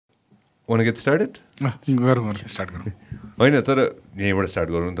One get started गरौँ start गरौँ होइन तर यहीँबाट स्टार्ट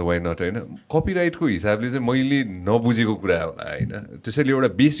गरौँ नि त वाइ नट होइन कपिराइटको हिसाबले चाहिँ मैले नबुझेको कुरा होला होइन त्यसैले एउटा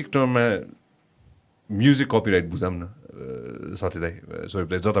बेसिक टर्ममा म्युजिक कपिराइट बुझाउँ न सत्य दाइ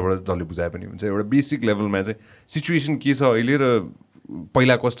सोहिबलाई जताबाट जसले बुझाए पनि हुन्छ एउटा बेसिक लेभलमा चाहिँ सिचुएसन के छ अहिले र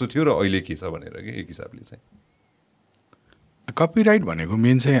पहिला कस्तो थियो र अहिले के छ भनेर कि एक हिसाबले चाहिँ कपिराइट भनेको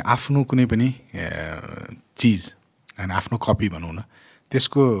मेन चाहिँ आफ्नो कुनै पनि चिज होइन आफ्नो कपी भनौँ न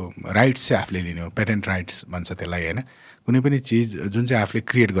त्यसको राइट्स चाहिँ आफूले लिने हो पेटेन्ट राइट्स भन्छ त्यसलाई होइन कुनै पनि चिज जुन चाहिँ आफूले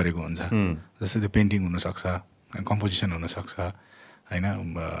क्रिएट गरेको हुन्छ जस्तै त्यो पेन्टिङ हुनसक्छ कम्पोजिसन हुनसक्छ होइन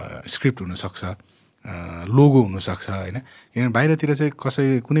स्क्रिप्ट हुनसक्छ लोगो हुनसक्छ होइन किनभने बाहिरतिर चाहिँ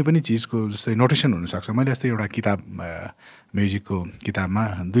कसै कुनै पनि चिजको जस्तै नोटेसन हुनसक्छ मैले जस्तै एउटा किताब म्युजिकको किताबमा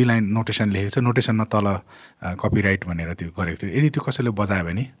 2 लाइन नोटेसन लेखेको छ नोटेसनमा तल कपिराइट भनेर त्यो गरेको थियो यदि त्यो कसैले बजायो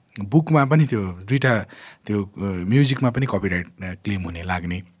भने बुकमा पनि त्यो 2टा त्यो म्युजिकमा पनि कपिराइट क्लेम हुने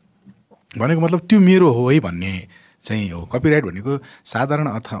लाग्ने भनेको मतलब त्यो मेरो हो है भन्ने चाहिँ हो कपिराइट भनेको साधारण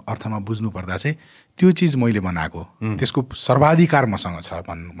अर्थमा बुझ्नुपर्दा चाहिँ त्यो चिज मैले बनाएको त्यसको सर्वाधिकार मसँग छ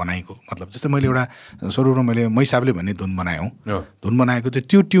बनाएको मतलब जस्तै मैले एउटा स्वरूपमा मैले मैसाबले भन्ने धुन बनाएँ धुन बनाएको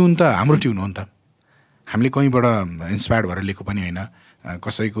त्यो ट्युन त हाम्रो ट्युन हो नि त हामीले कहीँबाट इन्सपायर्ड भएर लिएको पनि होइन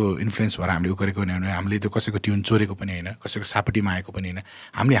कसैको इन्फ्लुएन्स भएर हामीले गरेको पनि होइन हामीले त्यो कसैको ट्युन चोरेको पनि होइन कसैको सापटीमा आएको पनि होइन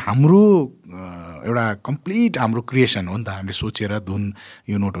हामीले हाम्रो एउटा कम्प्लिट हाम्रो क्रिएसन हो नि त हामीले सोचेर धुन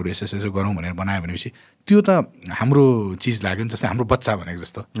यो नोटहरू यसो गरौँ भनेर बनायो भनेपछि त्यो त हाम्रो चिज लाग्यो नि जस्तै हाम्रो बच्चा भनेको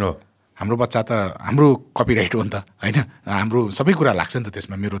जस्तो हाम्रो बच्चा त हाम्रो कपिराइट हो नि त होइन हाम्रो सबै कुरा लाग्छ नि त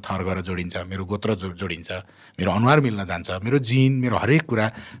त्यसमा मेरो थर गरेर जोडिन्छ मेरो गोत्र जोडिन्छ मेरो अनुहार मिल्न जान्छ मेरो जिन मेरो हरेक कुरा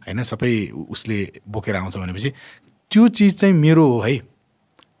होइन सबै उसले बोकेर आउँछ भनेपछि त्यो चिज चाहिँ मेरो हो है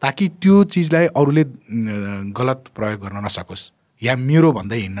ताकि त्यो चिजलाई अरूले गलत प्रयोग गर्न नसकोस् या मेरो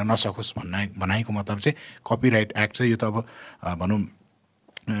भन्दै हिँड्न नसकोस् भनाइको मतलब चाहिँ कपिराइट एक्ट चाहिँ यो त अब भनौँ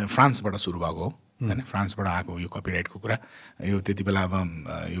फ्रान्सबाट सुरु भएको हो होइन फ्रान्सबाट आएको यो कपिराइटको कुरा यो त्यति बेला अब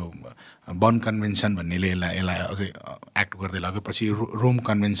यो बर्न कन्भेन्सन भन्नेले यसलाई अझै एक्ट गर्दै लाग्यो पछि रोम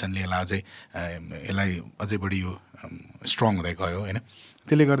कन्भेन्सनले यसलाई अझै बढी यो स्ट्रङ हुँदै गयो होइन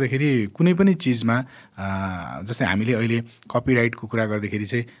त्यसले गर्दाखेरि कुनै पनि चिजमा जस्तै हामीले अहिले कपिराइटको कुरा गर्दाखेरि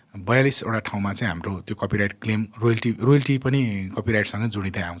चाहिँ 42वटा ठाउँमा चाहिँ हाम्रो त्यो कपिराइट क्लेम रोयल्टी पनि कपिराइटसँग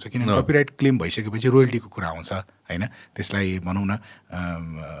जोडिँदै आउँछ किनभने कपिराइट क्लेम भइसकेपछि रोयल्टीको कुरा आउँछ होइन त्यसलाई भनौँ न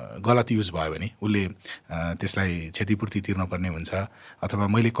गलत युज भयो भने उसले त्यसलाई क्षतिपूर्ति तिर्नुपर्ने हुन्छ अथवा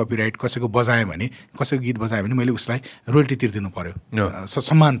मैले कपिराइट कसैको बजाएँ भने कसैको गीत बजाएँ भने मैले उसलाई रोयल्टी तिर्दिनु पर्यो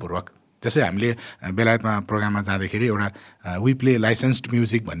सम्मानपूर्वक जस्तै हामीले बेलायतमा प्रोग्राममा जाँदाखेरि एउटा वी प्ले लाइसेन्स्ड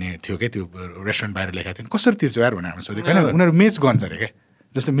म्युजिक भन्ने थियो क्या त्यो रेस्टुरेन्ट बाहिर लेखाएको थियो कसरी तिर्छु यार भनेर हामी सोधेको होइन उनीहरू मेच गन्छ अरे क्या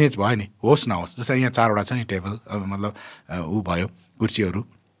जस्तै मेच भयो नि होस् नहोस् जस्तै यहाँ 4वटा छ नि टेबल मतलब ऊ भयो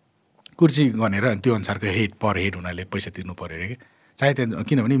कुर्सी गनेर त्यो अनुसारको हेड पर हेड उनीहरूले पैसा तिर्नु पऱ्यो अरे क्या चाहे त्यहाँ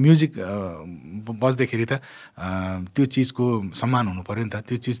किनभने म्युजिक बज्दाखेरि त त्यो चिजको सम्मान हुनु पऱ्यो नि त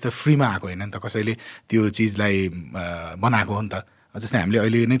त्यो चिज त फ्रीमा आएको होइन नि त कसैले त्यो चिजलाई बनाएको हो नि त जस्तै हामीले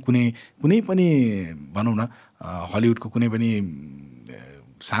अहिले नै कुनै पनि भनौँ न हलिउडको कुनै पनि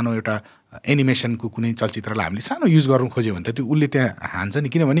सानो एउटा एनिमेसनको कुनै चलचित्रलाई हामीले सानो युज गर्नु खोज्यो भने त त्यो उसले त्यहाँ हान्छ नि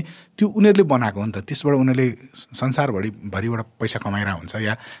किनभने त्यो उनीहरूले बनाएको हो नि त त्यसबाट उनीहरूले संसारभरिबाट पैसा कमाइरहेको हुन्छ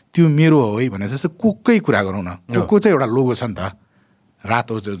या त्यो मेरो हो है भनेर जस्तो कोकै कुरा गरौँ न कोको चाहिँ एउटा लोगो छ नि त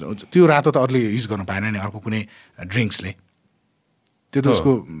रातो त्यो रातो त अरूले युज गर्नु पाएन नि अर्को कुनै ड्रिङ्क्सले त्यो त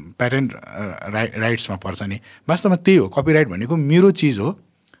उसको प्याटेन्ट राइट्समा पर्छ नि वास्तवमा त्यही हो कपिराइट भनेको मेरो चिज हो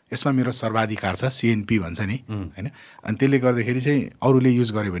यसमा मेरो सर्वाधिकार छ सिएनपी भन्छ नि होइन अनि त्यसले गर्दाखेरि चाहिँ अरूले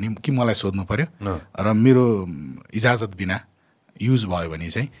युज गर्यो भने कि मलाई सोध्नु पऱ्यो र मेरो इजाजत बिना युज भयो भने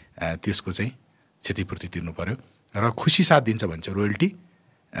चाहिँ त्यसको चाहिँ क्षतिपूर्ति तिर्नु पऱ्यो र खुसी साथ दिन्छ भन्छ रोयल्टी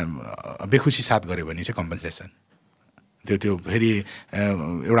बेखुसी साथ गऱ्यो भने चाहिँ कम्पन्सेसन त्यो फेरि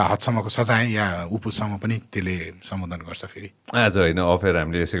एउटा हदसम्मको सजाय या उपसम्म पनि त्यसले सम्बोधन गर्छ फेरि आज होइन अफेयर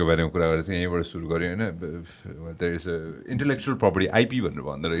हामीले यसैको बारेमा कुरा गरेर चाहिँ यहीँबाट सुरु गऱ्यौँ होइन there is intellectual property IP भनेर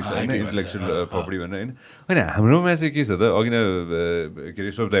भन्दो रहेछ होइन इन्टेलेक्चुअल प्रपर्टी भनेर होइन हाम्रोमा चाहिँ के छ त अघि नै के अरे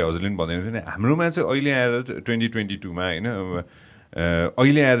सोध्दै हजुरले पनि भन्दै हुन्छ नि हाम्रोमा चाहिँ अहिले आएर 2022मा होइन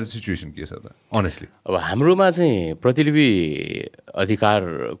अहिले आएर सिचुएसन के छ त अनेस्टली अब हाम्रोमा चाहिँ प्रतिलिपि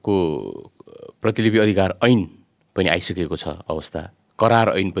अधिकार ऐन पनि आइसकेको छ अवस्था करार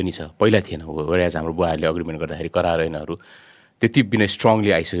ऐन पनि छ पहिला थिएन वराज हाम्रो बुवाहरूले अग्रिमेन्ट गर्दाखेरि करार ऐनहरू त्यति बिना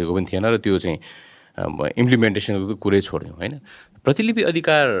स्ट्रङली आइसकेको पनि थिएन र त्यो चाहिँ इम्प्लिमेन्टेसनको कुरै छोड्यौँ होइन प्रतिलिपि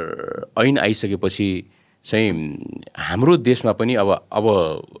अधिकार ऐन आइसकेपछि चाहिँ हाम्रो देशमा पनि अब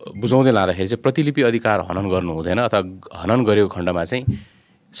बुझाउँदै लाँदाखेरि चाहिँ प्रतिलिपि अधिकार हनन गर्नु हुँदैन अथवा हनन गरेको खण्डमा चाहिँ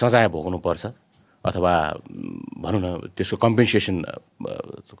सजाय भोग्नुपर्छ अथवा भनौँ न त्यसको कम्पेन्सेसन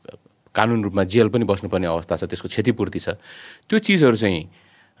कानुन रूपमा जेल पनि बस्नुपर्ने अवस्था छ त्यसको क्षतिपूर्ति छ त्यो चिजहरू चाहिँ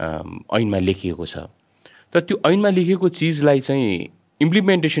ऐनमा लेखिएको छ। तर त्यो ऐनमा लेखिएको चिजलाई चाहिँ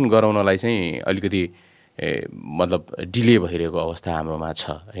इम्प्लिमेन्टेसन गराउनलाई चाहिँ अलिकति मतलब डिले भइरहेको अवस्था हाम्रोमा छ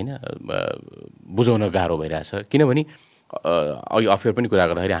होइन, बुझाउन गाह्रो भइरहेछ। किनभने अघि अफेयर पनि कुरा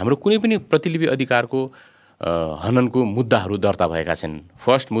गर्दाखेरि हाम्रो कुनै पनि प्रतिलिपि अधिकारको हननको मुद्दाहरू दर्ता भएका छन्।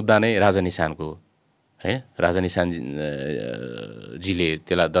 फर्स्ट मुद्दा नै राजा निशानको होइन, राजा निशान जीले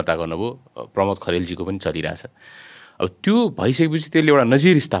त्यसलाई दर्ता गर्नुभयो, प्रमोद खरेलजीको पनि चलिरहेछ। अब त्यो भइसकेपछि त्यसले एउटा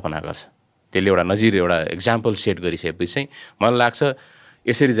नजिर स्थापना गर्छ, त्यसले एउटा नजिर एउटा एक्जाम्पल सेट गरिसकेपछि चाहिँ मलाई लाग्छ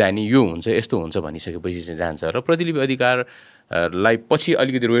यसरी जाने यो हुन्छ यस्तो हुन्छ भनिसकेपछि चाहिँ जान्छ। र प्रतिलिपि अधिकारलाई पछि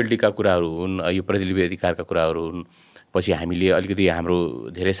अलिकति रोयल्टीका कुराहरू हुन्, यो प्रतिलिपि अधिकारका कुराहरू हुन्। पछि हामीले अलिकति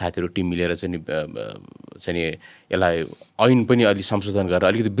हाम्रो धेरै साथीहरू टिम मिलेर चाहिँ यसलाई ऐन पनि अलिक संशोधन गरेर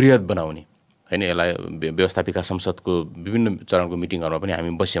अलिकति बृहत बनाउने होइन, यसलाई व्यवस्थापिका संसदको विभिन्न चरणको मिटिङहरूमा पनि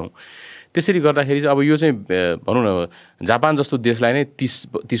हामी बस्यौँ। त्यसरी गर्दाखेरि चाहिँ अब यो चाहिँ भनौँ न जापान जस्तो देशलाई नै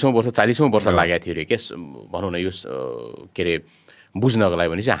 30औं वर्ष 40औं वर्ष लागेको थियो अरे के भनौँ न यो के अरे बुझ्नको लागि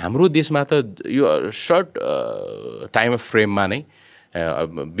भने चाहिँ हाम्रो देशमा त यो सर्ट टाइम अफ फ्रेममा नै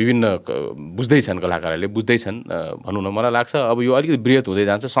विभिन्न बुझ्दैछन्, कलाकारहरूले बुझ्दैछन् भनौँ न। मलाई लाग्छ अब यो अलिकति बृहत हुँदै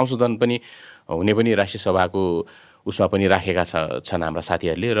जान्छ, संशोधन पनि हुने पनि राष्ट्रिय सभाको उसमा पनि राखेका छन् हाम्रा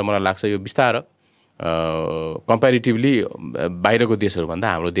साथीहरूले। र मलाई लाग्छ यो बिस्तार कम्पेरिटिभली बाहिरको देशहरूभन्दा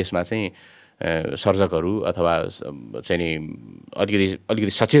हाम्रो देशमा चाहिँ सर्जकहरू अथवा चाहिँ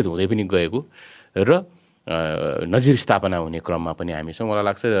अलिकति सचेत हुँदै पनि गएको र नजिर स्थापना हुने क्रममा पनि हामी छौँ। मलाई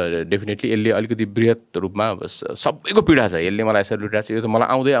लाग्छ डेफिनेटली यसले अलिकति बृहत रूपमा सबैको पीडा छ, यसले मलाई यसरी लुटिरहेको छ, यो त मलाई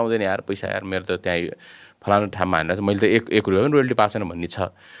आउँदैन यार पैसा यार, मेरो त त्यहाँ फलानु ठाउँमा हानेर चाहिँ मैले त एक रुपियाँ पनि रोयल्टी पाएको छैन भन्ने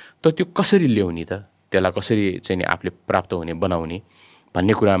छ। त त्यो कसरी ल्याउने त, त्यसलाई कसरी चाहिँ आफूले प्राप्त हुने बनाउने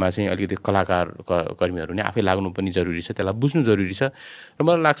भन्ने कुरामा चाहिँ अलिकति कलाकार कर्मीहरू नै आफै लाग्नु पनि जरुरी छ, त्यसलाई बुझ्नु जरुरी छ। र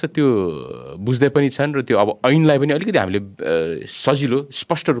मलाई लाग्छ त्यो बुझ्दै पनि छन्। र त्यो अब ऐनलाई पनि अलिकति हामीले सजिलो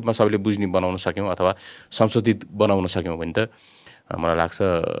स्पष्ट रूपमा सबैले बुझ्ने बनाउन सक्यौँ अथवा संशोधित बनाउन सक्यौँ भने त मलाई लाग्छ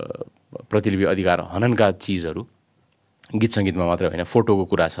प्रतिलिपि अधिकार हननका चिजहरू गीत सङ्गीतमा मात्रै होइन, फोटोको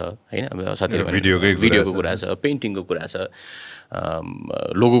कुरा छ होइन, भिडियोको कुरा छ, पेन्टिङको कुरा छ,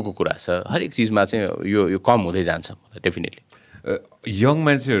 लोगोको कुरा छ, हरेक चिजमा चाहिँ यो कम हुँदै जान्छ डेफिनेटली। यङ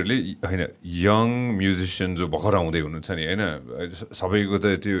मान्छेहरूले होइन, यङ म्युजिसियन जो भर्खर आउँदै हुनुहुन्छ नि होइन, सबैको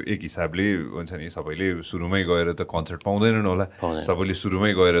त त्यो एक हिसाबले हुन्छ नि, सबैले सुरुमै गएर त कन्सर्ट पाउँदैनन् होला, सबैले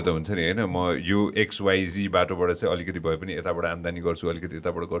सुरुमै गएर त हुन्छ नि होइन, म यो XYZ बाटोबाट चाहिँ अलिकति भए पनि यताबाट आम्दानी गर्छु, अलिकति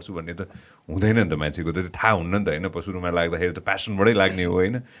यताबाट गर्छु भन्ने त हुँदैन नि त मान्छेको, त थाहा हुन्न नि त होइन। सुरुमा लाग्दाखेरि त प्यासनबाटै लाग्ने हो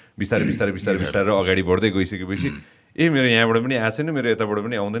होइन, बिस्तारै बिस्तारै बिस्तारै बिस्तारै अगाडि बढ्दै गइसकेपछि मेरो यहाँबाट पनि आएको छैन, मेरो यताबाट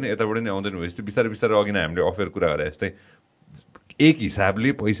पनि आउँदैन, यताबाट पनि आउँदैन भएपछि बिस्तारै बिस्तारै अघि नै हामीले अफेयर कुरा गरे जस्तै एक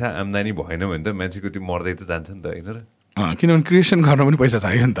हिसाबले पैसा आम्दानी भएन भने त मान्छेको त्यो मर्दै त जान्छ नि त होइन र। किनभने क्रिएसन गर्न पनि पैसा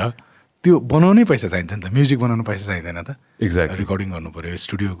चाहियो नि त, त्यो बनाउनै पैसा चाहिन्छ नि त, म्युजिक बनाउनु पैसा चाहिँदैन त। एक्ज्याक्टली, रेकर्डिङ गर्नु पऱ्यो,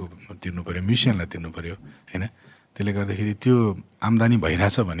 स्टुडियोको तिर्नु पऱ्यो, म्युजिसियनलाई तिर्नु पऱ्यो होइन। त्यसले गर्दाखेरि त्यो आम्दानी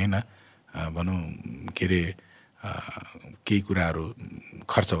भइरहेछ भने न भनौँ के अरे केही कुराहरू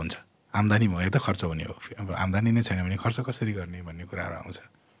खर्च हुन्छ, आम्दानी भयो त खर्च हुने हो, अब आम्दानी नै छैन भने खर्च कसरी गर्ने भन्ने कुराहरू आउँछ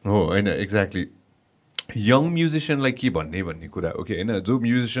हो होइन। एक्ज्याक्टली, यङ म्युजिसियनलाई के भन्ने कुरा हो कि होइन, जो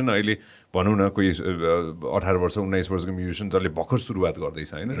म्युजिसियन अहिले भनौँ न कोही 18 वर्ष 19 वर्षको म्युजिसियन जसले भर्खर सुरुवात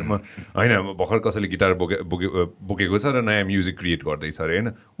गर्दैछ होइन, म भर्खर कसैले गिटार बोकेको छ र नयाँ म्युजिक क्रिएट गर्दैछ अरे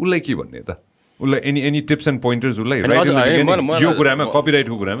होइन, उसलाई के भन्ने त, उसलाई एनी टिप्स एन्ड पोइन्टर्स उसलाई यो कुरामा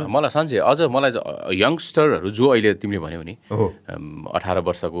कपिराइटको कुरामा? मलाई सन्चै अझ मलाई यङ्गस्टरहरू जो अहिले तिमीले भन्यौ नि 18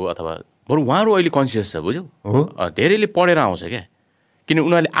 वर्षको अथवा बरु उहाँहरू अहिले कन्सियस छ बुझ्यौ, धेरैले पढेर आउँछ क्या, किन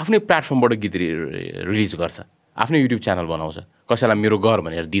उनीहरूले आफ्नै प्लेटफर्मबाट गीत रिलिज गर्छ, आफ्नै युट्युब च्यानल बनाउँछ, कसैलाई मेरो गर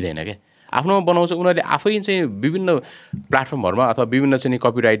भनेर दिँदैन क्या, आफ्नोमा बनाउँछ। उनीहरूले आफै चाहिँ विभिन्न प्लेटफर्महरूमा अथवा विभिन्न चाहिँ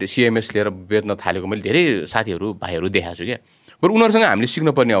कपिराइट CMS लिएर बेच्न थालेको मैले धेरै साथीहरू भाइहरू देखाएको छु क्या। बरु उनीहरूसँग हामीले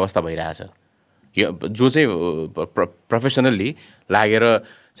सिक्नुपर्ने अवस्था भइरहेछ, जो चाहिँ प्रोफेसनल्ली लागेर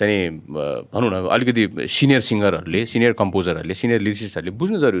चाहिँ भनौँ न अलिकति सिनियर सिङ्गरहरूले, सिनियर कम्पोजरहरूले, सिनियर लिरिसिस्टहरूले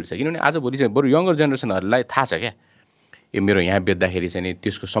बुझ्नु जरुरी छ। किनभने आजभोलि चाहिँ बरु यङ्गर जेनेरेसनहरूलाई थाहा छ क्या, यो मेरो यहाँ बेच्दाखेरि चाहिँ नि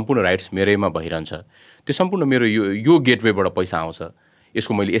त्यसको सम्पूर्ण राइट्स मेरैमा भइरहन्छ, त्यो सम्पूर्ण मेरो यो गेटवेबाट पैसा आउँछ,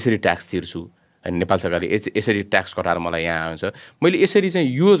 यसको मैले यसरी ट्याक्स तिर्छु, अनि नेपाल सरकारले यसरी ट्याक्स कटाएर मलाई यहाँ आउँछ, मैले यसरी चाहिँ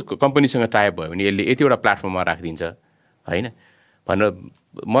यो कम्पनीसँग टाइप भयो भने यसले यतिवटा प्लेटफर्ममा राखिदिन्छ होइन भनेर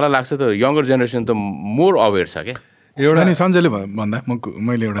मलाई लाग्छ। त यङ्गर जेनेरेसन त मोर अवेर छ क्या। एउटा नि सञ्जयले भन्दा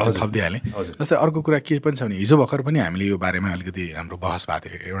मैले एउटा थपिदिइहालेँ। जस्तै अर्को कुरा के पनि छ भने हिजो भर्खर पनि हामीले यो बारेमा अलिकति हाम्रो बहस भएको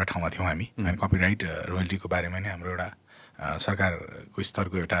थियो, एउटा ठाउँमा थियौँ हामी, कपिराइट रोयल्टीको बारेमा नै हाम्रो एउटा सरकारको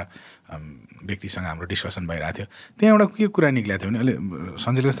स्तरको एउटा व्यक्तिसँग हाम्रो डिस्कसन भइरहेको थियो। त्यहाँ एउटा के कुरा निक्लिएको थियो भने अहिले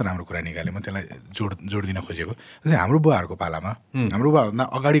सञ्जयले कस्तो राम्रो कुरा निकाल्यो, म त्यसलाई जोड दिन खोजेको। जस्तै हाम्रो बुवाहरूको पालामा, हाम्रो बुवाभन्दा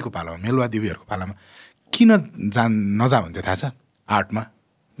अगाडिको पालामा, मेलुवा देवीहरूको पालामा किन नजा भन्थ्यो थाहा छ? आर्टमा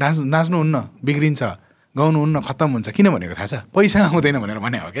नाच्नुहुन्न बिग्रिन्छ गाउनुहुन्न खत्तम हुन्छ किन भनेको थाहा छ पैसा आउँदैन भनेर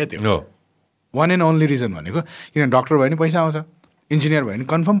भने हो क्या त्यो वान एन्ड ओन्ली रिजन भनेको किन डक्टर भयो भने पैसा आउँछ इन्जिनियर भयो भने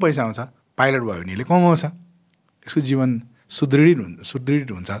कन्फर्म पैसा आउँछ पाइलट भयो भने यसले कमाउँछ यसको जीवन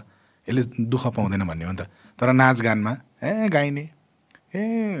सुदृढ हुन्छ यसले दुःख पाउँदैन भन्ने हो नि त तर नाचगानमा गाइने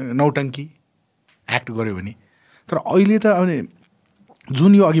नौटङ्की एक्ट गऱ्यो भने तर अहिले त अब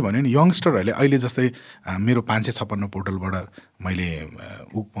जुन यो अघि भन्यो नि यङ्स्टरहरूले अहिले जस्तै मेरो 556 पोर्टलबाट मैले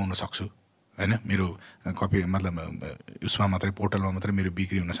पाउन सक्छु होइन मेरो कपी मतलब उसमा मात्रै पोर्टलमा मात्रै मेरो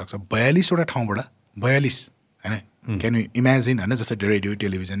बिक्री हुनसक्छ 42वटा ठाउँबाट 42 होइन क्यान यु इमेजिन होइन जस्तै रेडियो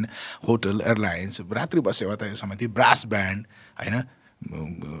टेलिभिजन होटल एयरलाइन्स रात्रि बस सेवा त समिति ब्रास ब्यान्ड होइन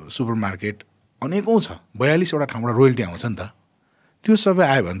सुपर मार्केट अनेकौँ छ 42वटा ठाउँबाट रोयल्टी आउँछ नि त त्यो सबै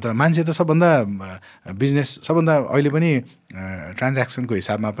आयो भने त मान्छे त सबभन्दा बिजनेस सबभन्दा अहिले पनि ट्रान्ज्याक्सनको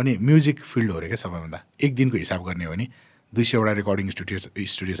हिसाबमा पनि म्युजिक फिल्ड हो अरे क्या सबैभन्दा एक दिनको हिसाब गर्ने हो भने 200वटा रेकर्डिङ स्टुडियो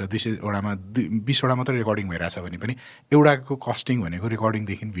छ 200वटामा 20वटा मात्रै रेकर्डिङ भइरहेछ भने पनि एउटाको कस्टिङ भनेको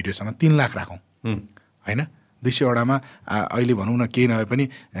रेकर्डिङदेखि भिडियोसम्म 3 लाख राखौँ होइन 200वटामा अहिले भनौँ न केही नभए पनि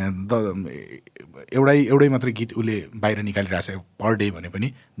एउटै मात्रै गीत उसले बाहिर निकालिरहेछ पर डे भने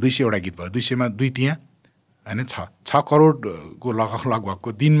पनि 200वटा गीत भयो 200मा 2 तिहां होइन 6 करोडको लगभगको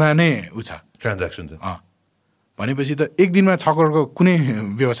दिनमा नै ऊ छ ट्रान्ज्याक्सन छ भनेपछि त एक दिनमा 6 करोडको कुनै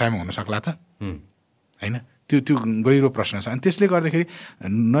व्यवसायमा हुन सक्ला त होइन त्यो गहिरो प्रश्न छ अनि त्यसले गर्दाखेरि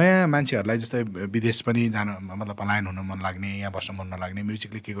नयाँ मान्छेहरूलाई जस्तै विदेश पनि जान मतलब पलायन हुन मन लाग्ने यहाँ बस्न मन नलाग्ने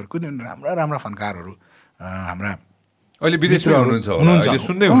म्युजिकले के गर्यो कुनै राम्रा फनकारहरू हाम्रा अहिले विदेशमा हुनुहुन्छ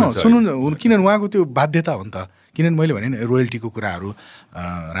किनभने उहाँको त्यो बाध्यता हो नि त किनभने मैले भने नि रोयल्टीको कुराहरू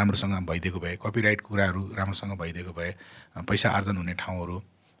राम्रोसँग भइदिएको भए कपिराइटको कुराहरू राम्रोसँग भइदिएको भए पैसा आर्जन हुने ठाउँहरू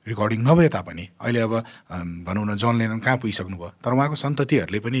रेकर्डिङ नभए तापनि अहिले अब भनौँ न जन लेनन कहाँ पुगिसक्नु भयो तर उहाँको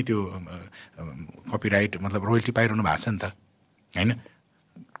सन्ततिहरूले पनि त्यो कपिराइट मतलब रोयल्टी पाइरहनु भएको छ नि त होइन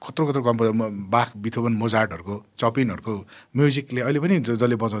कत्रो कम्पोजर बाख बिथोभन मोजार्टहरूको चपिनहरूको म्युजिकले अहिले पनि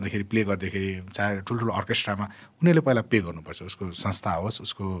जसले बजाउँदाखेरि प्ले गर्दाखेरि चाहे ठुल्ठुलो अर्केस्ट्रामा उनीहरूले पहिला पे गर्नुपर्छ उसको संस्था होस्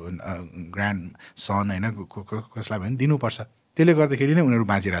उसको ग्रान्ड सन होइन कसलाई भने दिनुपर्छ त्यसले गर्दाखेरि नै उनीहरू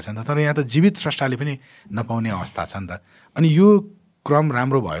बाँचिरहेछ नि त तर यहाँ त जीवित स्रष्टाले पनि नपाउने अवस्था छ नि त अनि यो क्रम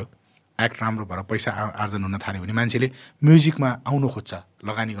राम्रो भयो एक्ट राम्रो भएर पैसा आर्जन हुन थाल्यो भने मान्छेले म्युजिकमा आउनु खोज्छ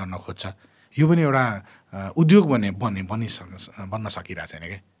लगानी गर्न खोज्छ यो पनि एउटा उद्योग बन्न सकिरहेको छैन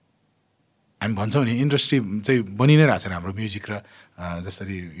क्या हामी भन्छौँ नि इन्डस्ट्री चाहिँ बनि नै रहेछ हाम्रो म्युजिक र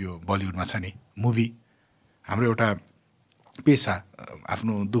जसरी यो बलिउडमा छ नि मुभी हाम्रो एउटा पेसा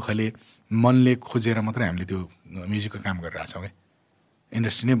आफ्नो दुःखले मनले खोजेर मात्रै हामीले त्यो म्युजिकको काम गरिरहेछौँ क्या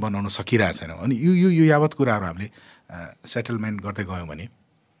इन्डस्ट्री नै बनाउन सकिरहेको छैनौँ अनि यो यावत कुराहरू हामीले सेटलमेन्ट गर्दै गयौँ भने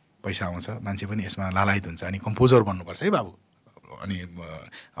पैसा आउँछ मान्छे पनि यसमा लालायित हुन्छ अनि कम्पोजर बन्नुपर्छ है बाबु अनि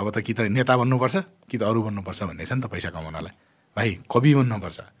अब त कि त नेता बन्नुपर्छ कि त अरू बन्नुपर्छ भन्ने छ नि त पैसा कमाउनलाई भाइ कवि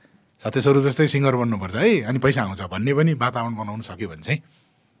बन्नुपर्छ सत्यस्वरू जस्तै सिङ्गर बन्नुपर्छ है अनि पैसा आउँछ भन्ने पनि वातावरण बनाउन सक्यो भने चाहिँ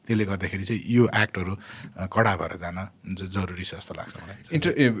त्यसले गर्दाखेरि चाहिँ यो एक्टहरू कडा भएर जान जरुरी छ जस्तो लाग्छ मलाई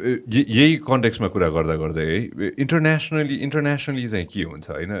यही कन्टेक्स्टमा कुरा गर्दा गर्दै है इन्टरनेसनली चाहिँ के हुन्छ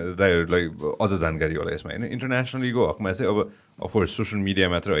होइन दाइहरूलाई अझ जानकारी होला यसमा होइन इन्टरनेसनलीको हकमा चाहिँ अब अफकोर्स सोसियल मिडिया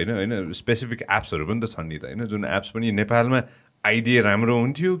मात्र होइन स्पेसिफिक एप्सहरू पनि त छन् नि त होइन जुन एप्स पनि नेपालमा आइडिया राम्रो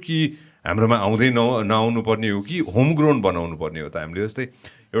हुन्थ्यो कि हाम्रोमा आउँदै नआउनु पर्ने हो कि होम ग्रोन बनाउनु पर्ने हो त हामीले जस्तै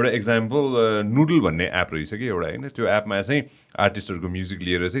एउटा इक्जाम्पल नुडल भन्ने एप रहेछ कि एउटा होइन त्यो एपमा चाहिँ आर्टिस्टहरूको म्युजिक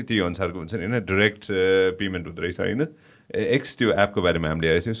लिएर चाहिँ त्यही अनुसारको हुन्छ नि होइन डाइरेक्ट पेमेन्ट हुँदो रहेछ होइन त्यो एपको बारेमा हामीले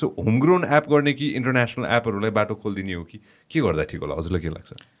आएको थियो सो होम ग्रोन एप गर्ने कि इन्टरनेसनल एपहरूलाई बाटो खोलिदिने हो कि के गर्दा ठिक होला हजुरलाई के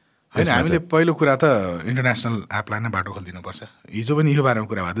लाग्छ होइन हामीले पहिलो कुरा त इन्टरनेसनल एपलाई नै बाटो खोलिदिनुपर्छ हिजो पनि यो बारेमा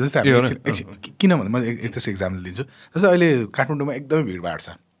कुरा भएको जस्तै हामीले किनभने म त्यसको इक्जाम्पल दिन्छु जस्तै अहिले काठमाडौँमा एकदमै भिडभाड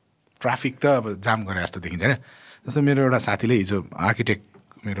छ ट्राफिक त अब जाम गरे जस्तो देखिन्छ होइन जस्तै मेरो एउटा साथीले हिजो आर्किटेक्ट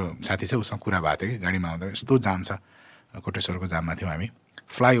मेरो साथी छ उसँग कुरा भएको थियो कि गाडीमा आउँदा यस्तो जाम छ कोटेश्वरको जाममा थियौँ हामी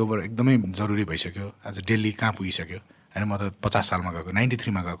फ्लाइओभर एकदमै जरुरी भइसक्यो आज दिल्ली कहाँ पुगिसक्यो होइन म त 50 सालमा गएको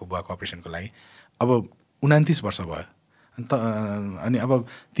 93मा गएको बुवाको अपरेसनको लागि अब 29 वर्ष भयो अनि अब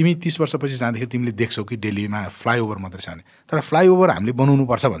तिमी 30 वर्षपछि जाँदाखेरि तिमीले देख्छौ कि दिल्लीमा फ्लाइओभर मात्रै छ भने तर फ्लाइओभर हामीले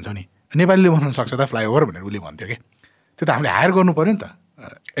बनाउनुपर्छ भन्छौ नि नेपालीले बनाउन सक्छ त फ्लाइओभर भनेर उसले भन्थ्यो कि त्यो त हामीले हायर गर्नु पऱ्यो नि त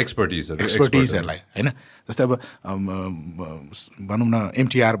एक्सपर्टिजहरूलाई होइन जस्तै अब भनौँ न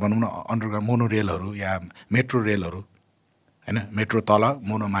एमटिआर भनौँ न अन्डरग्राउन्ड मोनो रेलहरू या मेट्रो रेलहरू होइन मेट्रो तल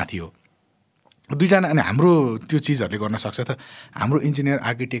मोनो माथि हो दुईजना अनि हाम्रो त्यो चिजहरूले गर्न सक्छ त हाम्रो इन्जिनियर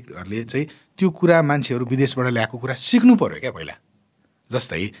आर्किटेक्टहरूले चाहिँ त्यो कुरा मान्छेहरू विदेशबाट ल्याएको कुरा सिक्नु पऱ्यो क्या पहिला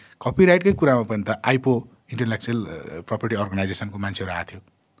जस्तै कपिराइटकै कुरामा पनि त आइपो इन्टेलेक्चुअल प्रपर्टी अर्गनाइजेसनको मान्छेहरू आएको थियो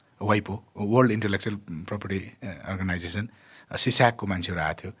वाइपो वर्ल्ड इन्टेलेक्चुअल प्रपर्टी अर्गनाइजेसन सिस्याकको मान्छेहरू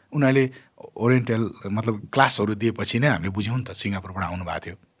आएको थियो उनीहरूले ओरिएन्टल मतलब क्लासहरू दिएपछि नै हामीले बुझ्यौँ नि त सिङ्गापुरबाट आउनु भएको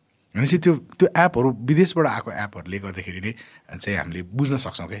थियो भनेपछि त्यो एपहरू विदेशबाट आएको एपहरूले गर्दाखेरि नै चाहिँ हामीले बुझ्न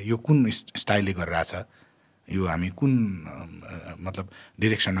सक्छौँ क्या यो कुन स्टाइलले गरिरहेछ, यो हामी कुन मतलब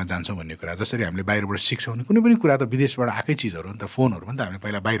डिरेक्सनमा जान्छौँ भन्ने कुरा। जसरी हामीले बाहिरबाट सिक्छौँ भने कुनै पनि कुरा त विदेशबाट आएकै चिजहरू हो नि त। फोनहरू पनि त हामीले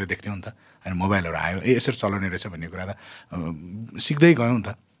पहिला बाहिर देख्थ्यौँ नि त, अनि मोबाइलहरू आयो यसरी चलाउने रहेछ भन्ने कुरा त सिक्दै गयौँ नि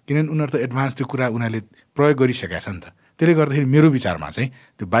त। किनभने उनीहरू त एडभान्स त्यो कुरा उनीहरूले प्रयोग गरिसकेका छ नि त। त्यसले गर्दाखेरि मेरो विचारमा चाहिँ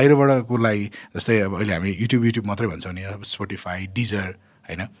त्यो बाहिरबाटको लागि जस्तै अब अहिले हामी युट्युब मात्रै भन्छौँ नि, अब स्पोटिफाई, डिजर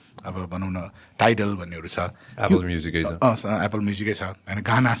होइन, अब भनौँ न टाइडल भन्नेहरू छ, एप्पल म्युजिकै छ, एप्पल म्युजिकै छ होइन,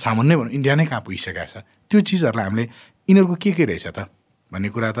 गाना सामान्य भनौँ इन्डिया नै कहाँ पुगिसकेको छ। त्यो चिजहरूलाई हामीले यिनीहरूको के रहेछ त भन्ने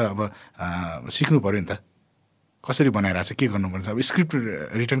कुरा त अब सिक्नु पऱ्यो नि त, कसरी बनाइरहेछ, के गर्नुपर्छ। अब स्क्रिप्ट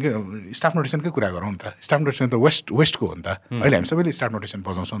रिटर्नकै स्टाफ नोटेसनकै कुरा गरौँ नि त। स्टाफ नोटेसन त वेस्टको हो नि त। अहिले हामी सबैले स्टाफ नोटेसन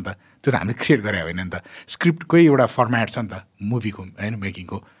बजाउँछौँ नि त, त्यो त हामीले क्रिएट गरे होइन नि त। स्क्रिप्टकै एउटा फर्मेट छ नि त मुभीको होइन,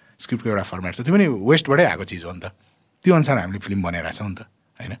 मेकिङको स्क्रिप्टको एउटा फर्मेट छ, त्यो पनि वेस्टबाटै आएको चिज हो नि त। त्यो अनुसार हामीले फिल्म बनाइरहेछौँ नि त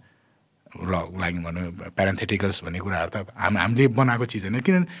होइन। लागि भनौँ प्यारेन्थेटिकल्स भन्ने कुराहरू त हामीले बनाएको चिज होइन,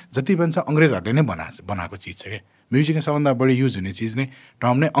 किनभने जति भन्छ अङ्ग्रेजहरूले नै बनाएको चिज छ क्या। म्युजिकमा सबभन्दा बढी युज हुने चिज नै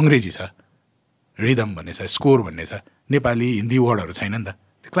टर्म नै अङ्ग्रेजी छ, रिदम भन्ने छ, स्कोर भन्ने छ, नेपाली हिन्दी वर्डहरू छैन नि त,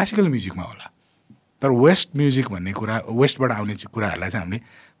 त्यो क्लासिकल म्युजिकमा होला। तर वेस्ट म्युजिक भन्ने कुरा, वेस्टबाट आउने कुराहरूलाई चाहिँ हामीले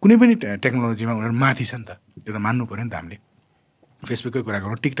कुनै पनि टेक्नोलोजीमा उनीहरू माथि छ नि त, त्यो त मान्नु पऱ्यो नि त। हामीले फेसबुककै कुरा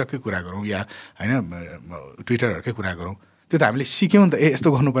गरौँ, टिकटककै कुरा गरौँ, या होइन ट्विटरहरूकै कुरा गरौँ, त्यो त हामीले सिक्यौँ नि त।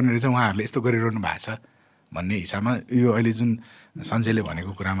 यस्तो गर्नुपर्ने रहेछ, उहाँहरूले यस्तो गरिरहनु भएको छ भन्ने हिसाबमा यो अहिले जुन सञ्जयले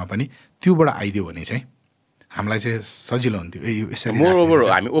भनेको कुरामा पनि त्योबाट आइदियो भने चाहिँ हामीलाई चाहिँ सजिलो हुन्थ्यो। यसरी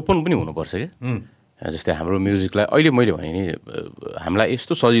मोरओभर हामी ओपन पनि हुनुपर्छ क्या। जस्तै हाम्रो म्युजिकलाई अहिले मैले भने नि हामीलाई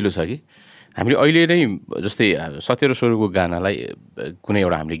यस्तो सजिलो छ कि हामीले अहिले नै जस्तै सत्य र स्वरको गानालाई कुनै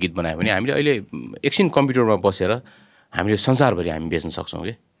एउटा हामीले गीत बनायो भने हामीले अहिले एकछिन कम्प्युटरमा बसेर हामीले संसारभरि हामी बेच्न सक्छौँ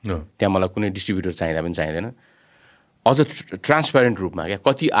कि। त्यहाँ मलाई कुनै डिस्ट्रिब्युटर चाहिँदा पनि चाहिँदैन, अझ ट्रान्सप्यारेन्ट रूपमा क्या,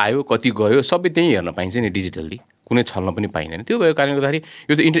 कति आयो कति गयो सबै त्यहीँ हेर्न पाइन्छ नि डिजिटल्ली, कुनै छल्न पनि पाइँदैन। त्यो भएको कारणले गर्दाखेरि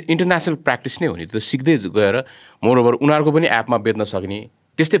यो त इन्टरनेसनल प्र्याक्टिस नै हो नि, त्यो सिक्दै गएर मोरओभर उनीहरूको पनि एपमा बेच्न सक्ने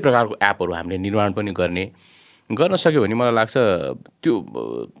त्यस्तै प्रकारको एपहरू हामीले निर्माण पनि गर्न सक्यो भने मलाई लाग्छ त्यो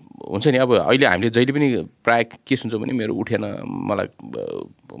हुन्छ नि। अब अहिले हामीले जहिले पनि प्रायः के सुन्छौँ भने मेरो उठेन, मलाई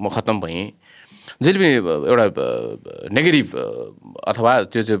म खत्तम भएँ, जहिले पनि एउटा नेगेटिभ अथवा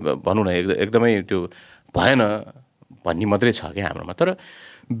त्यो चाहिँ भनौँ न एकदमै त्यो भएन भन्ने मात्रै छ क्या हाम्रोमा। तर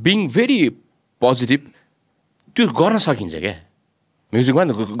बिङ भेरी पोजिटिभ त्यो गर्न सकिन्छ क्या म्युजिकमा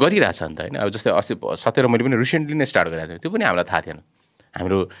गरिरहेछ नि त होइन। अब जस्तै अस्ति सत्य र मैले पनि रिसेन्टली नै स्टार्ट गरेको थिएँ, त्यो पनि हामीलाई थाहा थिएन।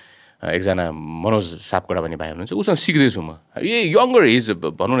 हाम्रो एकजना मनोज सापकोटा भन्ने भाइ हुनुहुन्छ, उसँग सिक्दैछु म। यङ्गर एज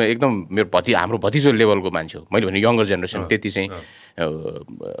भनौँ न एकदम मेरो हाम्रो भतिजो लेभलको मान्छे हो, मैले भने यङ्गर जेनेरेसन त्यति चाहिँ।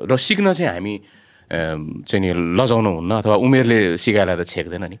 र सिक्न चाहिँ हामी चाहिँ नि लजाउनु हुन्न अथवा उमेरले सिकाएर त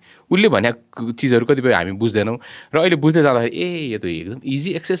छेक्दैन नि। उसले भनेको चिजहरू कतिपय हामी बुझ्दैनौँ र अहिले बुझ्दै जाँदाखेरि यो त एकदम इजी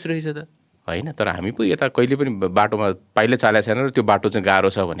एक्सेस रहेछ त होइन। तर हामी पो यता कहिले पनि बाटोमा पाइलै चालेको छैन र त्यो बाटो चाहिँ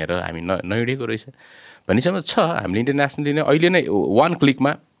गाह्रो छ भनेर हामी नहिँडेको रहेछ भन्नेसम्म छ। हामीले इन्टरनेसनली नै अहिले नै वान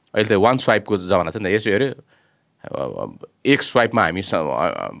क्लिकमा, अहिले त वान स्वाइपको जमाना छ नि त, यसो हेऱ्यो एक स्वाइपमा हामी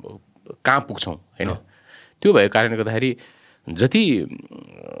कहाँ पुग्छौँ होइन। त्यो भएको कारणले गर्दाखेरि जति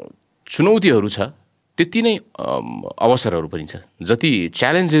चुनौतीहरू छ त्यति नै अवसरहरू पनि छ, जति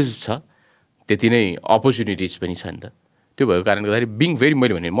च्यालेन्जेस छ त्यति नै अपर्च्युनिटिज पनि छ नि त। त्यो भएको कारणले गर्दाखेरि बिङ भेरी,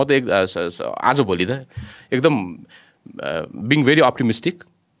 मैले भने म त आजभोलि त एकदम बिङ भेरी अप्टिमिस्टिक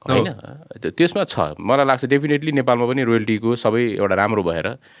होइन। त्यसमा छ मलाई लाग्छ डेफिनेटली नेपालमा पनि रोयल्टीको सबै एउटा राम्रो भएर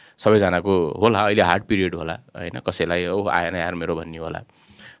सबैजनाको होला। अहिले हार्ड पिरियड होला होइन, कसैलाई आएन यार मेरो भन्ने होला।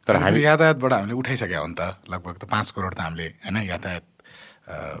 तर हामी यातायातबाट हामीले उठाइसक्यो हो नि त, लगभग त 5 करोड त हामीले होइन यातायात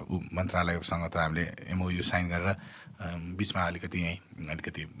मन्त्रालयसँग त हामीले MOU साइन गरेर बिचमा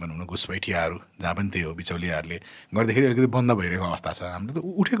अलिकति भनौँ न घुसपैठियाहरू जहाँ पनि त्यही हो, बिचौलियाहरूले गर्दाखेरि अलिकति बन्द भइरहेको अवस्था छ। हामीले त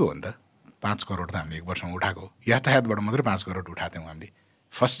उठेको हो नि त 5 करोड त हामीले 1 वर्षमा उठाएको, यातायातबाट मात्रै 5 करोड उठाएको थियौँ हामीले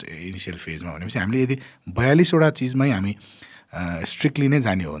फर्स्ट इनिसियल फेजमा। भनेपछि हामीले यदि 42वटा चिजमै हामी स्ट्रिक्टली नै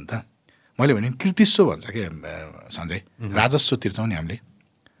जाने हो नि त। मैले भने कृतिस्व भन्छ क्या सञ्जय, राजस्व तिर्छौँ नि हामीले,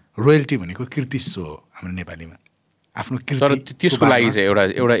 रोयल्टी भनेको कृतिस्व हो हाम्रो नेपालीमा, आफ्नो कृति। तर त्यसको लागि चाहिँ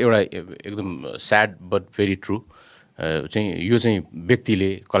एउटा एकदम स्याड बट भेरी ट्रु चाहिँ यो चाहिँ व्यक्तिले,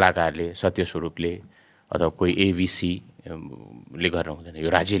 कलाकारले, सत्य स्वरूपले अथवा कोही AVCले गर्नु हुँदैन, यो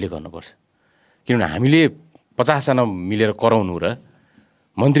राज्यले गर्नुपर्छ। किनभने हामीले 50 जना मिलेर कराउनु र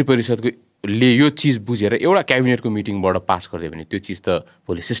मन्त्री परिषदले यो चिज बुझेर एउटा क्याबिनेटको मिटिङबाट पास गरिदियो भने त्यो चिज त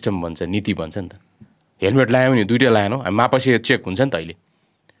भोलि सिस्टम बन्छ, नीति बन्छ नि त। हेलमेट लगायो भने 2टा लगाएनौ, हामी मापसी चेक हुन्छ नि त। अहिले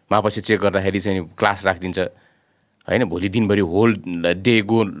मापसी चेक गर्दाखेरि चाहिँ क्लास राखिदिन्छ होइन, भोलि दिनभरि होल डे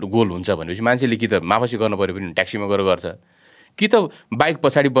गोल हुन्छ भनेपछि मान्छेले कि त मापसी गर्नु पऱ्यो भने ट्याक्सीमा गएर गर्छ, कि त बाइक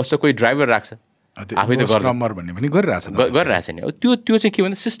पछाडि बस्छ, कोही ड्राइभर राख्छ आफै त स्क्रमर भन्ने पनि गरिरहेछ गरिरहेछ नि। अब त्यो चाहिँ के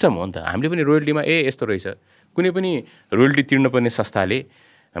भन्दा सिस्टम हो नि त। हामीले पनि रोयल्टीमा यस्तो रहेछ, कुनै पनि रोयल्टी तिर्नुपर्ने संस्थाले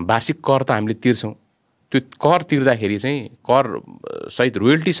वार्षिक कर त हामीले तिर्छौँ, त्यो कर तिर्दाखेरि चाहिँ कर सहित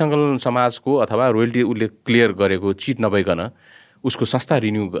रोयल्टी सङ्कलन समाजको अथवा रोयल्टी उसले क्लियर गरेको चिट नभइकन उसको संस्था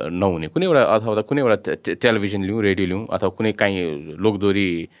रिन्यू नहुने कुनै एउटा अथवा कुनै एउटा टेलिभिजन लिउँ, रेडियो लिउँ, अथवा कुनै काहीँ लोकदोरी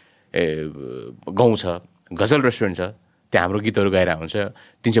गाउँ छ, गजल रेस्टुरेन्ट छ, त्यहाँ हाम्रो गीतहरू गाइरहेको हुन्छ,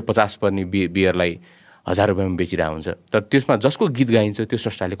 350 पर्ने बियरलाई 1000 रुपियाँमा बेचिरहेको हुन्छ, तर त्यसमा जसको गीत गाइन्छ त्यो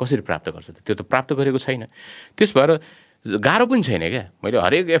स्रष्टाले कसरी प्राप्त गर्छ त? त्यो त प्राप्त गरेको छैन। त्यस भएर गाह्रो पनि छैन क्या, मैले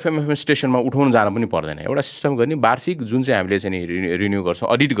हरेक एफएम स्टेसनमा उठाउनु जानु पनि पर्दैन। एउटा सिस्टम गर्ने वार्षिक जुन चाहिँ हामीले चाहिँ रिन्यू गर्छौँ,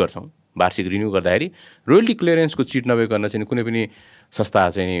 अडिट गर्छौँ, वार्षिक रिन्यू गर्दाखेरि रोयल्टी क्लियरेन्सको चिट नभइकन चाहिँ कुनै पनि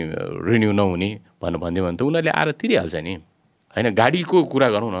संस्था चाहिँ रिन्यू नहुने भनिदियो भने त उनीहरूले आएर तिरिहाल्छ नि होइन। गाडीको कुरा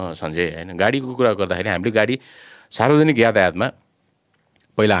गरौँ न सञ्जय होइन, गाडीको कुरा गर्दाखेरि हामीले गाडी सार्वजनिक यातायातमा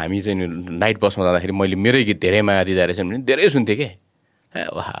पहिला हामी चाहिँ नाइट बसमा जाँदाखेरि मैले मेरै गीत धेरै माया दिँदा रहेछन् भने धेरै सुन्थेँ क्या।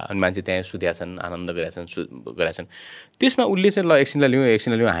 अनि मान्छे त्यहाँ सुतेका छन्, आनन्द गरेका छन्। त्यसमा उसले चाहिँ ल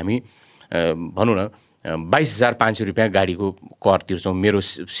एकछिनलाई लिउँ हामी भनौँ न 22,500 रुपियाँ गाडीको कर तिर्छौँ मेरो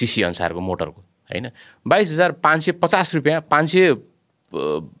सिसी अनुसारको मोटरको होइन। 22,550 रुपियाँ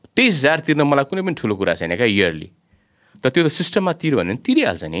 523,000 तिर्न मलाई कुनै पनि ठुलो कुरा छैन क्या इयरली। त त्यो त सिस्टममा तिर भन्यो भने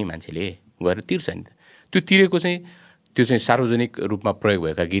तिरिहाल्छ नि, मान्छेले गएर तिर्छ नि। त्यो तिरेको चाहिँ त्यो चाहिँ सार्वजनिक रूपमा प्रयोग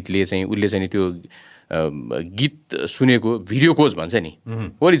भएका गीतले चाहिँ उसले चाहिँ त्यो गीत सुनेको भिडियो कोच भन्छ नि,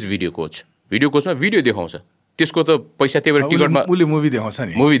 what is video coach? Video कोचमा video देखाउँछ, त्यसको त पैसा त्यही भएर टिकटमा उसले मुभी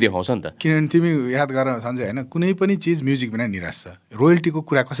देखाउँछ नि, मुभी देखाउँछ नि त। किनभने तिमी याद गर सञ्जय होइन, कुनै पनि चिज म्युजिक बिना निराश छ। रोयल्टीको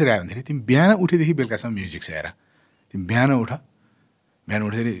कुरा कसरी आयो भन्दाखेरि तिमी बिहान उठेदेखि बेलुकासम्म म्युजिक छ हेर। तिमी बिहान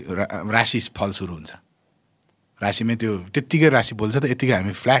उठ्दाखेरि राशि फल सुरु हुन्छ, राशिमै त्यो त्यत्तिकै राशि बोल्छ त, यत्तिकै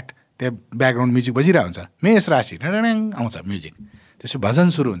हामी फ्ल्याट त्यहाँ ब्याकग्राउन्ड म्युजिक बजिरहेको हुन्छ, मेष राशि आउँछ म्युजिक, त्यसो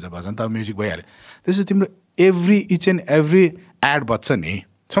भजन सुरु हुन्छ, भजन त म्युजिक भइहाल्यो। त्यसो तिम्रो इच एन्ड एभ्री एड बज्छ नि,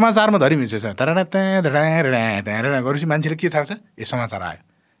 समाचारमा धरि म्युजिक छ, गरेपछि मान्छेले के थाहा छ ए समाचार आयो,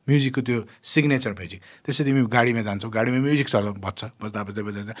 म्युजिकको त्यो सिग्नेचर म्युजिक। त्यसै तिमी गाडीमा जान्छौ, गाडीमा म्युजिक बज्दा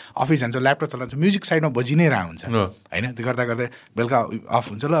अफिस जान्छौ, ल्यापटप चलाउँछौ, म्युजिक साइडमा बजि नै रहेको हुन्छ होइन। त्यो गर्दा बेलुका अफ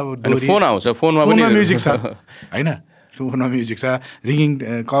हुन्छ ल, अब फोन आउँछ, फोनमा म्युजिक छ होइन, फोनमा म्युजिक छ, रिङिङ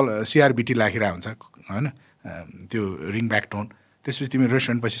कल सिआरबिटी लागिरहेको हुन्छ होइन, त्यो रिङ ब्याक टोन। त्यसपछि तिमी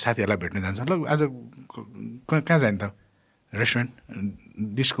रेस्टुरेन्ट पछि साथीहरूलाई भेट्न जान्छौ, ल आज कहाँ जाने त, रेस्टुरेन्ट,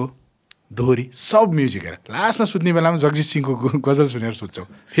 डिस्को, दोहोरी, सब म्युजिक हेर। लास्टमा सुत्ने बेलामा जगजित सिंहको गजल सुनेर सुत्छौ,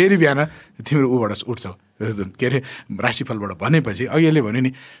 फेरि बिहान तिम्रो ऊबाट उठ्छौ के अरे राशिफलबाट भनेपछि। अहिले भन्यो नि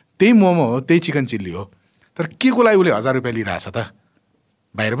त्यही मोमो हो, त्यही चिकन चिल्ली हो, तर के को लागि उसले 1000 रुपियाँ लिइरहेछ त?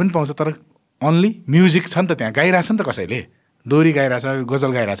 बाहिर पनि पाउँछ तर अन्ली म्युजिक छ नि त, त्यहाँ गाइरहेछ नि त, कसैले दोहोरी गाइरहेछ,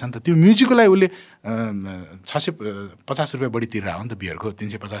 गजल गाइरहेछ नि त, त्यो म्युजिकको लागि उसले 650 रुपियाँ बढी तिरेर हो नि त बियरको,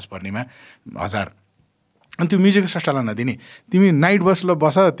 350 पर्नेमा 1000। अनि त्यो म्युजिकको स्रष्टालाई नदिने, तिमी नाइट बस ल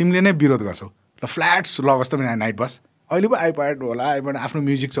बस, तिमीले नै विरोध गर्छौ ल, फ्ल्याट्स लगस् त पनि नाइट बस। अहिले पो आइप्याड होला, आइप्याड आफ्नो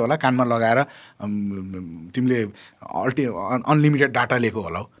म्युजिक छ होला, कानमा लगाएर तिमीले अनलिमिटेड डाटा लिएको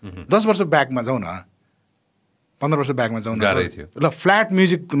होला। 10 वर्ष ब्याकमा जाउँ न, 15 वर्ष ब्याकमा जाउँ न ल, फ्ल्याट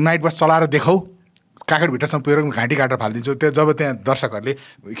म्युजिक नाइट बस चलाएर देखाऊ, काकडभित्रसम्म पुगेर घाँटी काटेर फालिदिन्छु। त्यो जब त्यहाँ दर्शकहरूले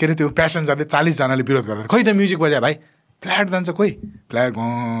के अरे त्यो प्यासेन्जरले 40 जनाले विरोध गर्दैन, खोइ त म्युजिक बजायो भाइ, फ्ल्याट जान्छ कोही, फ्ल्याट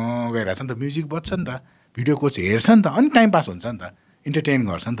गइरहेछ नि त, म्युजिक बज्छ नि त, भिडियो कोच हेर्छ नि त, अनि टाइम पास हुन्छ नि त, इन्टरटेन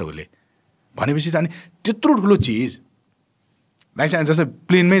गर्छ नि त उसले। भनेपछि त अनि त्यत्रो ठुलो चिज लाइसेन्स, जस्तै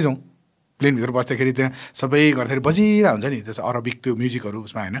प्लेनमै जाउँ, प्लेनभित्र बस्दाखेरि त्यहाँ सबै गर्दाखेरि बजिरहेको हुन्छ नि, जस्तो अरबिक त्यो म्युजिकहरू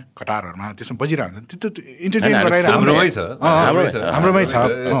उसमा होइन, कटारहरूमा त्यसमा बजिरहेको हुन्छ, त्यो इन्टरटेन गराइरहेको हाम्रोमै छ।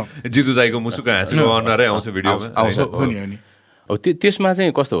 जितु दाइको मुसुका हाँसेको अनुहारै आउँछ भिडियोमा, आउँछ नि। अब त्यसमा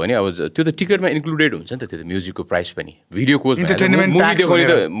चाहिँ कस्तो भने अब त्यो त टिकटमा इन्क्लुडेड हुन्छ नि त, त्यो त म्युजिकको प्राइस पनि। भिडियो कोच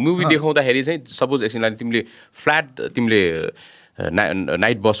मुभी देखाउँदाखेरि चाहिँ सपोज एकछिनलाई तिमीले फ्ल्याट तिमीले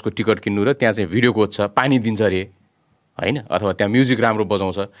नाइट बसको टिकट किन्नु र त्यहाँ चाहिँ भिडियो कोच छ, पानी दिन्छ अरे होइन, अथवा त्यहाँ म्युजिक राम्रो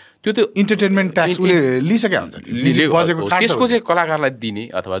बजाउँछ, त्यो त इन्टरटेनमेन्ट ट्याक्स लिइसकेको हुन्छ। त्यसको चाहिँ कलाकारलाई दिने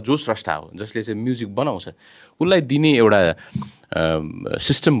अथवा जो स्रष्टा हो जसले चाहिँ म्युजिक बनाउँछ उसलाई दिने एउटा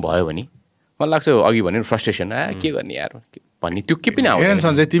सिस्टम भयो भने मलाई लाग्छ अघि भने फ्रस्ट्रेसन के गर्ने यार भन्ने त्यो के पनि आउँदैन।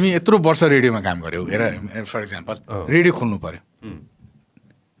 सञ्जय तिमी यत्रो वर्ष रेडियोमा काम गर्यौ, हेर फर इक्जाम्पल रेडियो खोल्नु पऱ्यो,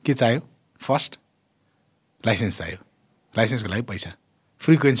 के चाहियो? फर्स्ट लाइसेन्स चाहियो, लाइसेन्सको लागि पैसा,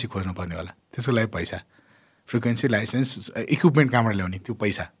 फ्रिक्वेन्सी खोज्नु पर्ने होला त्यसको लागि पैसा, फ्रिक्वेन्सी लाइसेन्स इक्विपमेन्ट कहाँबाट ल्याउने त्यो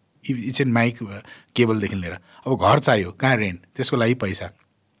पैसा, इच एन्ड माइक केबलदेखि लिएर। अब घर चाहियो, कहाँ रेन्ट, त्यसको लागि पैसा,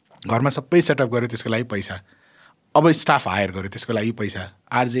 घरमा सबै सेटअप गऱ्यो त्यसको लागि पैसा, अब स्टाफ हायर गऱ्यो त्यसको लागि पैसा,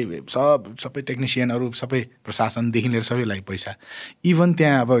 आरजे सबै टेक्निसियनहरू सबै प्रशासनदेखि लिएर सबैलाई पैसा, इभन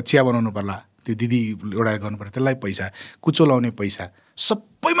त्यहाँ अब चिया बनाउनु पर्ला त्यो दिदी एउटा गर्नु पर्यो त्यसलाई पैसा, कुचो लाउने पैसा,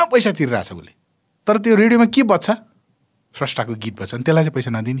 सबैमा पैसा तिरिरहेछ उसले। तर त्यो रेडियोमा के बज्छ, स्रष्टाको गीत बज्छ, अनि त्यसलाई चाहिँ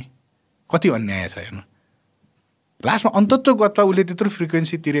पैसा नदिने कति अन्याय छ हेर्नु। लास्टमा अन्तत्वगतमा उसले त्यत्रो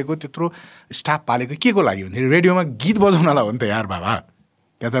फ्रिक्वेन्सी तिरेको, त्यत्रो स्टाफ पालेको के को लागि भन्दाखेरि रेडियोमा गीत बजाउनलाई हो नि त यार बाबा।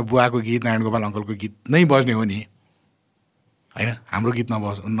 त्यहाँ त बुवाको गीत, नारायण गोपाल अङ्कलको गीत नै बज्ने हो नि, होइन, हाम्रो गीत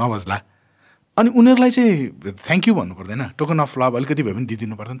नबज्ला। अनि उनीहरूलाई चाहिँ थ्याङ्क यू भन्नु पर्दैन, टोकन अफ लभ अलिकति भए पनि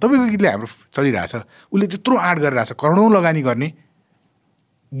दिइदिनु पर्दैन। तपाईँको गीतले हाम्रो चलिरहेछ, उसले त्यत्रो आँट गरिरहेछ, करोडौँ लगानी गर्ने,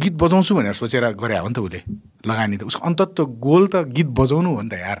 गीत बजाउँछु भनेर सोचेर गरे हो नि त उसले लगानी, त उसको अन्तत्व गोल त गीत बजाउनु हो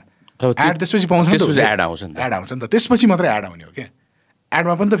नि त यार। एड त्यसपछि पाउँछ नि त, एड आउँछ नि त, त्यसपछि मात्रै एड आउने हो क्या।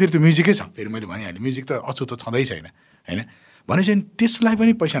 एडमा पनि त फेरि त्यो म्युजिकै छ, फेरि मैले भनिहालेँ म्युजिक त अछुतो छँदै छैन, होइन। भनेपछि त्यसलाई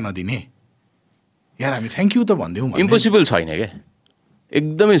पनि पैसा नदिने यार, हामी थ्याङ्क यू त भनिदिउँ। इम्पोसिबल छैन क्या,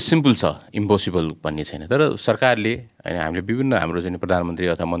 एकदमै सिम्पल छ, इम्पोसिबल भन्ने छैन। तर सरकारले होइन, हामीले विभिन्न हाम्रो चाहिँ प्रधानमन्त्री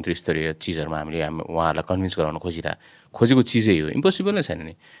अथवा मन्त्री स्तरीय चिजहरूमा हामीले उहाँहरूलाई कन्भिन्स गराउन खोजेको चिजै हो, इम्पोसिबल नै छैन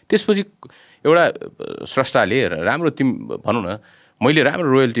नि। त्यसपछि एउटा स्रष्टाले राम्रो भनौँ न, मैले राम्रो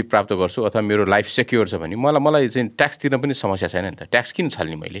रोयल्टी प्राप्त गर्छु अथवा मेरो लाइफ सेक्योर छ भने मलाई चाहिँ ट्याक्स तिर्न पनि समस्या छैन नि त। ट्याक्स किन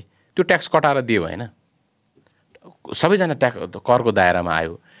छल्ने मैले, त्यो ट्याक्स कटाएर दियो भएन, सबैजना करको दायरामा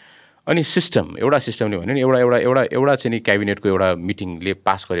आयो। अनि एउटा सिस्टमले भन्यो नि, एउटा चाहिँ नि क्याबिनेटको एउटा मिटिङले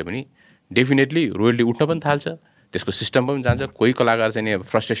पास गर्यो भने डेफिनेटली रोयल्टी उठ्न पनि थाल्छ, त्यसको सिस्टम पनि जान्छ। कोही कलाकार चाहिँ नि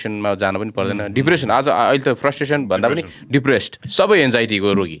फ्रस्ट्रेसनमा जान पनि पर्दैन, डिप्रेसन, अहिले त फ्रस्ट्रेसन भन्दा पनि डिप्रेस्ड, सबै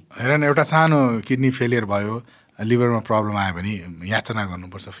एन्जाइटीको रोगी। हेर न, एउटा सानो किडनी फेलियर भयो, लिभरमा प्रब्लम आयो भने याचना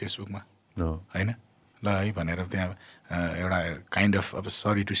गर्नुपर्छ फेसबुकमा, होइन, ल है भनेर त्यहाँ एउटा काइन्ड अफ अब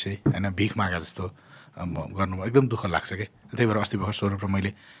सरी टु से, होइन, भिख मागा जस्तो गर्नुभयो, एकदम दुःख लाग्छ क्या। त्यही भएर अस्ति भर्खर स्वरूप र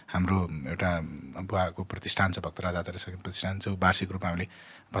मैले हाम्रो एउटा बुवाको प्रतिष्ठान छ, भक्तराज आचार्य सङ्गीत प्रतिष्ठान छ, वार्षिक रूपमा हामीले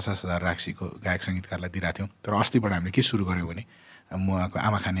 50,000 राशिको गायक सङ्गीतकारलाई दिइरहेको थियौँ। तर अस्तिबाट हामीले के सुरु गऱ्यौँ भने, उहाँको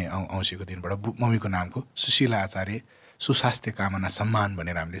आमा खाने औँसीको दिनबाट मम्मीको नामको सुशीला आचार्य सुस्वास्थ्य कामना सम्मान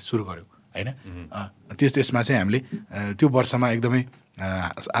भनेर हामीले सुरु गऱ्यौँ, होइन। त्यसमा चाहिँ हामीले त्यो वर्षमा एकदमै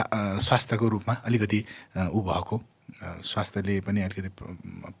स्वास्थ्यको रूपमा अलिकति भएको, स्वास्थ्यले पनि अलिकति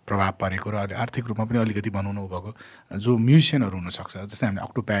प्रभाव परेको र आर्थिक रूपमा पनि अलिकति बनाउनु भएको जो म्युजिसियनहरू हुनसक्छ, जस्तै हामीले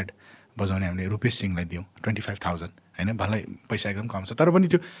अक्टोप्याड बजाउने हामीले रुपेश सिंहलाई दियौँ 25,000, होइन, भलै पैसा एकदम कम छ, तर पनि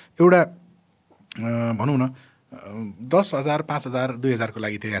त्यो एउटा भनौँ न 10,000 5,000 2,000 को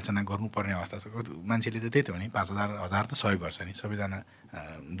लागि त्यो याचना गर्नुपर्ने अवस्था छ। मान्छेले त त्यही त हो नि, 5,000 त सहयोग गर्छ नि, सबैजना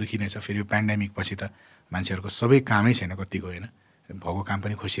दुखी नै छ। फेरि यो पेन्डेमिक पछि त मान्छेहरूको सबै कामै छैन, कतिको होइन, भएको काम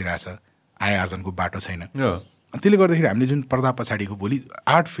पनि खोसिरहेछ, आय आर्जनको बाटो छैन। त्यसले गर्दाखेरि हामीले जुन पर्दा पछाडिको भोलि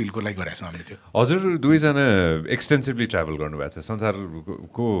आर्ट फिल्डको लागि गरेका छौँ हामीले। त्यो हजुर दुवैजना एक्सटेन्सिभली ट्राभल गर्नुभएको छ,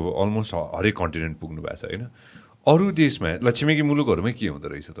 संसारको अलमोस्ट हरेक कन्टिनेन्ट पुग्नु भएको छ, होइन। अरू देशमा छिमेकी मुलुकहरूमै के हुँदो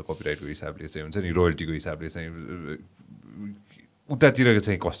रहेछ त कपिराइटको हिसाबले चाहिँ, हुन्छ नि, रोयल्टीको हिसाबले चाहिँ उतातिर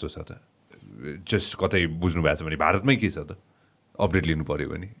चाहिँ कस्तो छ त? जस्ट कतै बुझ्नु भएको छ भने भारतमै के छ त, अपडेट लिनु पऱ्यो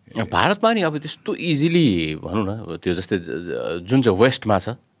भने? भारतमा नि अब त्यस्तो इजिली भनौँ न, त्यो जस्तै जुन चाहिँ वेस्टमा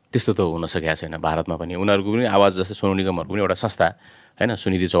छ त्यस्तो त हुन सकेको छैन। भारतमा पनि उनीहरूको पनि आवाज, जस्तै सोनु निगमहरूको पनि एउटा संस्था, होइन,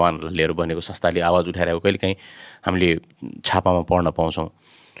 सुनिधि चौहानलाई लिएर बनेको संस्थाले आवाज उठाइरहेको कहिलेकाहीँ हामीले छापामा पढ्न पाउँछौँ।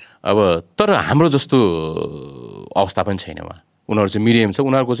 अब तर हाम्रो जस्तो अवस्था पनि छैन उहाँ, उनीहरू चाहिँ मिडियम छ,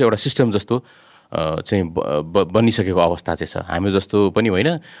 उनीहरूको चाहिँ एउटा सिस्टम जस्तो चाहिँ बनिसकेको अवस्था चाहिँ छ। हामी जस्तो पनि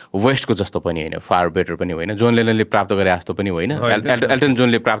होइन, वेस्टको जस्तो पनि होइन, फार बेटर पनि होइन, जोन लेननले प्राप्त गरे जस्तो पनि होइन, एल्टन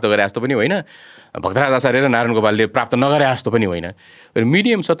जोनले प्राप्त गरे जस्तो पनि होइन, भक्तराज आचार्य र नारायण गोपालले प्राप्त नगरे जस्तो पनि होइन,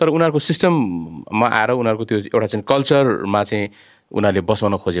 मिडियम छ। तर उनीहरूको सिस्टममा आएर उनीहरूको त्यो एउटा चाहिँ कल्चरमा चाहिँ उनीहरूले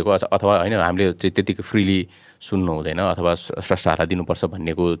बसाउन खोजेको, अथवा होइन हामीले चाहिँ त्यतिकै फ्रिली सुन्नु हुँदैन अथवा स्रष्टाहरूलाई दिनुपर्छ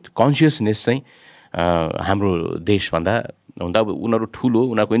भन्नेको कन्सियसनेस चाहिँ हाम्रो देशभन्दा हुन त अब उनीहरू ठुलो,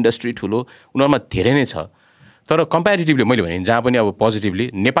 उनीहरूको इन्डस्ट्री ठुलो, उनीहरूमा धेरै नै छ। तर कम्पेरिटिभली मैले भने जहाँ पनि अब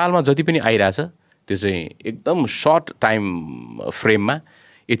पोजिटिभली नेपालमा जति पनि आइरहेछ त्यो चाहिँ एकदम सर्ट टाइम फ्रेममा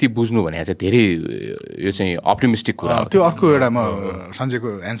यति बुझ्नु भने चाहिँ धेरै यो चाहिँ अप्टिमिस्टिक कुरा हो। त्यो अर्को एउटा म सञ्जयको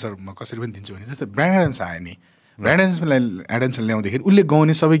एन्सर म कसरी पनि दिन्छु भने, जस्तै ब्रायन एडम्स आयो नि, ब्रायन एडम्सलाई ल्याउँदाखेरि उसले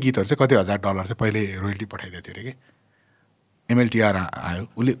गाउने सबै गीतहरू चाहिँ कति $1,000 चाहिँ पहिले रोयल्टी पठाइदिएको थियो अरे कि। MLTR आयो,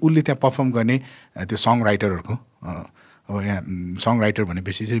 उसले त्यहाँ पर्फर्म गर्ने त्यो सङ राइटरहरूको, अब यहाँ सङ राइटर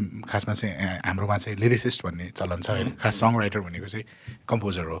भनेपछि चाहिँ खासमा चाहिँ हाम्रोमा चाहिँ लिरिसिस्ट भन्ने चलन छ, होइन। खास सङ राइटर भनेको चाहिँ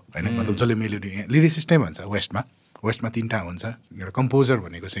कम्पोजर हो, होइन, मतलब जसले मेलोडी, लिरिसिस्ट नै भन्छ वेस्टमा 3टा हुन्छ। एउटा कम्पोजर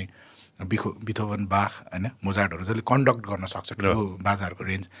भनेको चाहिँ बिथोभन, बाख, होइन, मोजार्टहरू जसले कन्डक्ट गर्न सक्छ ठुलो बाजाहरूको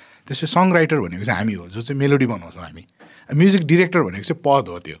रेन्ज। त्यसपछि सङ राइटर भनेको चाहिँ हामी हो, जो चाहिँ मेलोडी बनाउँछौँ हामी। म्युजिक डिरेक्टर भनेको चाहिँ पद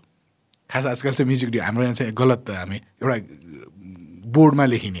हो त्यो। खास आजकल चाहिँ हाम्रो यहाँ चाहिँ गलत, हामी एउटा बोर्डमा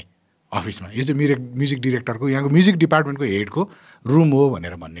लेखिने अफिसमा यो चाहिँ म्युजिक डिरेक्टरको, यहाँको म्युजिक डिपार्टमेन्टको हेडको रुम हो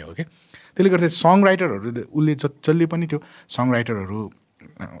भनेर भन्ने हो क्या। त्यसले गर्दा सङ राइटरहरू उसले जसले पनि त्यो सङ राइटरहरू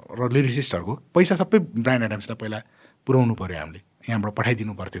र लिरिसिस्टहरूको पैसा सबै ब्रायन एडम्सलाई पहिला पुऱ्याउनु पऱ्यो, हामीले यहाँबाट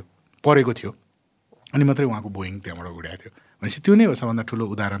पठाइदिनु परेको थियो। अनि मात्रै उहाँको बोइङ त्यहाँबाट उडाएको थियो भनेपछि त्यो नै हो सबभन्दा ठुलो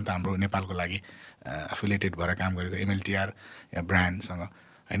उदाहरण त हाम्रो नेपालको लागि एफिलिएटेड भएर काम गरेको एमएलटिआर या ब्रान्डसँग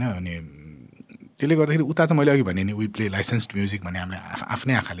होइन। अनि त्यसले गर्दाखेरि उता चाहिँ मैले अघि भने नि वी प्ले लाइसेन्स्ड म्युजिक भन्ने हामीले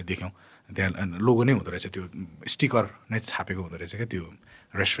आफ्नै आँखाले देख्यौँ। त्यहाँ लोगो नै हुँदो रहेछ, त्यो स्टिकर नै छापेको हुँदो रहेछ क्या त्यो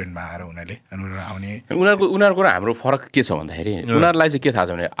रेस्टुरेन्टमा आएर उनीहरूले अनि उनीहरू आउने। उनीहरूको र हाम्रो फरक के छ भन्दाखेरि उनीहरूलाई चाहिँ के थाहा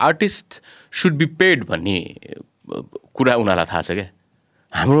छ भने आर्टिस्ट सुड बी पेड भन्ने कुरा उनीहरूलाई थाहा छ क्या।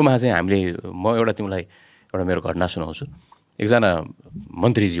 हाम्रोमा चाहिँ हामीले म एउटा तिमीलाई एउटा मेरो घटना सुनाउँछु। एकजना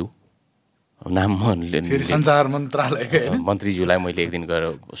मन्त्रीज्यू नाम सञ्चार मन्त्रीज्यूलाई मैले एक दिन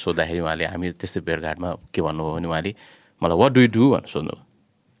गएर सोद्धाखेरि उहाँले हामी त्यस्तै भेटघाटमा के भन्नुभयो भने उहाँले मलाई वाट डु यु डु भनेर सोध्नु।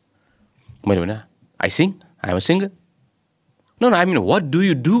 मैले भने I sync, I am a singer. No no I mean what do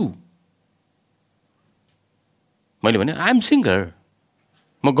you do? मैले भने आई एम सिङ्गर,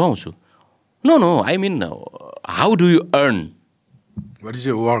 म गाउँछु। No no I mean how do you earn? What is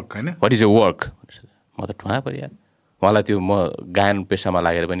your work होइन? What is your work? म त ठुवा पऱ्यो यार। मलाई त्यो म गायन पेसामा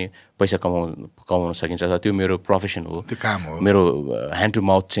लागेर पनि पैसा कमाउन सकिन्छ, त्यो मेरो प्रोफेसन हो, त्यो काम हो, मेरो ह्यान्ड टु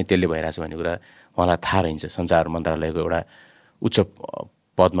माउथ चाहिँ त्यसले भइरहेछ भन्ने कुरा मलाई थाहा रहन्छ। सञ्चार मन्त्रालयको एउटा उच्च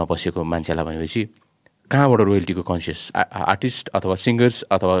पदमा बसेको मान्छेलाई भनेपछि कहाँबाट रोयल्टीको कन्सियस आर्टिस्ट अथवा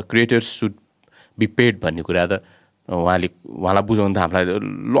सिङ्गर्स अथवा क्रिएटर्स सुड बी पेड भन्ने कुरा त उहाँलाई बुझाउनु त हामीलाई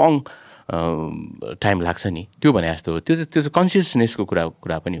लङ टाइम लाग्छ नि। त्यो भने जस्तो हो, त्यो चाहिँ कन्सियसनेसको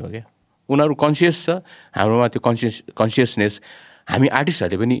कुरा पनि हो क्या। उनीहरू कन्सियस छ, हाम्रोमा त्यो कन्सियसनेस हामी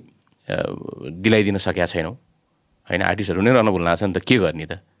आर्टिस्टहरूले पनि दिलाइदिन सकेका छैनौँ होइन। आर्टिस्टहरू नै रहन भुल्न छ नि त, के गर्ने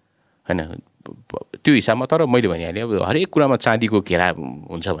त होइन त्यो हिसाबमा। तर मैले भनिहालेँ अब हरेक कुरामा चाँदीको घेरा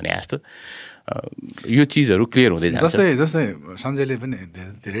हुन्छ भने जस्तो यो चिजहरू क्लियर हुँदै जान्छ। जस्तै सञ्जयले पनि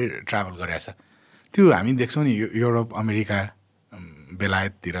धेरै ट्राभल गरेछ, त्यो हामी देख्छौँ नि युरोप, अमेरिका,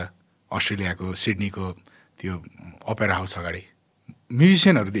 बेलायततिर, अस्ट्रेलियाको सिडनीको त्यो ओपेरा हाउस अगाडि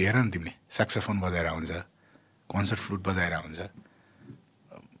म्युजिसियनहरू हेर न तिमीले, स्याक्सोफोन बजाएर हुन्छ, कन्सर्ट फ्लुट बजाएर हुन्छ,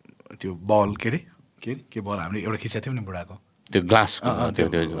 त्यो बल के बल हामीले एउटा खिचेको थियौँ नि बुढाको त्यो ग्लास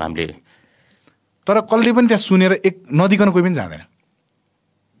त्यो हामीले। तर कसले पनि त्यहाँ सुनेर नदिकन कोही पनि जाँदैन।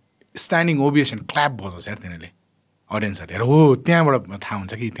 स्ट्यान्डिङ ओभिएसन क्ल्याप बजाउँछ यार तिनीहरूले, अडियन्सहरूले हेर हो त्यहाँबाट थाहा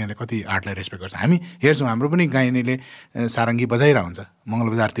हुन्छ कि त्यहाँले कति आर्टलाई रेस्पेक्ट गर्छ। हामी हेर्छौँ, हाम्रो पनि गायनीले सारङ्गी बजाइरहेको हुन्छ,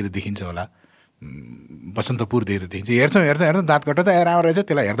 मङ्गलबजारतिर देखिन्छ होला, बसन्तपुरतिर देखिन्छ, हेर्छौँ दाँत कट्टा चाहिँ राम्रो रहेछ,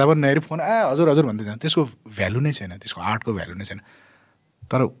 त्यसलाई हेर्दा पनि नहेरी फोन हजुर भन्दै जान्छ। त्यसको भ्यालु नै छैन, त्यसको आर्टको भ्यालु नै छैन।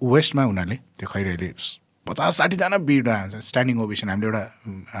 तर वेस्टमा उनीहरूले त्यो खैर अहिले 50-60जना भिड हुन्छ, स्ट्यान्डिङ ओभेसन हामीले एउटा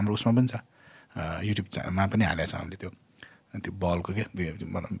हाम्रो उसमा पनि छ, युट्युबमा पनि हालेको छ हामीले त्यो बलको के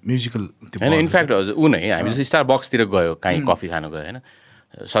म्युजिकल त्यो होइन। इनफ्याक्ट हजुर ऊ नै हामी जस्तो स्टार बक्सतिर गयो काहीँ कफी खानु गयो होइन,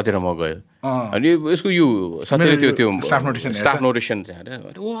 सतेर म गयो अनि यसको यो सतेर त्यो स्टाफ नोटेसन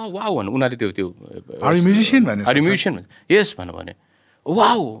चाहिँ वा भन्नु उनीहरूले त्यो म्युजिसियन यस भन्नु भने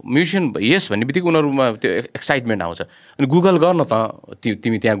वाउ म्युजिसियन यस भन्ने बित्तिकै उनीहरूमा त्यो एक्साइटमेन्ट आउँछ। अनि गुगल गर्न त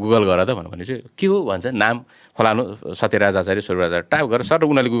तिमी त्यहाँ गुगल गर त भने चाहिँ के हो भन्छ, नाम फलानु सत्यराज आचार्य स्वरराज टाइप गरेर सर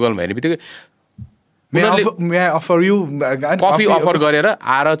उनीहरूले गुगलमा हेर्ने बित्तिकै कफी अफर गरेर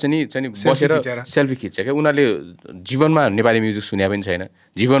आएर चाहिँ बसेर सेल्फी खिच्छ क्या। उनीहरूले जीवनमा नेपाली म्युजिक सुने पनि छैन,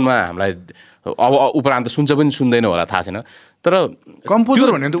 जीवनमा हामीलाई अब उपरान्त सुन्छ पनि सुन्दैन होला थाहा छैन। तर कम्पोजर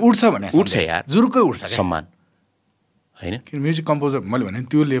भन्ने त उठ्छ यार, जुरुकै उठ्छ सम्मान होइन। किन म्युजिक कम्पोजर मैले भने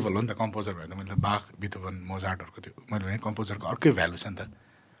त्यो लेभल हो नि त। कम्पोजर भने त मैले बाख बिथोभन मोजार्टहरूको त्यो मैले भने कम्पोजरको अर्कै भ्यालु छ नि त।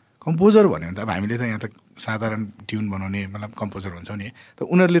 कम्पोजर भन्यो भने त अब हामीले त यहाँ त साधारण ट्युन बनाउने मतलब कम्पोजर भन्छौँ नि, त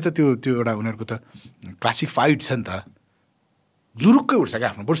उनीहरूले त त्यो एउटा उनीहरूको त क्लासिफाइड छ नि त, जुरुक्कै उठ्छ क्या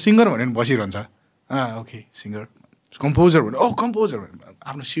आफ्नो। बरु सिङ्गर भन्यो भने बसिरहन्छ, ओके सिङ्गर, कम्पोजर भन्यो कम्पोजर भन्यो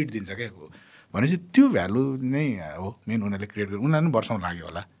आफ्नो सिट दिन्छ क्या भनेपछि त्यो भ्यालु नै हो मेन उनीहरूले क्रिएट गर्नु। उनीहरू पनि वर्षौँ लाग्यो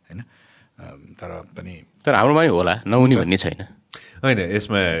होला होइन, तर हाम्रोमा नि होला नहुने भन्ने छैन होइन।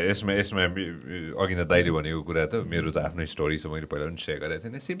 यसमा अघि न दाइले भनेको कुरा त मेरो त आफ्नै स्टोरी छ, मैले पहिला पनि सेयर गरेको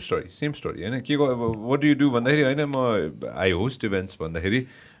थिएँ। सेम स्टोरी होइन। के वाट डु यु डु भन्दाखेरि होइन म आई होस्ट इभेन्ट्स भन्दाखेरि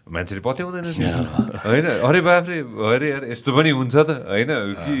मान्छेले पत्याउँदैन होइन, अरे बाफ्रे अरे यार यस्तो पनि हुन्छ त होइन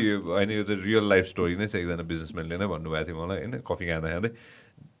कि होइन, यो त रियल लाइफ स्टोरी नै छ। एकजना बिजनेसम्यानले नै भन्नुभएको थियो मलाई होइन, कफी खाँदा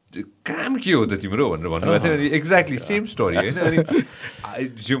काम के हो त तिम्रो भनेर भन्नुभएको थियो। अनि एक्ज्याक्टली सेम स्टोरी होइन। अनि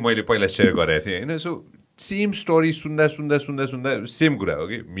जो मैले पहिला सेयर गरेको थिएँ होइन, सो सेम स्टोरी सुन्दा सेम कुरा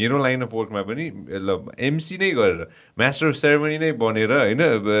हो कि मेरो लाइन अफ वर्कमा पनि ल एमसी नै गरेर मास्टर अफ सेरेमनी नै बनेर होइन,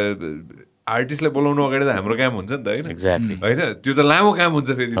 आर्टिस्टलाई बोलाउनु अगाडि त हाम्रो काम हुन्छ नि त होइन, होइन त्यो त लामो काम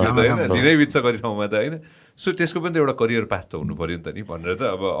हुन्छ फेरि त्यो त होइन, झिनै बित्छ कति ठाउँमा त होइन। सो त्यसको पनि त एउटा करियर पाथ त हुनु पऱ्यो नि त नि भनेर त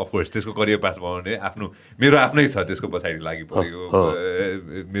अब अफकोर्स त्यसको करियर पाथ बनाउने मेरो आफ्नै छ, त्यसको पछाडि लागि परेको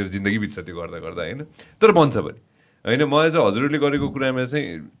मेरो जिन्दगी बित्छ त्यो गर्दा होइन। तर बन्छ पनि होइन। मलाई चाहिँ हजुरहरूले गरेको कुरामा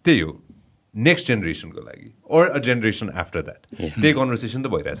चाहिँ त्यही हो नेक्स्ट जेनेरेसनको लागि or a generation after that त्यही कन्भर्सेसन त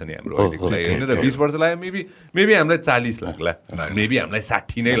भइरहेछ नि हाम्रो अहिलेको लागि होइन र 20 वर्ष लाग्यो मेबी हामीलाई 40 लाग्ला मेबी हामीलाई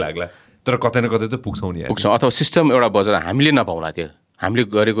 60 नै लाग्ला तर कतै न कतै त पुग्छौँ नि पुग्छौँ अथवा सिस्टम एउटा बजार हामीले नपाउला त्यो हामीले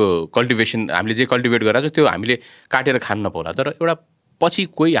गरेको कल्टिभेसन हामीले जे कल्टिभेट गरेर त्यो हामीले काटेर खान नपाउला तर एउटा पछि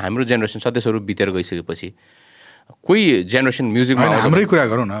कोही हाम्रो जेनेरेसन सदस्यहरू बितेर गइसकेपछि कोही जेनेरेसन म्युजिकमा हाम्रै कुरा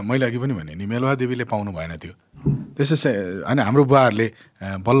गरौँ न मैले अघि पनि भने नि मेलुवा देवीले पाउनु भएन त्यो त्यसै होइन हाम्रो बुवाहरूले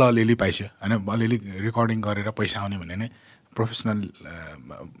बल्ल अलिअलि पाइसक्यो होइन अलिअलि रेकर्डिङ गरेर पैसा आउने भने नै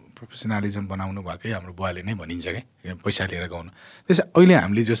प्रोफेसनलिजम बनाउनु भएकै हाम्रो बुवाले नै भनिन्छ क्या पैसा लिएर गाउनु त्यसै अहिले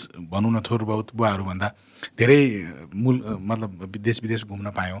हामीले जस भनौँ न थोर बहुत बुवाहरूभन्दा धेरै मतलब देश विदेश घुम्न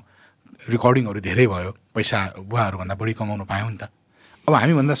पायौँ रेकर्डिङहरू धेरै भयो पैसा बुवाहरूभन्दा बढी कमाउनु पायौँ नि त अब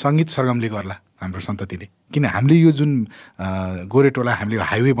हामीभन्दा सङ्गीत सरगमले गर्ला हाम्रो सन्ततिले किन हामीले यो जुन गोरेटोला हामीले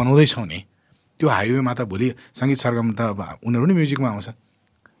हाइवे बनाउँदैछौँ नि त्यो हाइवेमा त भोलि सङ्गीत सरगम त अब उनीहरू पनि म्युजिकमा आउँछ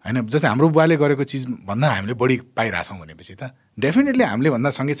होइन जस्तै हाम्रो बुवाले गरेको चिजभन्दा हामीले बढी पाइरहेछौँ भनेपछि त डेफिनेटली हामीले भन्दा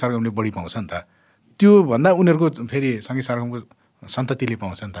सङ्गीत सरगमले बढी पाउँछ नि त त्योभन्दा उनीहरूको फेरि सङ्गीत सरगमको सन्ततिले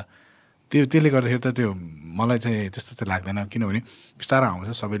पाउँछ नि त त्यसले गर्दाखेरि त त्यो मलाई चाहिँ त्यस्तो चाहिँ लाग्दैन किनभने बिस्तारै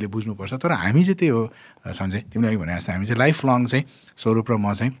आउँछ सबैले बुझ्नुपर्छ तर हामी चाहिँ त्यही हो सञ्जय तिमीले अघि भने जस्तै हामी चाहिँ लाइफ लङ चाहिँ स्वरूप र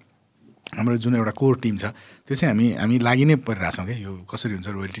म चाहिँ हाम्रो जुन एउटा कोर टिम छ त्यो चाहिँ हामी लागि नै परिरहेछौँ क्या यो कसरी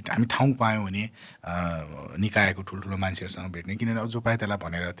हुन्छ रोयल्टी हामी ठाउँ पायौँ भने निकायको ठुल्ठुलो मान्छेहरूसँग भेट्ने किनभने अब जो पायो त्यसलाई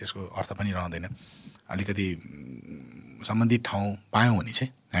भनेर त्यसको अर्थ पनि रहँदैन अलिकति सम्बन्धित ठाउँ पायौँ भने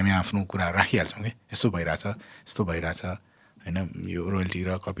चाहिँ हामी आफ्नो कुरा राखिहाल्छौँ कि यस्तो भइरहेछ होइन यो रोयल्टी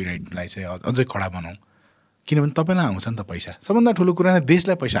र कपिराइटलाई चाहिँ अझै कडा बनाऊँ किनभने तपाईँलाई आउँछ नि त पैसा सबभन्दा ठुलो कुरा नै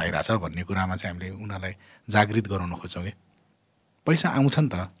देशलाई पैसा आइरहेछ भन्ने कुरामा चाहिँ हामीले उनीहरूलाई जागृत गराउन खोज्छौँ कि पैसा आउँछ नि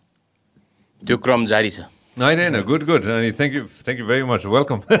त त्यो क्रम जारी छ होइन गुड अनि thank you very much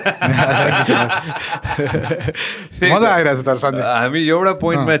welcome मजा आइरहेछ तर सञ्जय हामी एउटा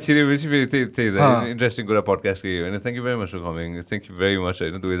पोइन्टमा छिरेपछि फेरि त्यही इन्ट्रेस्टिङ कुरा पडकास्टकै होइन thank you very much for coming thank you very much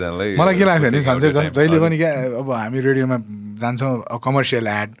होइन दुवैजनालाई मलाई के लाग्छ भने सञ्जय जहिले पनि क्या अब हामी रेडियोमा जान्छौँ कमर्सियल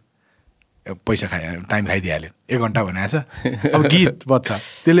एड पैसा टाइम खाइदिइहाल्यो 1 घन्टा भनेको छ अब गीत बज्छ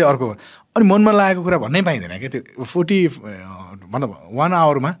त्यसले अर्को अनि मनमा लागेको कुरा भन्नै पाइँदैन क्या त्यो 40 मतलब 1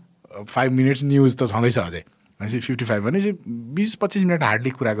 आवरमा 5 मिनट्स न्युज त छँदैछ अझै 55 भने चाहिँ 20-25 मिनट हार्डली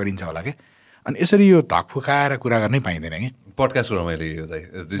कुरा गरिन्छ होला क्या अनि यसरी यो धक फुकाएर कुरा गर्नै पाइँदैन कि पडकास्टको रमाइलो यो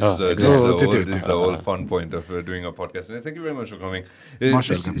this is the whole fun point of doing a podcast thank you very much for coming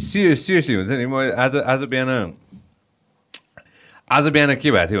seriously हुन्छ नि म आज बिहान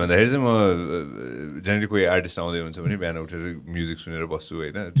के भएको थियो भन्दाखेरि चाहिँ म जेनरली कोही आर्टिस्ट आउँदै हुन्छ भने बिहान उठेर म्युजिक सुनेर बस्छु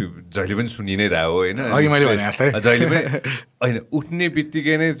होइन त्यो जहिले पनि सुनि नै रह्यो होइन जहिले पनि होइन उठ्ने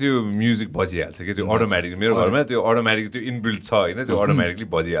बित्तिकै नै त्यो म्युजिक बजिहाल्छ कि त्यो अटोमेटिक मेरो घरमा त्यो अटोमेटिक त्यो इनबिल्ट छ होइन त्यो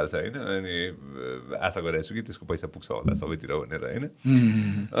अटोमेटिकली बजिहाल्छ होइन अनि आशा गरेको छु कि त्यसको पैसा पुग्छ होला सबैतिर भनेर होइन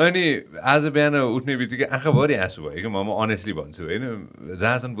अनि आज बिहान उठ्ने बित्तिकै आँखाभरि आँसु भयो कि म अनेस्टली भन्छु होइन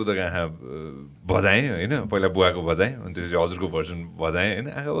जहाँसम्म बुद्धको आँखा बजाएँ होइन पहिला बुवाको बजाएँ अनि त्यसपछि हजुरको भर्सन बजाएँ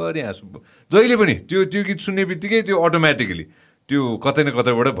होइन आँखाभरि आँसु जहिले पनि त्यो गीत सुन्ने बित्तिकै त्यो अटोमेटिकली त्यो कतै न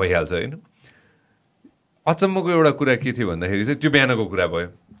कतैबाट भइहाल्छ होइन अचम्मको एउटा कुरा के थियो भन्दाखेरि चाहिँ त्यो बिहानको कुरा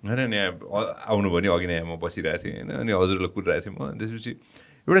भयो होइन अनि आउनुभयो भने अघि नै म बसिरहेको थिएँ होइन अनि हजुरलाई कुदिरहेको थिएँ म त्यसपछि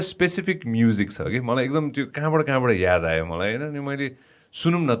एउटा स्पेसिफिक म्युजिक छ कि मलाई एकदम त्यो कहाँबाट याद आयो मलाई होइन अनि मैले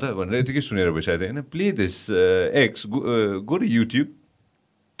सुनौँ न त भनेर यतिकै सुनेर बसिरहेको थिएँ होइन प्ले दिस एक्स गो टु युट्युब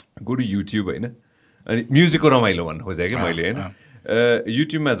होइन अनि म्युजिकको रमाइलो भन्नु खोजेँ कि मैले होइन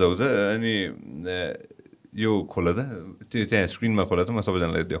युट्युबमा जाउँ त अनि यो खोला त त्यो त्यहाँ स्क्रिनमा खोला त म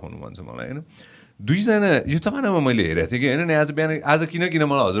सबैजनालाई देखाउनु मन छ मलाई होइन 2 जना यो जमानामा मैले हेरेको थिएँ कि होइन नि आज किन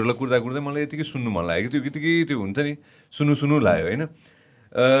मलाई हजुरलाई कुर्दा मलाई यतिकै सुन्नु मन लाग्यो त्यो यतिकै त्यो हुन्छ नि सुन्नु लाग्यो होइन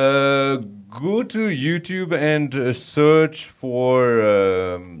go to YouTube and search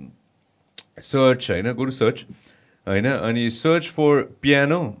होइन गो टु सर्च होइन अनि सर्च फर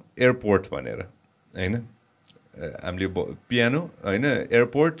पियानो एयरपोर्ट भनेर होइन हामीले पियानो होइन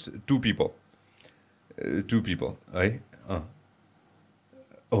एयरपोर्ट 2 people है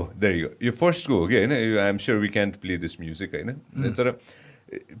Oh, there you go. Your first go, okay? I'm sure we can't play this music, right? तर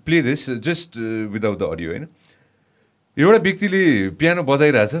play this just without the audio, होइन एउटा व्यक्तिले पियानो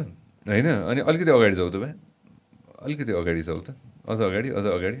बजाइरहेछ होइन अनि अलिकति अगाडि जाऊ त भाइ अलिकति अगाडि जाऊ त अझ अगाडि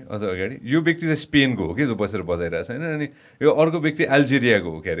यो व्यक्ति चाहिँ स्पेनको हो कि जो बसेर बजाइरहेछ होइन अनि यो अर्को व्यक्ति अल्जेरियाको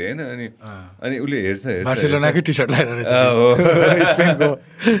हो क्या अरे होइन अनि उसले हेर्छ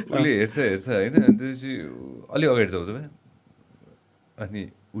उसले हेर्छ होइन अनि त्यसपछि अलि अगाडि जाऊ त भाइ अनि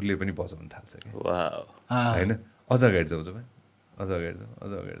उसले पनि बजाउनु थाल्छ कि होइन अझ अगाडि जाऊ त भाइ अझ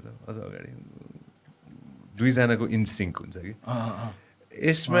अगाडि 2 जनाको इन्सिङ्क हुन्छ कि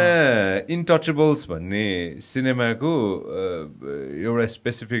यसमा इन्टचेबल्स भन्ने सिनेमाको एउटा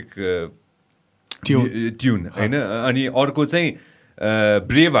स्पेसिफिक ट्युन होइन अनि अर्को चाहिँ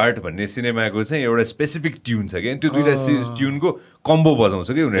ब्रेभ हार्ट भन्ने सिनेमाको चाहिँ एउटा स्पेसिफिक ट्युन छ कि त्यो दुइटा ट्युनको कम्बो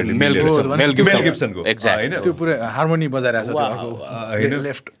बजाउँछ कि उनीहरूले मेल गिब्सनको होइन त्यो पुरै हार्मोनी बजाइरहेको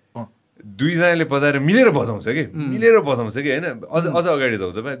लेफ्ट दुईजनाले बजाएर मिलेर बजाउँछ कि होइन अझ अगाडि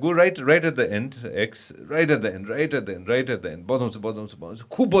जाउँछ go right at the end एक्स राइट एट द एन्ड बजाउँछ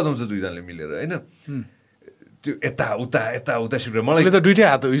खुब बजाउँछ दुईजनाले मिलेर होइन त्यो यता सिक्रेट मलाई त दुइटै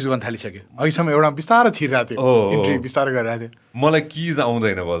हात युज गर्न थालिसक्यो अहिलेसम्म एउटा बिस्तारै छिरिरहेको थियो इन्ट्री बिस्तारै गरिरहेको थियो मलाई किज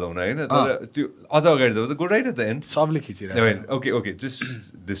आउँदैन बजाउन होइन तर त्यो अझ अगाडि जाउँछ go right at the end सबले खिचिरहेको ओके जस्ट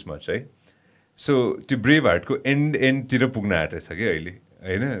दिस मच है सो त्यो ब्रेभ हार्टको एन्डतिर पुग्न आँटेछ कि अहिले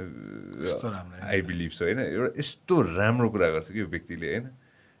होइन आई बिलिभ सो होइन एउटा यस्तो राम्रो कुरा गर्छ कि यो व्यक्तिले होइन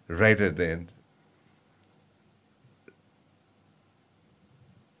राइट एट द एन्ड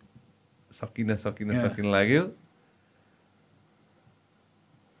सकिन लाग्यो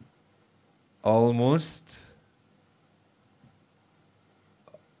अलमोस्ट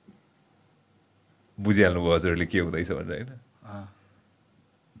बुझिहाल्नुभयो हजुरहरूले के हुँदैछ भनेर होइन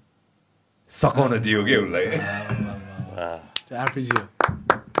सकाउन दियो क्या उसलाई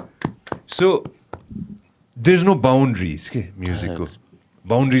so there is no boundaries के म्युजिकको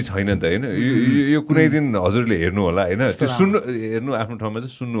बााउन्ड्री छैन नि त होइन यो कुनै दिन हजुरले हेर्नु होला होइन त्यो हेर्नु आफ्नो ठाउँमा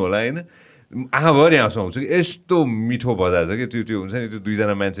चाहिँ सुन्नु होला होइन आँखाभरि आँसु आउँछ कि यस्तो मिठो बजाएछ कि त्यो हुन्छ नि त्यो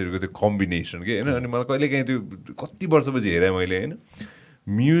दुईजना मान्छेहरूको त्यो कम्बिनेसन के होइन अनि मलाई कहिलेकाहीँ त्यो कति वर्षपछि हेरेँ मैले होइन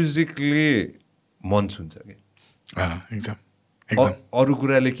म्युजिकले मन छुन्छ कि एकदम अरू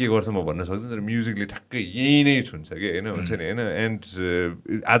कुराले के गर्छ म भन्न सक्दैन तर म्युजिकले ठ्याक्कै यही नै छुन्छ कि होइन हुन्छ नि होइन एन्ड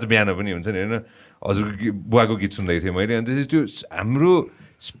आज बिहान पनि हुन्छ नि होइन हजुरको बुवाको गीत सुन्दै थिएँ मैले अनि त्यसपछि त्यो हाम्रो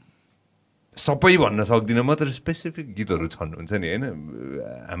सबै भन्न सक्दिनँ म तर स्पेसिफिक गीतहरू छन् हुन्छ नि होइन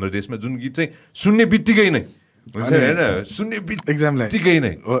हाम्रो देशमा जुन गीत चाहिँ सुन्ने बित्तिकै नै हुन्छ नि होइन सुन्ने बित्तिकै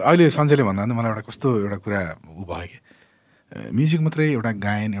नै अहिले सञ्जयले भन्दा मलाई एउटा कस्तो एउटा कुरा ऊ भयो कि म्युजिक मात्रै एउटा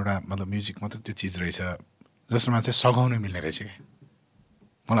गायन एउटा मतलब म्युजिक मात्रै त्यो चिज रहेछ जसमा चाहिँ सघाउन मिल्ने रहेछ क्या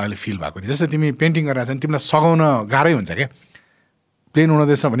मलाई अहिले फिल भएको जस्तै तिमी पेन्टिङ गरिरहेको छ भने तिमीलाई सघाउन गाह्रै हुन्छ क्या प्लेन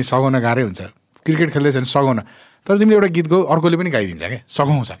हुँदैछ भने सघाउन गाह्रै हुन्छ क्रिकेट खेल्दैछ भने सघाउन तर तिमीले एउटा गीत गाऊ अर्कोले पनि गाइदिन्छ क्या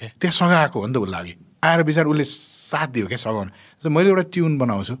सघाउँछ क्या त्यहाँ सघाएको हो नि त उसलाई अघि आएर बिचार उसले साथ दियो क्या सघाउन जस्तै मैले एउटा ट्युन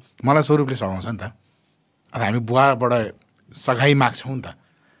बनाउँछु मलाई स्वरूपले सघाउँछ नि त अन्त हामी बुवाबाट सघाइ माग्छौँ नि त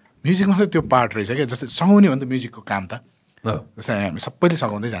म्युजिकमा चाहिँ त्यो पार्ट रहेछ क्या जस्तै सघाउने हो नि त म्युजिकको काम त जस्तै हामी सबैले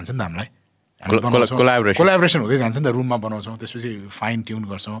सघाउँदै जान्छ नि त हामीलाई कोलाबोरेसन हुँदै जान्छ नि त रुममा बनाउँछौँ त्यसपछि फाइन ट्युन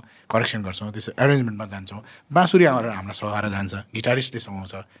गर्छौँ करेक्सन गर्छौँ त्यसो एरेन्जमेन्टमा जान्छौँ बाँसुरी हामीलाई सघाएर जान्छ गिटारिस्टले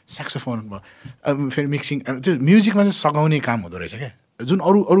सघाउँछ स्याक्सोफोन फेरि मिक्सिङ त्यो म्युजिकमा चाहिँ सघाउने काम हुँदो रहेछ क्या जुन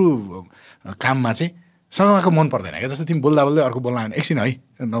अरू काममा चाहिँ सघाएको मन पर्दैन क्या जस्तै तिमी बोल्दा अर्को बोल्न आएन एकछिन है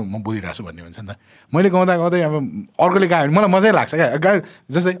म बोलिरहेको छु भन्ने हुन्छ नि त मैले गाउँदा अब अर्कोले गायो भने मलाई मजै लाग्छ क्या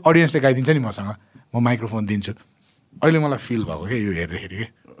जस्तै अडियन्सले गाइदिन्छ नि मसँग म माइक्रोफोन दिन्छु अहिले मलाई फिल भएको क्या यो हेर्दाखेरि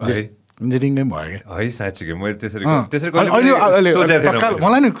क्या इन्जिनियरिङ नै भयो क्या है साँच्चै मैले त्यसरी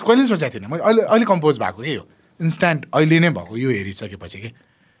मलाई नि कहिले सोचेको थिएन मैले अहिले कम्पोज भएको के हो इन्स्ट्यान्ट अहिले नै भएको यो हेरिसकेपछि कि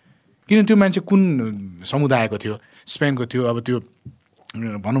किन त्यो मान्छे कुन समुदायको थियो स्पेनको थियो अब त्यो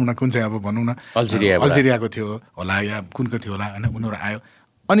भनौँ न कुन चाहिँ अब भनौँ न अल्जेरियाको थियो होला या कुनको थियो होला होइन उनीहरू आयो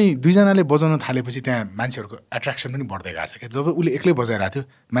अनि दुईजनाले बजाउन थालेपछि त्यहाँ मान्छेहरूको एट्र्याक्सन पनि बढ्दै गएको छ क्या जब उसले एक्लै बजाइरहेको थियो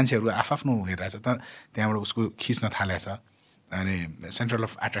मान्छेहरू आफ्नो हेरिरहेछ त त्यहाँबाट उसको खिच्न थालेछ अनि सेन्ट्रल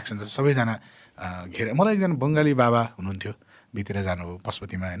अफ एट्र्याक्सन चाहिँ सबैजना घेर मलाई एकजना बङ्गाली बाबा हुनुहुन्थ्यो भित्र जानुभयो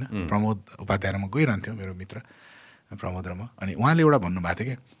पशुपतिमा होइन प्रमोद उपाध्यायमा गइरहन्थ्यो मेरो मित्र प्रमोद र म अनि उहाँले एउटा भन्नुभएको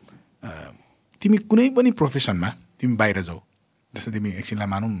थियो कि तिमी कुनै पनि प्रोफेसनमा तिमी बाहिर जाऊ जस्तै तिमी एकछिनलाई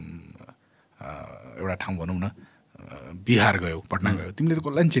मानौँ एउटा ठाउँ भनौँ न बिहार गयौ पटना गयौ तिमीले त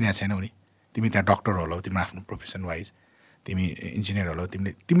कसलाई पनि चिनेको छैनौ नि तिमी त्यहाँ डक्टर होलौ तिम्रो आफ्नो प्रोफेसन वाइज तिमी इन्जिनियर होलौ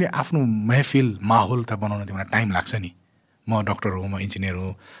तिमीले आफ्नो महफिल माहौल त बनाउन तिमीलाई टाइम लाग्छ नि म डक्टर हो म इन्जिनियर हो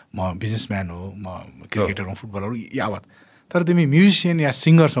म बिजनेसम्यान हो म क्रिकेटर हो फुटबलर हो यावत तर तिमी म्युजिसियन या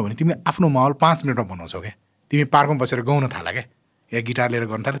सिङ्गर छौ भने तिमीले आफ्नो माहौल 5 मिनटमा बनाउँछौ क्या तिमी पार्कमा बसेर गाउन थाल क्या या गिटार लिएर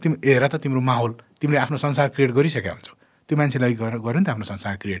गर्न थाल तिमी हेर त तिम्रो माहौल तिमीले आफ्नो संसार क्रिएट गरिसकेका हुन्छौ त्यो मान्छेलाई गर्यो नि त आफ्नो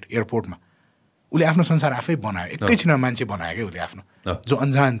संसार क्रिएट एयरपोर्टमा उसले आफ्नो संसार आफै बनायो एकैछिनमा मान्छे बनायो क्या उसले आफ्नो जो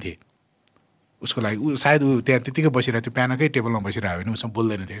अन्जान थिए उसको लागि सायद ऊ त्यहाँ त्यतिकै बसिरहेको थियो प्यानोकै टेबलमा बसिरहेको होइन उसँग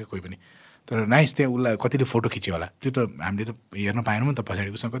बोल्दैन थियो क्या कोही पनि तर नाइस त्यहाँ उसलाई कतिले फोटो खिच्यो होला त्यो त हामीले त हेर्न पाएनौँ नि त पछाडि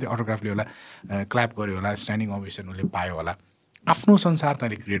उसँग कति अटोग्राफ लियो होला क्ल्याप गर्यो होला स्ट्यान्डिङ ओभेसन उसले पायो होला आफ्नो संसार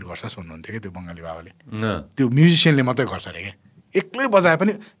तैँले क्रिएट गर्छस् भन्नुहुन्थ्यो क्या त्यो बङ्गाली बाबाले त्यो म्युजिसियनले मात्रै गर्छ अरे क्या एक्लै बजाए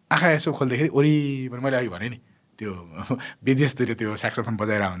पनि आँखा यसो खोल्दाखेरि वरिपरि मैले अघि भने नि त्यो विदेशतिर त्यो स्याक्सोफोन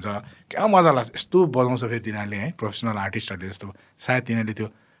बजाएर हुन्छ क्या मजा लाग्छ यस्तो बजाउँछ फेरि तिनीहरूले है प्रोफेसनल आर्टिस्टहरूले जस्तो सायद तिनीहरूले त्यो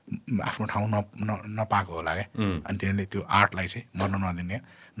आफ्नो ठाउँ नपाएको होला क्या अनि तिनीहरूले त्यो आर्टलाई चाहिँ मर्न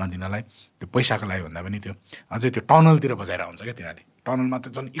नदिनलाई त्यो पैसाको लागि भन्दा पनि त्यो अझै त्यो टनलतिर बजाएर हुन्छ क्या तिनीहरूले टनलमा त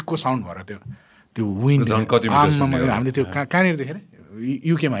झन् इको साउन्ड भएर त्यो विन्ड हामीले त्यो कहाँनिर देखेर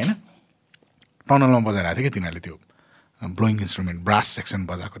युकेमा होइन टनलमा बजाएर आएको थियो क्या तिनीहरूले त्यो ब्लोइङ इन्स्ट्रुमेन्ट ब्रास सेक्सन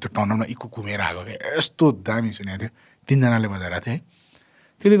बजाएको त्यो टनलमा इको घुमेर आएको क्या यस्तो दामी सुनेको थियो 3 जनाले बजाएर थियो है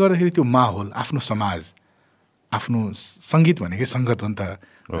त्यसले गर्दाखेरि त्यो माहौल आफ्नो समाज आफ्नो सङ्गीत भनेकै सङ्गत हो नि त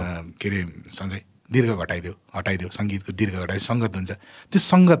के अरे सञ्जय दीर्घ हटाइदियो सङ्गीतको दीर्घ घटाइदियो सङ्गत हुन्छ त्यो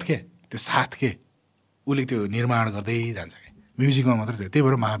सङ्गत के त्यो साथ के उसले त्यो निर्माण गर्दै जान्छ क्या म्युजिकमा मात्र थियो त्यही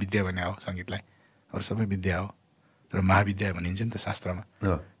भएर महाविद्या भन्ने हो सङ्गीतलाई अरू सबै विद्या हो तर महाविद्या भनिन्छ नि त शास्त्रमा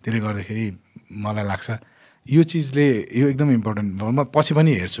त्यसले गर्दाखेरि मलाई लाग्छ यो चिजले यो एकदम इम्पोर्टेन्ट म पछि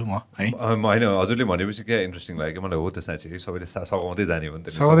पनि हेर्छु म है होइन हजुरले भनेपछि क्या इन्ट्रेस्टिङ लाग्यो कि मलाई हो त साँच्चै सबैले सघाउँदै जाने हो नि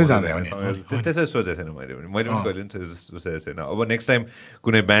त सघाउँदै जाने त्यसरी सोचेको थिएन मैले पनि कहिले पनि सोचेको छैन अब नेक्स्ट टाइम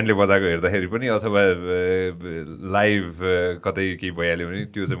कुनै ब्यान्डले बजाएको हेर्दाखेरि पनि अथवा लाइभ कतै केही भइहाल्यो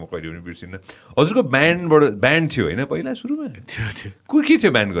भने त्यो चाहिँ म कहिले पनि बिर्सिनँ हजुरको ब्यान्ड थियो होइन पहिला सुरुमा थियो के थियो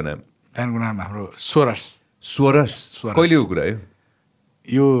ब्यान्डको नाम हाम्रो स्वरस कहिलेको कुरा हो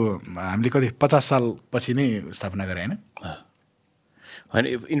यो हामीले कति 50 साल पछि नै स्थापना गरे होइन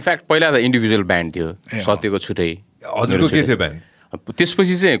इनफ्याक्ट पहिला त इन्डिभिजुअल ब्यान्ड थियो सत्यको छुट्टै हजुरको के थियो ब्यान्ड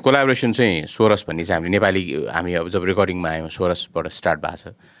त्यसपछि चाहिँ कोलाबोरेसन चाहिँ सोरस भन्ने चाहिँ हामीले नेपाली हामी अब जब रेकर्डिङमा आयौँ सोरसबाट स्टार्ट भएको छ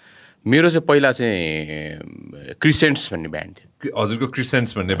मेरो चाहिँ पहिला चाहिँ क्रिसेन्ट्स भन्ने ब्यान्ड थियो हजुरको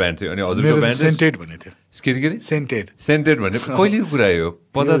क्रिसेन्ट्स भन्ने ब्यान्ड थियो अनि हजुरको ब्यान्ड सेन्टेड भन्ने थियो के सेन्टेड भन्ने कहिलेको कुरा हो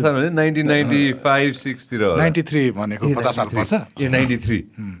 50 साल भने 1995-6 तिर 93 भनेको 50 साल पर्छ ए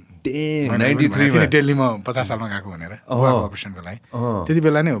 93 दिल्लीमा 50 सालमा गएको भनेर बुवाको अपरेसनको लागि त्यति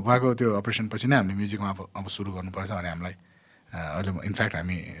बेला नै बुवाको त्यो अपरेसन पछि नै हामीले म्युजिकमा अब सुरु गर्नुपर्छ भने हामीलाई अहिले इनफ्याक्ट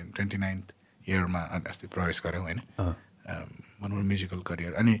हामी 29th इयरमा अस्ति प्रवेश गऱ्यौँ होइन भनौँ म्युजिकल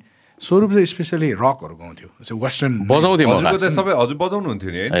करियर अनि स्वरूप चाहिँ स्पेसली रकहरू गाउँथ्यो वेस्टर्न बजाउँथेँ म सबै हजुर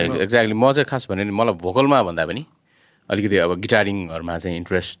बजाउनुहुन्थ्यो नि एक्ज्याक्टली म चाहिँ खास भने मलाई भोकलमा भन्दा पनि अलिकति अब गिटारिङहरूमा चाहिँ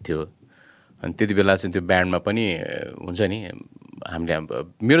इन्ट्रेस्ट थियो अनि त्यति बेला चाहिँ त्यो ब्यान्डमा पनि हुन्छ नि हामीले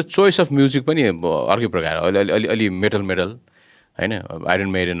मेरो चोइस अफ म्युजिक पनि अर्कै प्रकार अलि मेटल होइन आइरन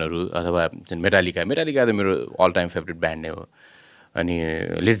मेडनहरू अथवा चाहिँ मेटालिका त मेरो अल टाइम फेभरेट ब्यान्ड नै हो अनि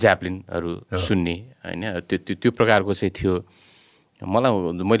लेड ज्यापलिनहरू सुन्ने होइन त्यो प्रकारको चाहिँ थियो मलाई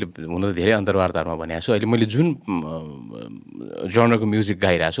मैले हुन त धेरै अन्तर्वार्ताहरूमा भनेको छु अहिले मैले जुन जनरको म्युजिक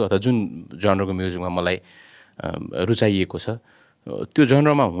गाइरहेको छु अथवा जुन जनरको म्युजिकमा मलाई रुचाइएको छ त्यो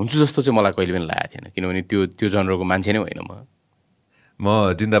जनरमा हुन्छु जस्तो चाहिँ मलाई कहिले पनि लागेको थिएन किनभने त्यो जनरको मान्छे नै होइन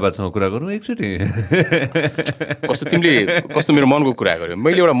म जिन्दाबादसँग कुरा गरौँ एकचोटि कस्तो मेरो मनको कुरा गर्यो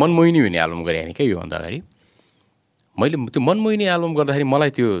मैले एउटा मनमोहिनी भन्ने एल्बम गरेँ क्या योभन्दा अगाडि मैले त्यो मनमोहिनी एल्बम गर्दाखेरि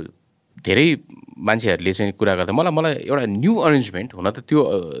मलाई त्यो धेरै मान्छेहरूले चाहिँ कुरा गर्दा मलाई एउटा न्यू अरेन्जमेन्ट हुन त त्यो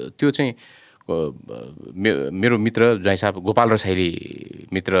चाहिँ मेरो मित्र ज्वाइँ साहब गोपाल रसाइली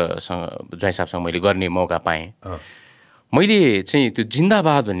मित्रसँग ज्वाइँ साहबसँग मैले गर्ने मौका पाएँ मैले चाहिँ त्यो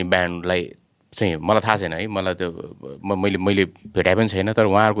जिन्दाबाद भन्ने ब्यान्डलाई चाहिँ मलाई थाहा छैन है मलाई त्यो मैले भेटाए पनि छैन तर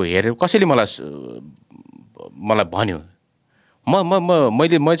उहाँहरूको हेरेर कसैले मलाई भन्यो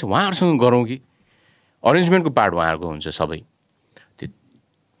मैले चाहिँ उहाँहरूसँग गरौँ कि अरेन्जमेन्टको पार्ट उहाँहरूको हुन्छ सबै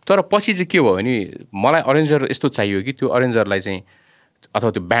तर पछि चाहिँ के भयो भने मलाई अरेन्जर यस्तो चाहियो कि त्यो अरेन्जरलाई चाहिँ अथवा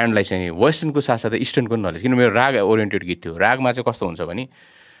त्यो ब्यान्डलाई चाहिँ वेस्टर्नको साथसाथै इस्टर्नको पनि नलेज किन मेरो राग ओरिएन्टेड गीत थियो रागमा चाहिँ कस्तो हुन्छ भने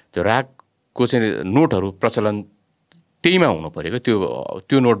त्यो रागको चाहिँ नोटहरू प्रचलन त्यहीमा हुनु पऱ्यो क्या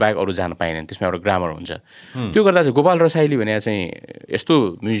त्यो नोट बाहेक अरू जान पाइँदैन त्यसमा एउटा ग्रामर हुन्छ त्यो गर्दा चाहिँ गोपाल रसाइली भने चाहिँ यस्तो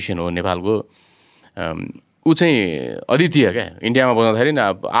म्युजिसियन हो नेपालको ऊ चाहिँ अद्वितीय क्या इन्डियामा बजाउँदाखेरि न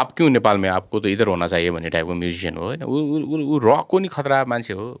आप क्यों नेपालमा आपको त इधर होना चाहिए भन्ने टाइपको म्युजिसियन हो होइन ऊ रकको नि खतरा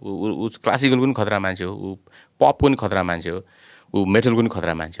मान्छे हो ऊ क्लासिकलको नि खतरा मान्छे हो ऊ पपको नि खतरा मान्छे हो ऊ मेटलको नि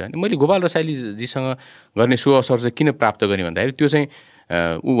खतरा मान्छे हो अनि मैले गोपाल रसाइलीजीसँग गर्ने सो अवसर चाहिँ किन प्राप्त गरेँ भन्दाखेरि त्यो चाहिँ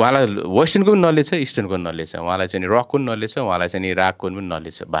उहाँलाई वेस्टर्नको पनि नलेज छ इस्टर्नको पनि नलेज छ उहाँलाई चाहिँ रकको पनि नलेज छ उहाँलाई चाहिँ रागको पनि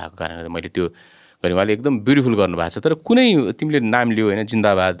नलेज भएको कारणले मैले त्यो गरेँ उहाँले एकदम ब्युटिफुल गर्नुभएको छ तर कुनै तिमीले नाम लियो होइन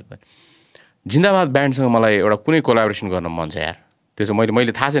जिन्दाबाद ब्यान्डसँग मलाई एउटा कुनै कोलाबोरेसन गर्न मन छ यार त्यो चाहिँ मैले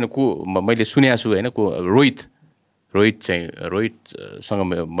थाहा छैन मैले सुनेको छु होइन रोहितसँग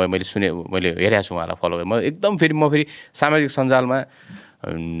मैले हेरेको छु उहाँलाई फलो गरेँ म एकदम फेरि सामाजिक सञ्जालमा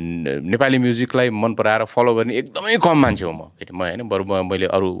नेपाली म्युजिकलाई मन पराएर फलो गर्ने एकदमै कम मान्छे हो म होइन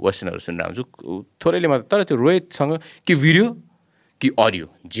मैले अरू वेस्टर्नहरू सुनेर आउँछु थोरैले मात्र तर त्यो रोहितसँग के भिडियो कि अडियो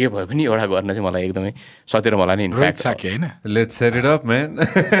जे भए पनि एउटा गर्न चाहिँ मलाई एकदमै सत्य र मलाई नै इनफ्याक्ट साके होइन let's set it up man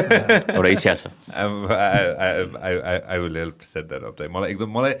एउटा इच्छा छ I will help set that up चाहिँ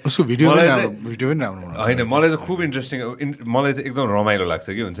मलाई उसको भिडियो पनि राम्रो होइन मलाई चाहिँ खुब इन्ट्रेस्टिङ मलाई चाहिँ एकदम रमाइलो लाग्छ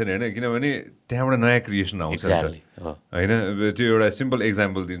कि हुन्छ नि होइन किनभने त्यहाँबाट नयाँ क्रिएसन आउँछ होइन त्यो एउटा सिम्पल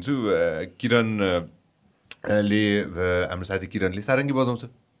इक्जाम्पल दिन्छु किरणले हाम्रो साथी किरणले सारङ्गी बजाउँछ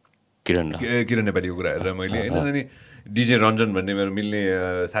किरण नेपालीको कुरा हेरेर मैले होइन अनि डिजे रञ्जन भन्ने मेरो मिल्ने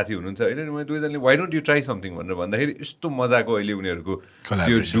साथी हुनुहुन्छ होइन मैले दुवैजनाले why don't you try something भनेर भन्दाखेरि यस्तो मजाको अहिले उनीहरूको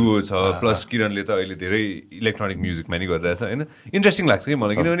त्यो डुओ छ प्लस किरणले त अहिले धेरै इलेक्ट्रोनिक म्युजिकमा नि गरिरहेछ होइन इन्ट्रेस्टिङ लाग्छ कि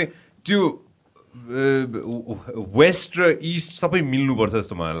मलाई किनभने त्यो वेस्ट र इस्ट सबै मिल्नुपर्छ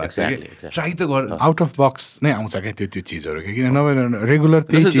जस्तो मलाई लाग्छ कि ट्राई त गर आउट अफ बक्स नै आउँछ क्या त्यो चिजहरू किन नभए रेगुलर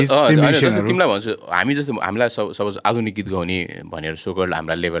तिमीलाई भन्छु हामी जस्तो हामीलाई सपोज आधुनिक गीत गाउने भनेर सोकर्ड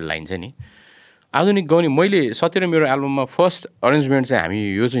हाम्रा लेभल लाइन छ नि आधुनिक गाउने मैले सत्य र मेरो एल्बममा फर्स्ट अरेन्जमेन्ट चाहिँ हामी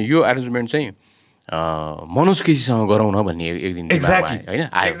यो अरेन्जमेन्ट चाहिँ मनोज केसीसँग गरौँ न भन्ने एक दिन होइन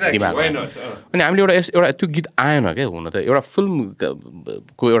आयो दिमागमा अनि हामीले एउटा त्यो गीत आएन क्या हुन त एउटा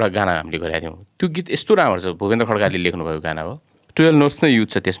फिल्मको एउटा गाना हामीले गरेका थियौँ त्यो गीत यस्तो राम्रो छ भूपेन्द्र खड्काले लेख्नुभएको गाना हो 12 नोट्स नै युज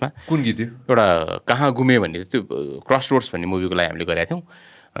छ त्यसमा कुन गीत एउटा कहाँ गुमे भन्ने त्यो क्रस रोड्स भन्ने मुभीको लागि हामीले गरेका थियौँ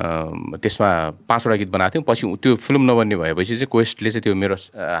त्यसमा 5वटा गीत बनाएको थियौँ पछि त्यो फिल्म नबन्ने भएपछि चाहिँ क्वेस्टले चाहिँ त्यो मेरो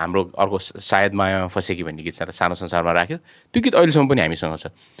हाम्रो अर्को सायद मायामा फसेकी भन्ने गीत सानो संसारमा राख्यो त्यो गीत अहिलेसम्म पनि हामीसँग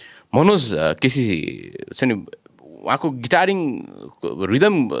छ मनोज केसी चाहिँ नि उहाँको गिटारिङ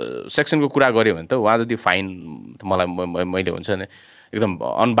रिदम सेक्सनको कुरा गऱ्यो भने त उहाँ जति फाइन मलाई मैले हुन्छ नि एकदम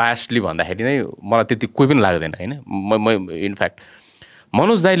अनबायस्डली भन्दाखेरि नै मलाई त्यति कोही पनि लाग्दैन होइन म इनफ्याक्ट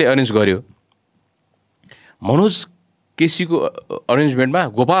मनोज दाईले अरेन्ज गर्यो मनोज केसीको अरेन्जमेन्टमा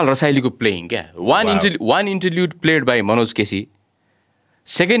गोपाल रसाइलीको प्लेइङ क्या one इन्टरल्युड played by Manoj KC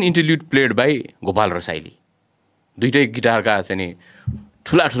second इन्टरल्युड played by Gopal Rasaili दुइटै गिटारका चाहिँ नि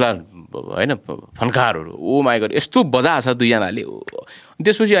ठुला होइन फन्कारहरू ओ माई गड यस्तो बजा छ दुईजनाले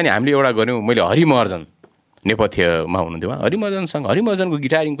त्यसपछि अनि हामीले एउटा गऱ्यौँ मैले हरिमर्जन नेपथ्यमा हुनुहुन्थ्यो हरिमर्जनको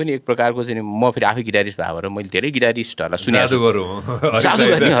गिटारिङ पनि एक प्रकारको चाहिँ म फेरि आफै गिटारिस्ट भएर मैले धेरै गिटारिस्टहरूलाई सुनेको जादु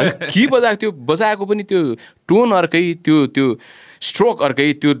गर्ने के बजाएको त्यो बजाएको पनि त्यो टोन अर्कै त्यो स्ट्रोक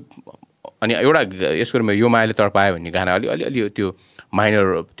अर्कै त्यो अनि एउटा यसको यो मायाले तडपायो भन्ने गाना अलि त्यो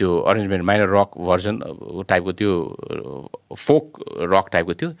माइनर त्यो अरेन्जमेन्ट माइनर रक भर्जन टाइपको त्यो फोक रक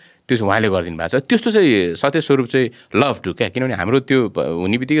टाइपको थियो त्यो चाहिँ उहाँले गरिदिनु भएको छ त्यस्तो चाहिँ सत्य स्वरूप चाहिँ लभ टु क्या किनभने हाम्रो त्यो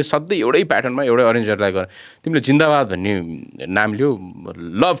हुने बित्तिकै सधैँ एउटै प्याटर्नमा एउटै अरेन्जरलाई गर तिमीले जिन्दाबाद भन्ने नाम लियो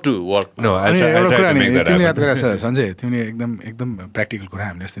लभ टु वर्क तिमीले याद गरेको छ सञ्जय तिमीले एकदम प्र्याक्टिकल कुरा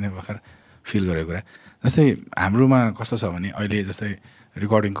हामीले यस्तै नै भर्खर फिल गरेको कुरा जस्तै हाम्रोमा कस्तो छ भने अहिले जस्तै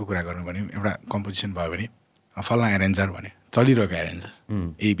रेकर्डिङको कुरा गर्नु भने एउटा कम्पोजिसन भयो भने फल्ना एरेन्जर भने चलिरहेको एरेन्जर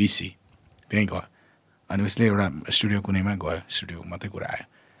एबिसी त्यहीँ गयो अनि उसले एउटा स्टुडियो कुनैमा गयो स्टुडियो मात्रै कुरा आयो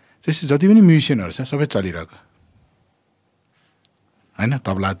त्यसपछि जति पनि म्युजिसियनहरू छ सबै चलिरहेको होइन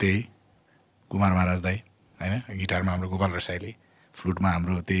तबला त्यही कुमार महाराज दाई होइन गिटारमा हाम्रो गोपाल रसाइली फ्लुटमा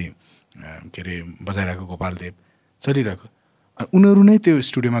हाम्रो त्यही के अरे बजाइरहेको गोपाल देव चलिरहेको अनि उनीहरू नै त्यो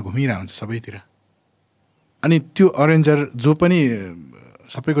स्टुडियोमा घुमिरहेको हुन्छ सबैतिर अनि त्यो अरेन्जर जो पनि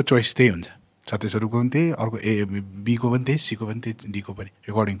सबैको चोइस त्यही हुन्छ सत्यस्वरूपको पनि त्यही अर्को बीको पनि त्यही सीको पनि त्यही डीको पनि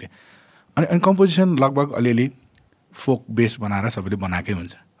रेकर्डिङ त्यही अनि कम्पोजिसन लगभग अलिअलि फोक बेस बनाएर सबैले बनाएकै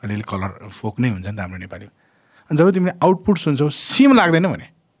हुन्छ अलिअलि कलर फोक नै हुन्छ नि त हाम्रो नेपालीमा अनि जब तिमीले आउटपुट सुन्छौ सेम लाग्दैन भने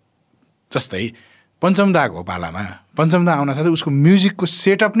जस्तै पञ्चमदाको पालामा पञ्चमदा आउन साथै उसको म्युजिकको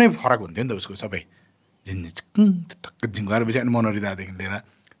सेटअप नै फरक हुन्थ्यो नि त उसको सबै झिङ्ग झिङ्गाएपछि अनि मनोहरी दादेखि लिएर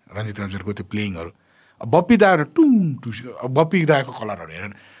रञ्जित गजरको त्यो प्लेइङहरू बप्पी दा बप्पी दाको कलरहरू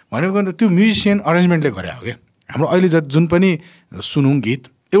हेर भनेको त त्यो म्युजिसियन अरेन्जमेन्टले गरे हो क्या हाम्रो अहिले जुन पनि सुनौँ गीत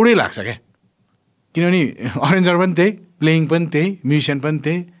एउटै लाग्छ क्या किनभने अरेन्जर पनि त्यही प्लेइङ पनि त्यही म्युजिसियन पनि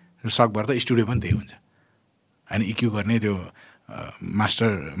त्यही सकभर त स्टुडियो पनि त्यही हुन्छ होइन इक्यु गर्ने त्यो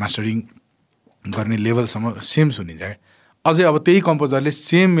मास्टरिङ गर्ने लेभलसम्म सेम सुनिन्छ क्या अझै अब त्यही कम्पोजरले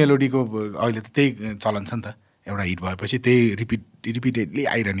सेम मेलोडीको अहिले त त्यही चलन छ नि त एउटा हिट भएपछि त्यही रिपिटेडली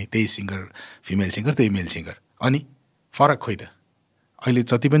आइरहने त्यही सिङ्गर फिमेल सिङ्गर त्यही मेल सिङ्गर अनि फरक खोइ त अहिले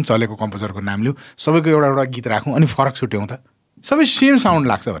जति पनि चलेको कम्पोजरको नाम लिउँ सबैको एउटा गीत राखौँ अनि फरक छुट्याउँ त सबै सेम साउन्ड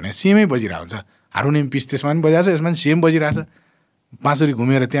लाग्छ भने सेमै बजिरहेको हुन्छ हार्मोनियम पिस त्यसमा पनि बजाएको छ यसमा पनि सेम बजिरहेछ बाँसुरी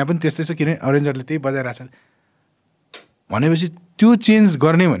घुमेर त्यहाँ पनि त्यस्तै छ किनभने अरेन्जरले त्यही बजाइरहेछ भनेपछि त्यो चेन्ज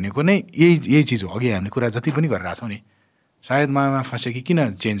गर्ने भनेको नै यही चिज हो अघि हामीले कुरा जति पनि गरिरहेछौँ नि सायद मामा फसे कि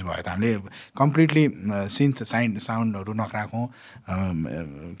किन चेन्ज भयो त हामीले कम्प्लिटली सिन्थ साउन्डहरू नराखौँ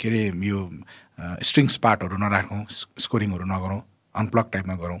के अरे यो स्ट्रिङ्स पार्टहरू नराखौँ स्कोरिङहरू नगरौँ अनप्लग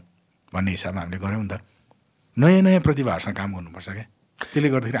टाइपमा गरौँ भन्ने हिसाबमा हामीले गऱ्यौँ नि त नयाँ प्रतिभाहरूसँग काम गर्नुपर्छ क्या त्यसले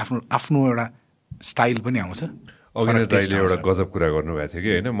गर्दाखेरि आफ्नो आफ्नो एउटा स्टाइल पनि आउँछ अघि दाइले एउटा गजब कुरा गर्नुभएको थियो कि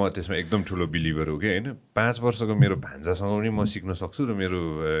होइन, म त्यसमा एकदम ठुलो बिलिभर हो कि होइन। 5 वर्षको मेरो भान्जासँग पनि म सिक्न सक्छु र मेरो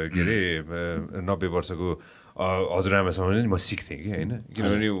के अरे 90 वर्षको हजुरआमासँग पनि म सिक्थेँ कि होइन,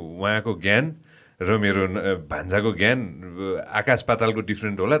 किनभने उहाँको ज्ञान र मेरो भान्जाको ज्ञान आकाश पातालको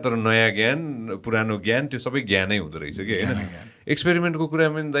डिफ्रेन्ट होला, तर नयाँ ज्ञान पुरानो ज्ञान त्यो सबै ज्ञानै हुँदो रहेछ कि होइन। एक्सपेरिमेन्टको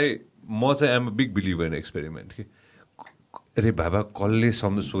कुरामा पनि दाइ म चाहिँ आम बिग बिलिभर इन एक्सपेरिमेन्ट कि अरे बाबा कसले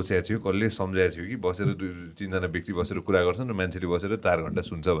सोचेको थियो, कसले सम्झाएको थियो कि बसेर 2-3जना व्यक्ति बसेर कुरा गर्छन् र मान्छेले बसेर 4 घन्टा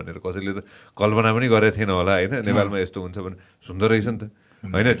सुन्छ भनेर कसैले त कल्पना पनि गरेको थिएन होला होइन, नेपालमा यस्तो हुन्छ भने सुन्दो रहेछ नि त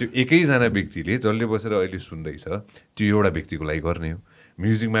होइन। त्यो एकैजना व्यक्तिले जसले बसेर अहिले सुन्दैछ त्यो एउटा व्यक्तिको लागि गर्ने हो।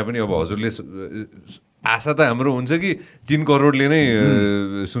 म्युजिकमा पनि अब हजुरले आशा त हाम्रो हुन्छ कि 3 करोडले नै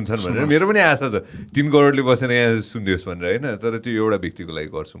सुन्छन् भनेर, मेरो पनि आशा छ 3 करोडले बसेर यहाँ सुनिदियोस् भनेर होइन, तर त्यो एउटा व्यक्तिको लागि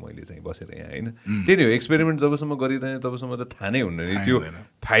गर्छु मैले चाहिँ बसेर यहाँ होइन। त्यही नै हो, एक्सपेरिमेन्ट जबसम्म गरिँदैन तबसम्म त थाहा नै हुन्न नि त्यो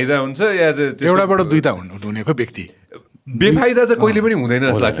फाइदा हुन्छ या एउटाबाट दुईटा हुनेको व्यक्ति बेफाइदा चाहिँ कहिले पनि हुँदैन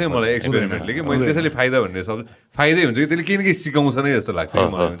जस्तो लाग्छ मलाई एक्सपेरिमेन्टले कि। मैले त्यसैले फाइदा भन्ने शब्द फाइदै हुन्छ कि त्यसले केही न केही सिकाउँछ नै जस्तो लाग्छ कि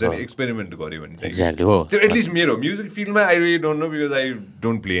मलाई हुन्छ नि एक्सपेरिमेन्ट गऱ्यो भने चाहिँ। त्यो एटलिस्ट मेरो म्युजिक फिल्डमा I really don't know because I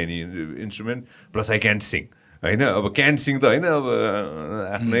don't play any instrument plus I can't सिङ होइन। अब क्यान्ट सिङ त होइन, अब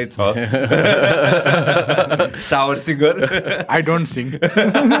आफ्नै छ टावर सिङ्गर, आई डोन्ट सिङ।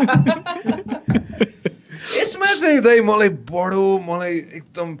 यसमा चाहिँ दाइ मलाई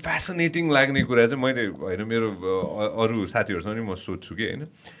एकदम फेसिनेटिङ लाग्ने कुरा चाहिँ मैले होइन मेरो अरू साथीहरूसँग पनि म सोध्छु कि होइन,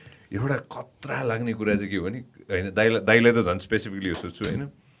 एउटा खतरा लाग्ने कुरा चाहिँ के हो भने होइन दाइलाई त झन् स्पेसिफिकली यो सोध्छु होइन,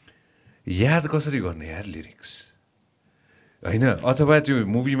 याद कसरी गर्ने यार लिरिक्स होइन, अथवा त्यो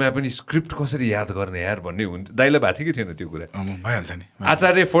मुभीमा पनि स्क्रिप्ट कसरी याद गर्ने यार भन्ने हुन्छ। दाइलाई भएको थियो कि थिएन त्यो कुरा? भइहाल्छ नि,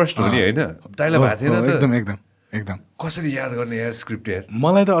 आचार्य फर्स्ट हो नि होइन, दाइलाई भएको थिएन त? एकदम एकदम एकदम कसरी याद गर्ने यार स्क्रिप्ट यार?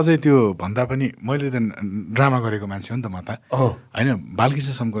 मलाई त अझै त्यो भन्दा पनि मैले त ड्रामा गरेको मान्छे हो नि त म त होइन।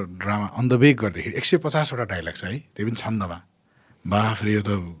 बालकृष्ण समको ड्रामा अन द बेक गर्दाखेरि 150वटा डाइलग छ है, त्यो पनि छन्दमा। बाफरे यो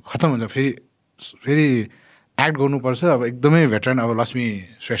त खतम हुन्छ। फेरि एक्ट गर्नुपर्छ अब एकदमै भेटरन, अब लक्ष्मी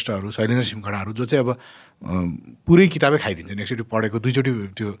श्रेष्ठहरू, शैलेन्द्र सिमखडाहरू जो चाहिँ अब पुरै किताबै खाइदिन्छन्, एकचोटि पढेको 2चोटि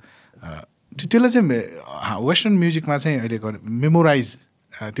त्यसलाई चाहिँ वेस्टर्न म्युजिकमा चाहिँ अहिले मेमोराइज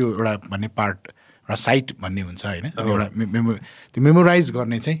त्यो एउटा भन्ने पार्ट एउटा साइट भन्ने हुन्छ होइन, एउटा त्यो मेमोराइज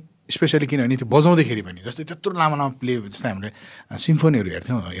गर्ने चाहिँ स्पेसली किनभने त्यो बजाउँदाखेरि पनि जस्तै त्यत्रो लामो लामो प्ले जस्तै हामीले सिम्फोनीहरू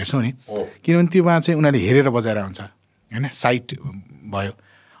हेर्छौँ नि, किनभने त्योमा चाहिँ उनीहरूले हेरेर बजाएर हुन्छ होइन, साइट भयो।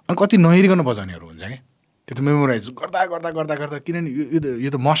 अनि कति नहेरिकन बजाउनेहरू हुन्छ क्या, त्यो त मेमोराइज गर्दा गर्दा गर्दा गर्दा किनभने यो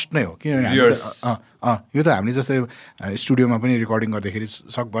त मस्ट नै हो। किनभने यो त हामीले जस्तै स्टुडियोमा पनि रेकर्डिङ गर्दाखेरि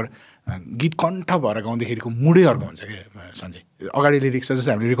सकभर गीत कण्ठ भएर गाउँदाखेरिको मुडै अर्को हुन्छ क्या सञ्जय। अगाडि लिरिक्स छ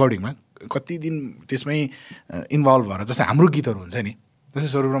जस्तै हामीले रेकर्डिङमा कति दिन त्यसमै इन्भल्भ भएर, जस्तै हाम्रो गीतहरू हुन्छ नि, जस्तै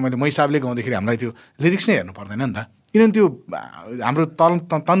स्वरूपमा मैले हिसाबले गाउँदाखेरि हामीलाई त्यो लिरिक्स नै हेर्नु पर्दैन नि त, किनभने त्यो हाम्रो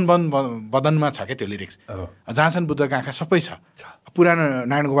तन बदनमा छ क्या त्यो लिरिक्स। जहाँ छन् बुद्धका आँखा सबै छ, पुरानो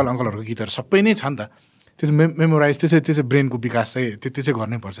नारायण गोपाल अङ्कलहरूको गीतहरू सबै नै छ नि त। त्यो मेमोराइज त्यो चाहिँ ब्रेनको विकास चाहिँ त्यो चाहिँ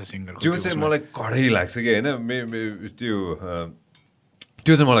गर्नैपर्छ सिङ्गरको। त्यो चाहिँ मलाई कडै लाग्छ कि होइन,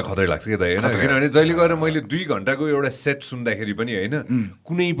 त्यो चाहिँ मलाई खतरै लाग्छ कि त होइन, किनभने जहिले गएर मैले 2 घन्टाको एउटा सेट सुन्दाखेरि पनि होइन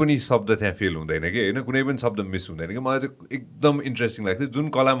कुनै पनि शब्द त्यहाँ फेल हुँदैन कि होइन, कुनै पनि शब्द मिस हुँदैन कि। मलाई चाहिँ एकदम इन्ट्रेस्टिङ लाग्छ जुन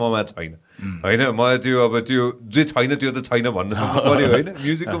कला ममा छैन होइन। मलाई त्यो अब त्यो जे छैन त्यो त छैन भन्न सक्नु पऱ्यो होइन,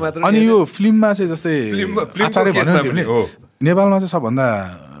 म्युजिकको मात्र। अनि यो फिल्ममा चाहिँ जस्तै नेपालमा चाहिँ सबभन्दा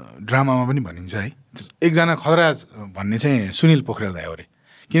ड्रामामा पनि भनिन्छ है, एकजना खतराज भन्ने चाहिँ सुनिल पोखरेल दाइ हो अरे।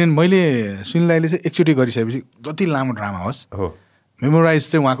 किनभने मैले सुनिल दाइले चाहिँ एकचोटि गरिसकेपछि जति लामो ड्रामा होस् मेमोराइज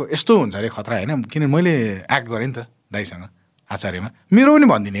चाहिँ उहाँको यस्तो हुन्छ अरे खतरा होइन। किनभने मैले एक्ट गरेँ नि त दाइसँग आचार्यमा, मेरो पनि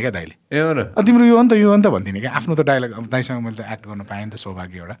भनिदिने क्या दाइले, तिम्रो यो अन्त भनिदिने क्या। आफ्नो त डाइलग अब दाइसँग मैले त एक्ट गर्न पाएँ नि त,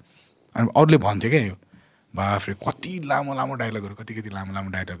 सौभाग्य एउटा। अनि अरूले भन्थ्यो क्या यो बाफ्रे कति लामो लामो डाइलगहरू, कति लामो लामो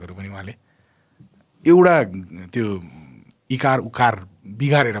डाइलगहरू पनि उहाँले एउटा त्यो इकार उकार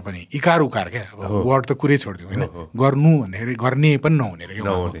बिगारेर पनि इकार उकार क्या, वर्ड त कुरै छोडिदिउँ होइन, गर्नु भन्दाखेरि गर्ने पनि नहुने रे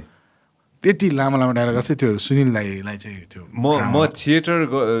क्या। त्यति लामो लामो डाइलग चाहिँ त्यो सुनिल दाइलाई चाहिँ त्यो म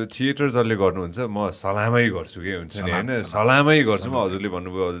थिएटर जसले गर्नुहुन्छ म सलामै गर्छु कि हुन्छ नि होइन, सलामै गर्छु म। हजुरले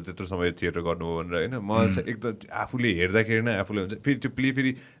भन्नुभयो हजुर त्यत्रो समय थिएटर गर्नुभयो भनेर होइन, म चाहिँ एकदम आफूले हेर्दाखेरि नै आफूले हुन्छ। फेरि त्यो प्ले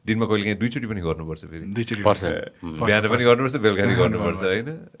फेरि दिनमा कहिले काहीँ 2चोटि पनि गर्नुपर्छ, फेरि 2चोटि बिहान पनि गर्नुपर्छ बेलुका पनि गर्नुपर्छ होइन।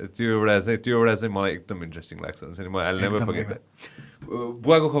 त्यो एउटा चाहिँ मलाई एकदम इन्ट्रेस्टिङ लाग्छ हुन्छ नि। म आइल नेभर फर्गेट द्याट।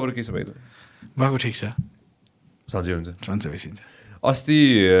 बुवाको खबर के छ भाइ? त बुवाको ठिक छ, सन्चै हुन्छ, सन्चै भइसिन्छ। अस्ति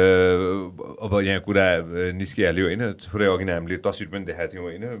अब यहाँ कुरा निस्किहाल्यो होइन, थोरै अघि नै हामीले तस्विर पनि देखाएको थियौँ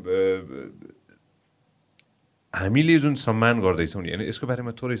होइन। हामीले जुन सम्मान गर्दैछौँ नि होइन, यसको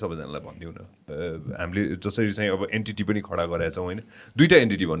बारेमा थोरै सबैजनालाई भनिदिउँ न। हामीले जसरी चाहिँ अब एन्टिटी पनि खडा गरेका छौँ होइन, 2टा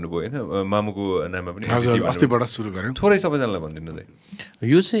एन्टिटी भन्नुभयो होइन, मामुको नाममा पनि अस्तिबाट सुरु गऱ्यौँ, थोरै सबैजनालाई भनिदिनु न।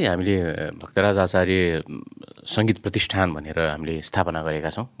 यो चाहिँ हामीले भक्तराज आचार्य सङ्गीत प्रतिष्ठान भनेर हामीले स्थापना गरेका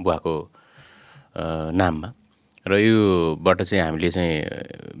छौँ बुवाको नाममा। र योबाट चाहिँ हामीले चाहिँ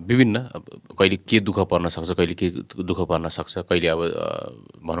विभिन्न कहिले के दुःख पर्न सक्छ, कहिले के दुःख पर्न सक्छ, कहिले अब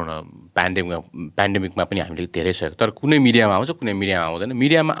भनौँ न पेन्डेमिकमा पनि हामीले धेरै सहयोग, तर कुनै मिडियामा आउँछ कुनै मिडियामा आउँदैन।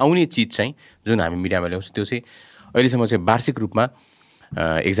 मिडियामा आउने चिज चाहिँ जुन हामी मिडियामा ल्याउँछौँ त्यो चाहिँ अहिलेसम्म चाहिँ वार्षिक रूपमा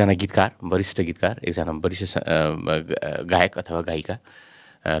एकजना गीतकार, वरिष्ठ गीतकार, एकजना वरिष्ठ गायक अथवा गायिका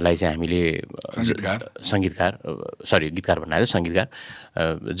लाई चाहिँ हामीले गीतकार भन्नाले सङ्गीतकार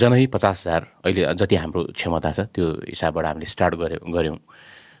जनही 50,000 अहिले जति हाम्रो क्षमता छ त्यो हिसाबबाट हामीले स्टार्ट गऱ्यौँ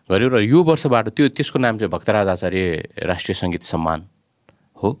र यो वर्षबाट त्यसको नाम चाहिँ भक्तराज आचार्य राष्ट्रिय सङ्गीत सम्मान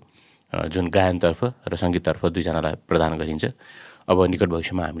हो, जुन गायनतर्फ र सङ्गीततर्फ दुईजनालाई प्रदान गरिन्छ। अब निकट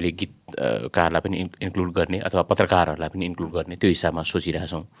भविष्यमा हामीले गीतकारलाई पनि इन्क्लुड गर्ने अथवा पत्रकारहरूलाई पनि इन्क्लुड गर्ने त्यो हिसाबमा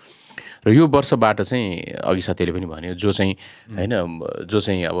सोचिरहेछौँ। र यो वर्षबाट चाहिँ अघि सत्यले पनि भन्यो जो चाहिँ होइन, जो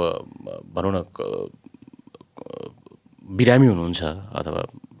चाहिँ अब भनौँ न बिरामी हुनुहुन्छ अथवा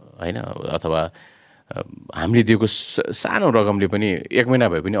होइन, अथवा हामीले दिएको सानो रकमले पनि 1 महिना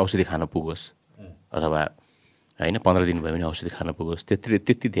भए पनि औषधि खान पुगोस् अथवा होइन 15 दिन भए पनि औषधि खान पुगोस्,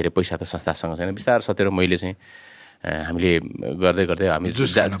 त्यति धेरै पैसा त संस्थासँग छैन। बिस्तारै सतेर मैले चाहिँ हामीले गर्दै गर्दै हामी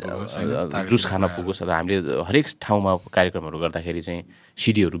जुस खान पुगोस् अथवा हामीले हरेक ठाउँमा कार्यक्रमहरू गर्दाखेरि चाहिँ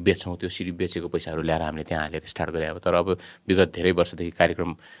सिडीहरू बेच्छौँ, त्यो सिडी बेचेको पैसाहरू ल्याएर हामीले त्यहाँ हालेर स्टार्ट गरे। अब तर अब विगत धेरै वर्षदेखि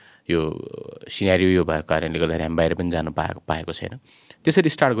कार्यक्रम यो सिनारियो यो भएको कारणले गर्दाखेरि हामी बाहिर पनि जान पाएको छैन, त्यसरी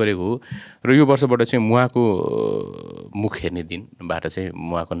स्टार्ट गरेको हो। र यो वर्षबाट चाहिँ मुवाको मुख हेर्ने दिनबाट चाहिँ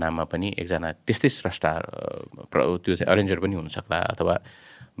मुवाको नाममा पनि एकजना त्यस्तै स्रष्टा त्यो चाहिँ अरेन्जर पनि हुनसक्ला अथवा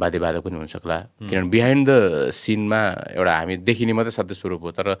वाद्यवादक पनि हुनसक्ला, किनभने बिहाइन्ड द सिनमा एउटा हामी देखिने मात्रै सत्य स्वरूप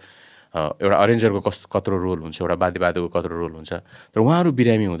हो, तर एउटा अरेन्जरको कत्रो रोल हुन्छ, एउटा वाद्यवादकको कत्रो रोल हुन्छ। तर उहाँहरू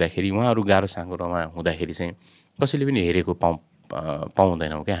बिरामी हुँदाखेरि, उहाँहरू गाह्रो साँघुरोमा हुँदाखेरि चाहिँ कसैले पनि हेरेको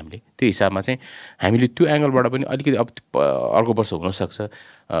पाउँदैनौँ क्या हामीले। त्यो हिसाबमा चाहिँ हामीले त्यो एङ्गलबाट पनि अलिकति अब अर्को वर्ष हुनसक्छ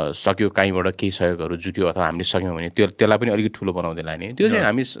सक्यो कहीँबाट केही सहयोगहरू जुट्यो अथवा हामीले सक्यौँ भने त्यसलाई पनि अलिकति ठुलो बनाउँदै लाने। त्यो चाहिँ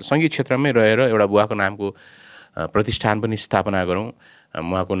हामी सङ्गीत क्षेत्रमै रहेर एउटा बुवाको नामको प्रतिष्ठान पनि स्थापना गरौँ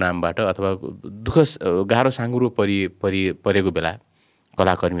मुवाको नामबाट, अथवा दुःख गाह्रो साँघुरो परेको बेला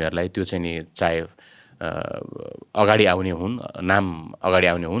कलाकर्मीहरूलाई त्यो चाहिँ नि चाहे अगाडि आउने हुन्, नाम अगाडि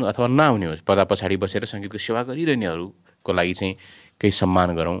आउने हुन् अथवा नआउने होस्, पर्दा पछाडि बसेर सङ्गीतको सेवा गरिरहनेहरूको लागि चाहिँ केही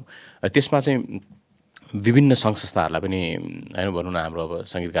सम्मान गरौँ। त्यसमा चाहिँ विभिन्न सङ्घ संस्थाहरूलाई पनि होइन भनौँ न हाम्रो अब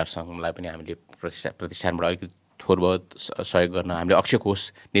सङ्गीतकार सङ्घलाई पनि हामीले प्रतिष्ठानबाट अलिकति थोर बहुत सहयोग गर्न हामीले अक्षय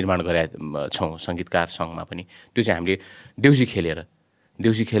कोष निर्माण गरेका छौँ सङ्गीतकार सङ्घमा पनि। त्यो चाहिँ हामीले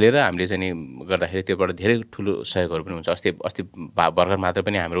देउसी खेलेर हामीले चाहिँ नि गर्दाखेरि त्योबाट धेरै ठुलो सहयोगहरू पनि हुन्छ। अस्ति भर्खर मात्र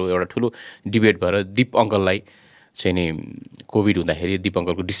पनि हाम्रो एउटा ठुलो डिबेट भएर दिप अङ्कललाई चाहिँ नि कोभिड हुँदाखेरि दिप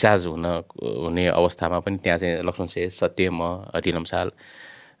अङ्कलको डिस्चार्ज हुने अवस्थामा पनि त्यहाँ चाहिँ लक्ष्मण सेठ, सत्य, म, अरिलम साल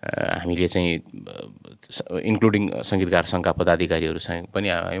हामीले चाहिँ इन्क्लुडिङ सङ्गीतकार सङ्घका पदाधिकारीहरूसँग पनि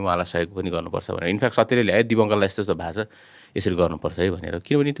उहाँलाई सहयोग पनि गर्नुपर्छ भनेर इनफ्याक्ट सत्यले ल्यायो दिप अङ्कललाई यस्तो भएको छ यसरी गर्नुपर्छ है भनेर।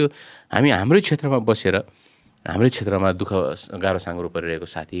 किनभने त्यो हामी हाम्रै क्षेत्रमा बसेर हाम्रै क्षेत्रमा दुःख गाह्रो साँघुरो परिरहेको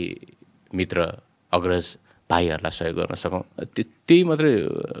साथी मित्र अग्रज भाइहरूलाई सहयोग गर्न सकौँ, त्यही मात्रै।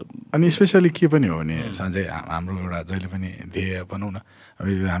 अनि स्पेसली के पनि हो भने सञ्जय, हाम्रो एउटा जहिले पनि ध्येय भनौँ न, अब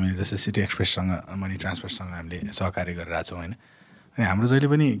हामी जस्तै सिटी एक्सप्रेससँग मनी ट्रान्सफरसँग हामीले सहकार्य गरिरहेछौँ होइन। अनि हाम्रो जहिले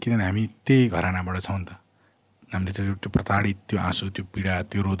पनि किनभने हामी त्यही घरानाबाट छौँ नि त, हामीले त्यो प्रताडित त्यो आँसु त्यो पीडा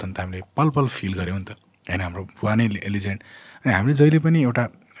त्यो रोदन त हामीले पल पल फिल गऱ्यौँ नि त होइन। हाम्रो बुवा नै एलिजेन्ट, अनि हामीले जहिले पनि एउटा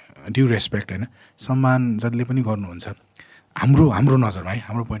ड्यु रेस्पेक्ट होइन सम्मान जसले पनि गर्नुहुन्छ हाम्रो नजरमा है,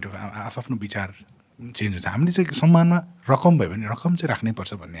 हाम्रो पोइन्ट अफ आफ्नो विचार चेन्ज हुन्छ। हामीले चाहिँ सम्मानमा रकम भयो भने रकम चाहिँ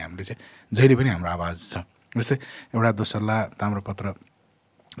राख्नैपर्छ भन्ने हामीले चाहिँ जहिले पनि हाम्रो आवाज छ। जस्तै एउटा दोसल्ला ताम्रपत्र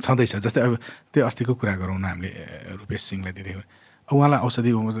छँदैछ, जस्तै अब त्यो अस्तिको कुरा गरौँ न, हामीले रुपेश सिंहलाई दिँदै उहाँलाई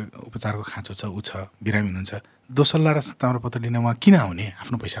औषधि उपचारको खाँचो छ, ऊ छ बिरामी हुनुहुन्छ, दोसल्ला र ताम्रपत्र लिन उहाँ किन आउने?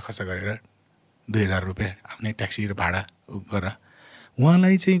 आफ्नो पैसा खर्च गरेर 2000 रुपियाँ आफ्नै ट्याक्सी र भाडा गरेर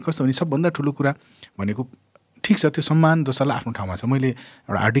उहाँलाई चाहिँ कस्तो भने सबभन्दा ठुलो कुरा भनेको ठिक छ त्यो सम्मान दोसल्ला आफ्नो ठाउँमा छ। मैले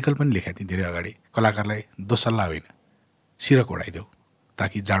एउटा आर्टिकल पनि लेखेको थिएँ धेरै अगाडि, कलाकारलाई दोसल्ला होइन सिरक उडाइदेऊ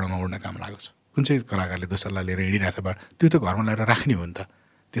ताकि जाडोमा उड्न काम लागोस्। कुन चाहिँ कलाकारले दोसल्ला लिएर हिँडिरहेछ बा त्यो त घरमा ल्याएर राख्ने हो नि त,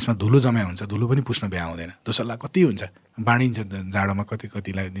 त्यसमा धुलो जम्या हुन्छ, धुलो पनि पुस्न भ्या हुँदैन। दोसल्ला कति हुन्छ बाँडिन्छ जाडोमा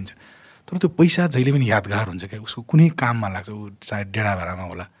कतिलाई दिन्छ, तर त्यो पैसा जहिले पनि यादगार हुन्छ क्या, उसको कुनै काममा लाग्छ। ऊ सायद डेढा भाडामा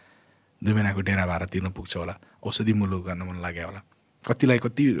होला, 2 महिनाको डेढा भाडा तिर्न पुग्छ होला, औषधि मुलो गर्न मन लाग्यो होला। कति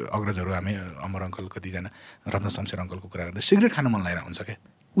अग्रजहरू हामी अमर अङ्कल, कतिजना रत्न शमशेर अङ्कलको कुरा गर्दा सिगरेट खान मन लागिरहेको हुन्छ क्या,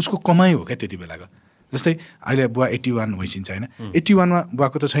 उसको कमाइ हो क्या त्यति बेलाको। जस्तै अहिले बुवा 81 भइसिन्छ होइन, 81मा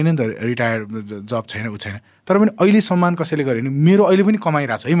बुवाको त छैन नि त रिटायर्ड जब छैन, ऊ छैन, तर पनि अहिले सम्मान कसैले गर्यो भने मेरो अहिले पनि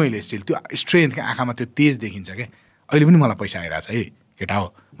कमाइरहेको छ है मैले, स्टिल त्यो स्ट्रेन्थ क्या आँखामा त्यो तेज देखिन्छ क्या, अहिले पनि मलाई पैसा आइरहेको छ है केटा हो,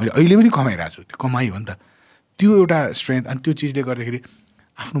 मैले अहिले पनि कमाइरहेको छु, त्यो कमाइ हो नि त। त्यो एउटा स्ट्रेन्थ। अनि त्यो चिजले गर्दाखेरि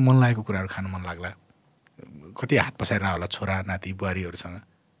आफ्नो मन लागेको कुराहरू खानु मन लाग्ला, कति हात पसाइरह होला छोरा नाति बुहारीहरूसँग,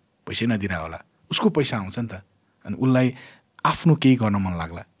 पैसै नदिरह होला, उसको पैसा आउँछ नि त। अनि उसलाई आफ्नो केही गर्न मन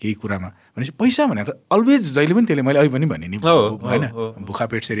लाग्ला केही कुरामा भनेपछि पैसा भने त अलवेज जहिले पनि त्यसले मैले अहिले पनि भने नि होइन, भुखा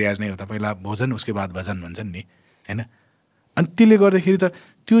पेट से रियाज नै हो त, पहिला भोजन उसके बाद भजन भन्छन् नि होइन। अनि त्यसले गर्दाखेरि त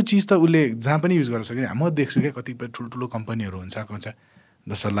त्यो चिज त उसले जहाँ पनि युज गर्न सक्यो। म देख्छु क्या कतिपय ठुल्ठुलो कम्पनीहरू हुन्छ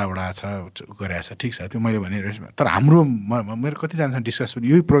 10 वटा छ गरेछ, ठिक छ, त्यो मैले भने। तर हाम्रो मेरो कतिजनासँग डिस्कस पनि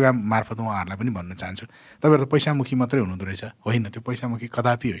यही प्रोग्राम मार्फत उहाँहरूलाई पनि भन्न चाहन्छु, तपाईँहरू त पैसामुखी मात्रै हुनुहुँदो रहेछ। होइन, त्यो पैसामुखी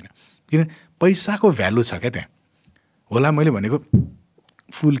कदापि होइन, किन पैसाको भ्यालु छ क्या त्यहाँ। होला मैले भनेको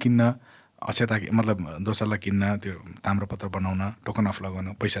फुल किन्न, अक्षता मतलब दोसरलाई किन्न, त्यो ताम्रपत्र बनाउन, टोकन अफ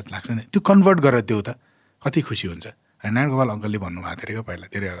लगाउन पैसा लाग्छ नि, त्यो कन्भर्ट गरेर देऊ त कति खुसी हुन्छ। नारायण गोपाल अङ्कलले भन्नुभएको थियो क्या पहिला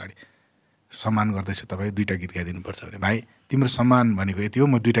धेरै अगाडि, सम्मान गर्दैछु तपाईँ 2टा गीत गाइदिनुपर्छ भने। भाइ तिम्रो सम्मान भनेको यति हो,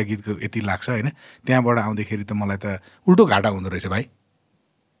 म 2टा गीतको यति लाग्छ होइन। त्यहाँबाट आउँदाखेरि त मलाई त उल्टो घाटा हुँदो रहेछ भाइ,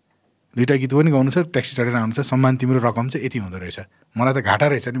 2टा गीत पनि गाउनु छ, ट्याक्सी चढेर आउनु छ, सम्मान तिम्रो रकम चाहिँ यति हुँदो रहेछ, मलाई त घाटा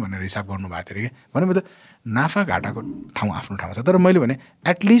रहेछ नि भनेर हिसाब गर्नुभएको थियो कि। भनेपछि त नाफा घाटाको ठाउँ आफ्नो ठाउँ छ। तर मैले भने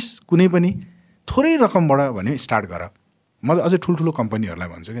एटलिस्ट कुनै पनि थोरै रकमबाट भने स्टार्ट गर। म त अझै ठुल्ठुलो कम्पनीहरूलाई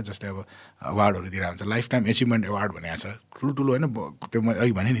भन्छु क्या, जसले अब अवार्डहरू दिइरहेको हुन्छ, लाइफ टाइम एचिभमेन्ट अवार्ड भनेको छ, ठुल्ठुलो होइन, त्यो मैले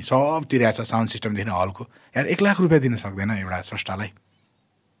अघि भने नि सब तिरेको छ, साउन्ड सिस्टमदेखि हलको। यार 1 लाख रुपियाँ दिन सक्दैन एउटा स्रष्टालाई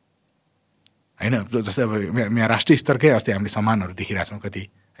होइन। जस्तै अब यहाँ राष्ट्रिय स्तरकै अस्ति हामीले सम्मानहरू देखिरहेछौँ कति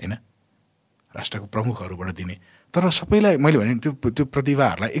होइन, राष्ट्रको प्रमुखहरूबाट दिने। तर सबैलाई मैले भने त्यो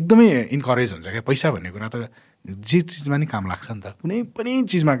प्रतिभाहरूलाई एकदमै इन्करेज हुन्छ क्या। पैसा भन्ने कुरा त जे चिजमा नि काम लाग्छ नि त, कुनै पनि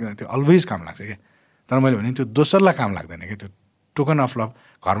चिजमा त्यो अलवेज काम लाग्छ क्या। तर मैले भने त्यो दोस्रोलाई काम लाग्दैन क्या। त्यो टोकन अफ लभ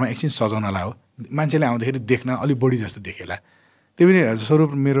घरमा एकछिन सजाउनलाई हो, मान्छेले आउँदाखेरि देख्न अलिक बढी जस्तो देखेला। त्यो पनि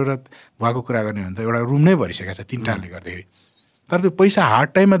स्वरूप मेरो र बुवाको कुरा गर्ने भने त एउटा रुम नै भरिसकेको छ 3टाले गर्दाखेरि। तर त्यो पैसा हार्ड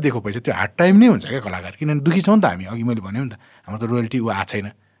टाइममा दिएको पैसा त्यो हार्ड टाइम नै हुन्छ क्या कलाकार, किनभने दुखी छौँ नि त हामी। अघि मैले भन्यो नि त, हाम्रो त रोयल्टी आएको छैन,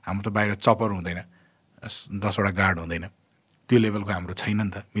 हाम्रो त बाहिर चपर हुँदैन, 10 वटा गार्ड हुँदैन, त्यो लेभलको हाम्रो छैन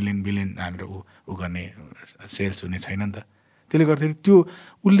नि त। मिलियन बिलियन हाम्रो ऊ गर्ने सेल्स हुने छैन नि त। त्यसले गर्दाखेरि त्यो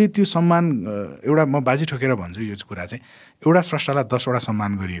उसले त्यो सम्मान एउटा, म बाजी ठोकेर भन्छु यो कुरा चाहिँ, एउटा स्रष्टालाई 10 वटा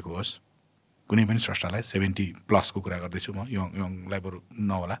सम्मान गरिएको होस्, कुनै पनि स्रष्टालाई 70+ कुरा गर्दैछु म, यङलाई बरु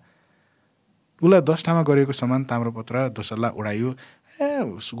नहोला, उसलाई 10टामा गरेको सम्मान ताम्रपत्र दोस्रोलाई उडाइयो,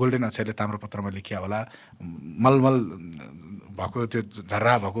 गोल्डेन अक्षरले ताम्रपत्रमा लेखिया होला, मलमल भएको त्यो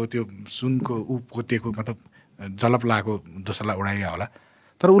झर्रा भएको त्यो सुनको कोटेको मतलब जलप लगाएको दोस्रोलाई उडाइया होला।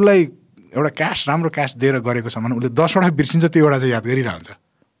 तर उसलाई एउटा क्यास, राम्रो क्यास दिएर गरेको सम्मान उसले 10 वटा बिर्सिन्छ, त्यो एउटा चाहिँ याद गरिरहन्छ।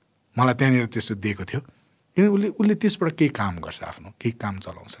 मलाई त्यहाँनिर त्यस्तो दिएको थियो, किनभने उसले त्यसबाट केही काम गर्छ, आफ्नो केही काम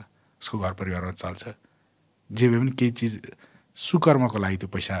चलाउँछ, उसको घर परिवारमा चल्छ, जे भए पनि केही चिज सुकर्मको लागि त्यो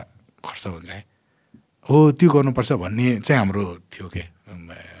पैसा खर्च हुन्छ है, हो त्यो गर्नुपर्छ भन्ने चाहिँ हाम्रो थियो के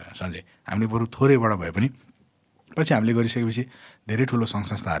सञ्जय। हामीले बरु थोरैबाट भए पनि पछि हामीले गरिसकेपछि धेरै ठुलो सङ्घ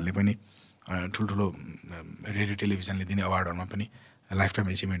संस्थाहरूले पनि ठुल्ठुलो रेडियो टेलिभिजनले दिने अवार्डहरूमा पनि लाइफ टाइम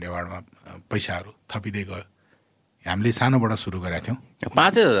एचिभमेन्ट अवार्डमा पैसाहरू थपिँदै गयो। हामीले सानोबाट सुरु गरेका थियौँ,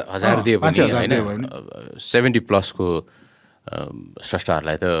 5,000 दियो भने 70+ को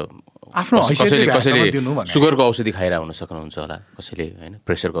स्रष्टाहरूलाई त आफ्नो कसैले सुगरको औषधि खाएर हुन सक्नुहुन्छ होला, कसैले होइन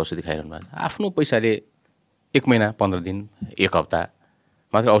प्रेसरको औषधि खाइरहनु भएको छ, आफ्नो पैसाले 1 महिना 15 दिन 1 हप्ता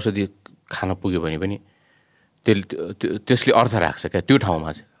मात्र औषधि खान पुग्यो भने पनि त्यसले अर्थ राख्छ क्या त्यो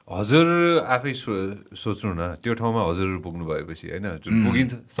ठाउँमा चाहिँ। हजुर आफै सोच्नु न, त्यो ठाउँमा हजुर पुग्नु भएपछि होइन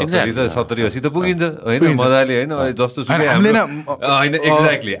पुगिन्छ, 70-80 त पुगिन्छ होइन, मजाले होइन, जस्तो होइन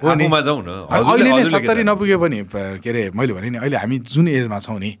एक्ज्याक्टली आफूमा जाउँ न। अहिले नै 70 नपुगे पनि के अरे मैले भने नि, अहिले हामी जुन एजमा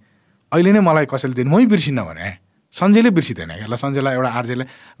छौँ नि, अहिले नै मलाई कसैले दिनु मै बिर्सिन्न भने सञ्जयले बिर्सिँदैन क्या। ल सञ्जयलाई एउटा आरजेले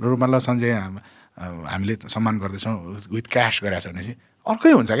रूपमा ल सञ्जय हामीले सम्मान गर्दैछौँ विथ क्यास गरेको छ भने चाहिँ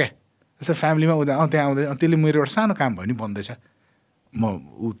अर्कै हुन्छ क्या। जस्तै फ्यामिलीमा त्यहाँ आउँदै त्यसले मेरो एउटा सानो काम भयो नि बन्दैछ, म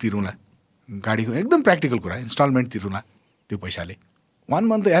तिरौँला गाडीको, एकदम प्र्याक्टिकल कुरा, इन्स्टलमेन्ट तिरौँला त्यो पैसाले 1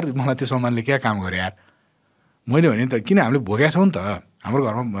 मन्थ। यार मलाई त्यो सामानले क्या काम गरेँ यार, मैले भने नि त, किन हामीले भोगेका छौँ नि त, हाम्रो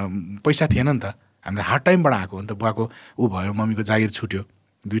घरमा पैसा थिएन नि त, हामीले हार्ड टाइमबाट आएको हो नि त। बुवाको ऊ भयो, मम्मीको जागिर छुट्यो,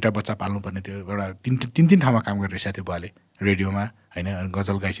 2टा बच्चा पाल्नुपर्ने थियो, एउटा 3 ठाउँमा काम गरिरहेको थियो बुवाले, रेडियोमा होइन,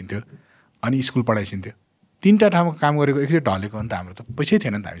 गजल गाइसिन्थ्यो, अनि स्कुल पढाइसिन्थ्यो, 3टा ठाउँमा काम गरेको एकचोटि ढलेको हो नि त। हाम्रो त पैसै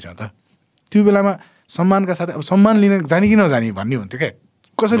थिएन नि त हामीसँग त। त्यो बेलामा सम्मानका साथै अब सम्मान लिन जाने कि नजाने भन्ने हुन्थ्यो क्या,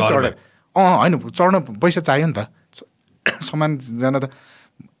 कसरी चढेर होइन चढ्न पैसा चाहियो नि त, सम्मान जान त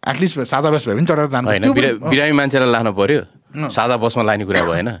एटलिस्ट सादा बस भए पनि चढेर जानु। बिरामी मान्छेलाई लानु पऱ्यो, सादा बसमा लाने कुरा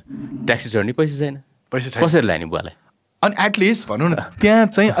भएन, ट्याक्सी चढ्ने पैसा छैन, कसरी लाने बुवालाई। अनि एटलिस्ट भनौँ न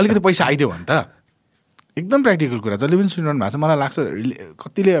त्यहाँ चाहिँ अलिकति पैसा आइदियो भने त एकदम प्र्याक्टिकल कुरा जसले पनि सुनिरहनु भएको छ मलाई लाग्छ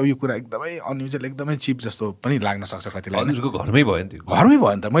कतिले अब यो कुरा एकदमै अनयुजल एकदमै चिप जस्तो पनि लाग्न सक्छ कतिलाई हजुरको घरमै भयो नि त्यो घरमै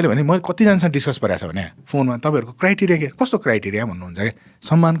भयो नि त मैले कतिजनासँग डिस्कस गरेको छ भने फोनमा तपाईँहरूको क्राइटेरिया के कस्तो क्राइटेरिया भन्नुहुन्छ क्या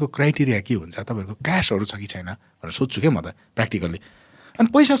सम्मानको क्राइटेरिया के हुन्छ तपाईँहरूको क्यासहरू छ कि छैन भनेर सोध्छु क्या म त प्र्याक्टिकल्ली अनि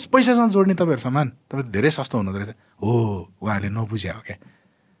पैसासँग जोड्ने तपाईँहरू सामान तपाईँ धेरै सस्तो हुनुहुँदो रहेछ हो उहाँहरूले नबुझ्या हो क्या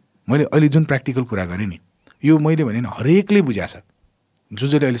मैले अहिले जुन प्र्याक्टिकल कुरा गरेँ नि यो मैले भने हरेकले बुझाएको छ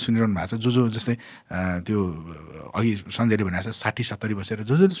जसले अहिले सुनिरहनु भएको छ जो जस्तै त्यो अघि सञ्जयले भनेको छ 60-70 बसेर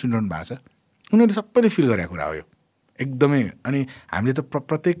जसले सुनिरहनु भएको छ उनीहरूले सबैले फिल गरेको कुरा हो यो एकदमै अनि हामीले त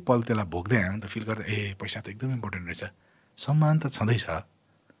प्रत्येक पल त्यसलाई भोग्दै आयौँ त फिल गर्दा पैसा त एकदमै इम्पोर्टेन्ट रहेछ सम्मान त छँदैछ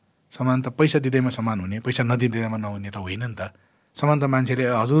सम्मान त पैसा दिँदैमा सम्मान हुने पैसा नदिँदैमा नहुने त होइन नि त सम्मान त मान्छेले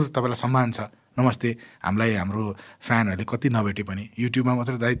हजुर तपाईँलाई सम्मान छ नमस्ते हामीलाई हाम्रो फ्यानहरूले कति नभेटे पनि युट्युबमा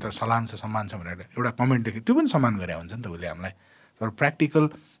मात्रै दाइ त सलाम छ सम्मान छ भनेर एउटा कमेन्ट देखेँ त्यो पनि सम्मान गरे हुन्छ नि त उसले हामीलाई तर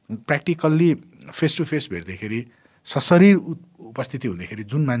प्र्याक्टिकल्ली फेस टु फेस भेट्दाखेरि सशरीर उपस्थिति हुँदाखेरि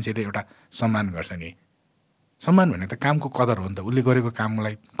जुन मान्छेले एउटा सम्मान गर्छ नि सम्मान भने त कामको कदर हो नि त उसले गरेको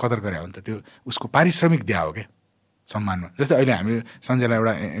कामलाई कदर गरे हो नि त त्यो उसको पारिश्रमिक दिया हो क्या सम्मानमा जस्तै अहिले हामी सञ्जयलाई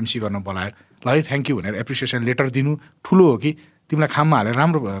एउटा एमसी गर्न बोलायो ल है थ्याङ्क यू भनेर एप्रिसिएसन लेटर दिनु ठुलो हो कि तिमीलाई खाममा हालेर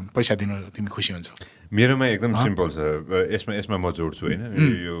राम्रो पैसा दिनु तिमी खुसी हुन्छौ मेरोमा एकदम सिम्पल छ यसमा म जोड्छु होइन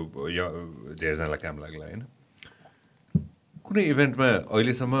यो धेरैजनालाई काम लाग्ला होइन कुनै इभेन्टमा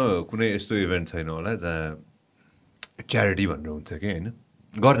अहिलेसम्म कुनै यस्तो इभेन्ट छैन होला जहाँ च्यारिटी भनेर हुन्छ कि होइन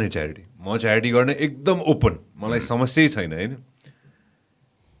गर्ने च्यारिटी म च्यारिटी गर्ने एकदम ओपन मलाई समस्यै छैन होइन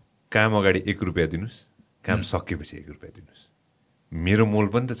काम अगाडि 1 रुपियाँ दिनुहोस् काम सकेपछि 1 रुपियाँ दिनुहोस् मेरो मोल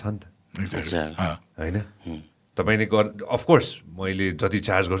पनि त छ नि त होइन तपाईँले अफकोर्स मैले जति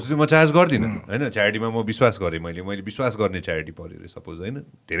चार्ज गर्छु त्यो म चार्ज गर्दिनँ होइन च्यारिटीमा म विश्वास गरेँ मैले विश्वास गर्ने च्यारिटी पऱ्यो अरे सपोज होइन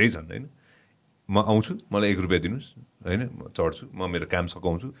धेरै छन् होइन म आउँछु मलाई 1 रुपियाँ दिनुहोस् होइन म चढ्छु म मेरो काम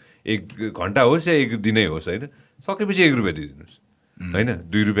सघाउँछु 1 घन्टा होस् या 1 दिनै होस् होइन सकेपछि 1 रुपियाँ दिइदिनुहोस् होइन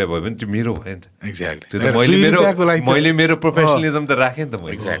 2 रुपियाँ भयो भने त्यो मेरो भयो नि त एक्ज्याक्टली त्यो त मैले मेरो प्रोफेसनलिजम त राखेँ नि त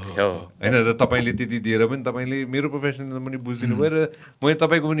मैले होइन र तपाईँले त्यति दिएर पनि तपाईँले मेरो प्रोफेसनलिजम पनि बुझिदिनु भयो र मैले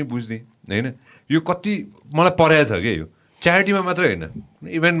तपाईँको पनि बुझ्दिएँ होइन यो कति मलाई परेको छ क्या यो च्यारिटीमा मात्रै होइन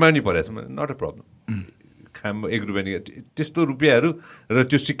इभेन्टमा पनि परेको छ नट अ प्रब्लम खाम 1 रुपियाँ त्यस्तो रुपियाँहरू र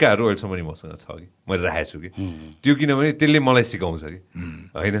त्यो सिक्काहरू अहिलेसम्म नि मसँग छ कि मैले राखेको छु कि त्यो किनभने त्यसले मलाई सिकाउँछ कि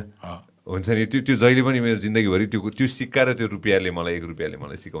होइन हुन्छ नि त्यो जहिले पनि मेरो जिन्दगीभरि त्यो सिक्का र त्यो रुपियाँले मलाई 1 रुपियाँले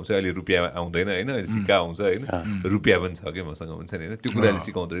मलाई सिकाउँछ अहिले रुपियाँ आउँदैन होइन अहिले सिक्का आउँछ होइन रुपियाँ पनि छ कि मसँग हुन्छ नि होइन त्यो कुराले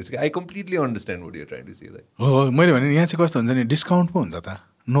सिकाउँदो रहेछ कि I completely understand what you are trying to say that हो मैले भने यहाँ चाहिँ कस्तो हुन्छ नि डिस्काउन्ट पो हुन्छ त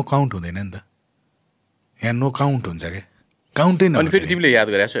नो काउन्ट हुँदैन नि त यहाँ नो काउन्ट हुन्छ क्या काउन्टै अनि फेरि तिमीले याद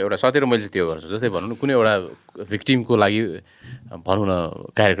गरेको छौ एउटा सतेर मैले चाहिँ त्यो गर्छु जस्तै भनौँ न कुनै एउटा भिक्टिमको लागि भनौँ न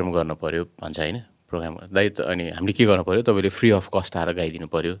कार्यक्रम गर्न पऱ्यो भन्छ होइन प्रोग्राम दाइ अनि हामीले के गर्नु पऱ्यो तपाईँले फ्री अफ कस्ट आएर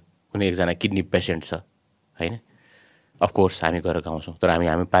गाइदिनु पऱ्यो कुनै एकजना किडनी पेसेन्ट छ होइन अफकोर्स हामी गएर गाउँछौँ तर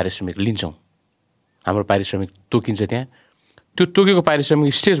हामी पारिश्रमिक लिन्छौँ हाम्रो पारिश्रमिक तोकिन्छ त्यहाँ त्यो तोकेको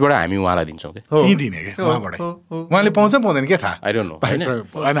पारिश्रमिक स्टेजबाट हामी उहाँलाई दिन्छौँ क्या दिने क्या उहाँबाट उहाँले पाउँछ पाउँदैन क्या थाहा आई डोन्ट नो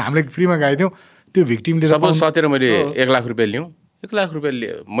होइन हामीले फ्रीमा गाइदिउँ त्यो भिक्टिमले सपोज सतेर मैले 1 लाख रुपियाँ लिउँ 1 लाख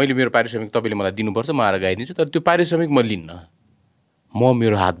रुपियाँ मैले मेरो पारिश्रमिक तपाईँले मलाई दिनुपर्छ म आएर गाइदिन्छु तर त्यो पारिश्रमिक म लिन्न म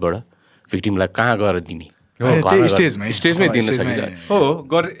मेरो हातबाट भिक्टिमलाई कहाँ गएर दिने स्टेजमै दिन सकिन्छ हो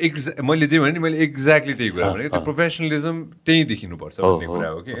मैले जे भने मैले एक्ज्याक्टली त्यही कुरा भने त्यो प्रोफेसनलिजम त्यहीँ देखिनुपर्छ भन्ने कुरा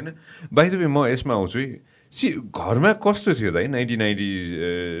हो कि होइन बाइ द वे म यसमा आउँछु है घरमा कस्तो थियो दाइ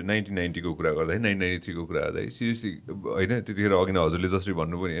 1990को कुरा गर्दा 1993को कुरा गर्दा सिरियसली होइन त्यतिखेर अघि नै हजुरले जसरी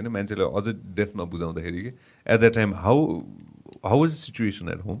भन्नुभयो नि होइन मान्छेलाई अझ डेप्थमा बुझाउँदाखेरि कि at that time how was situation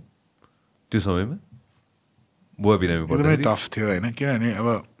at home त्यो समयमा बुवा बिरामी एकदमै टफ थियो होइन किनभने अब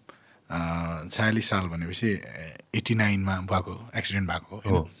 46 साल भनेपछि 89मा बुवाको एक्सिडेन्ट भएको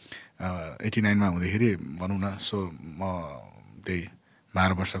होइन 89मा हुँदाखेरि भनौँ न म त्यही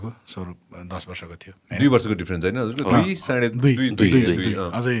 12 वर्षको स्वरूप 10 वर्षको थियो 2 वर्षको डिफ्रेन्स होइन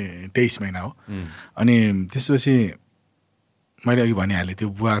अझै 23 महिना हो अनि त्यसपछि मैले अघि भनिहालेँ त्यो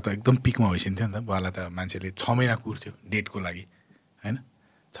बुवा त एकदम पिकमा भइसक्यो नि त बुवालाई त मान्छेले 6 महिना कुर्थ्यो डेटको लागि होइन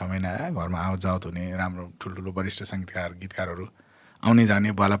 6 महिना घरमा आवत जावत हुने राम्रो ठुल्ठुलो वरिष्ठ सङ्गीतकार गीतकारहरू आउने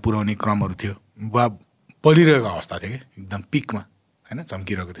जाने बुवालाई पुर्याउने क्रमहरू थियो बुवा बलिरहेको अवस्था थियो कि एकदम पिकमा होइन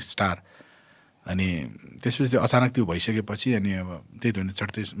चम्किरहेको थियो स्टार अनि त्यसपछि अचानक त्यो भइसकेपछि अनि अब त्यही त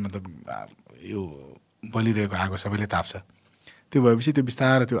चढ्दै मतलब यो बलिरहेको आगो सबैले ताप्छ त्यो भएपछि त्यो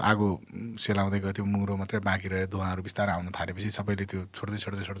बिस्तारै त्यो आगो सेलाउँदै गयो त्यो मुरो मात्रै बाँकी रह्यो धुवाँहरू बिस्तारै आउन थालेपछि सबैले त्यो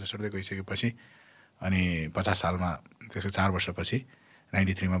छोड्दै गइसकेपछि अनि 50 सालमा त्यसको 4 वर्षपछि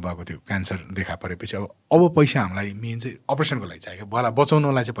 93मा भएको त्यो क्यान्सर देखा परेपछि अब पैसा हामीलाई मेन चाहिँ अपरेसनको लागि चाहियो बुवालाई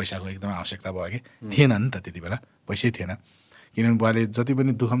बचाउनलाई चाहिँ पैसाको एकदमै आवश्यकता भयो कि थिएन नि त त्यति बेला पैसै थिएन किनभने बुवाले जति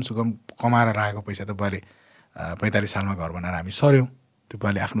पनि दुखम सुखम कमाएर राखेको पैसा त बुवाले 45 सालमा घर बनाएर हामी सर्यौँ। त्यो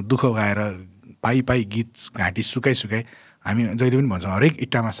बुवाले आफ्नो दुःख गाएर पाइ पाइ गीत घाँटी सुकाइ हामी जहिले पनि भन्छौँ हरेक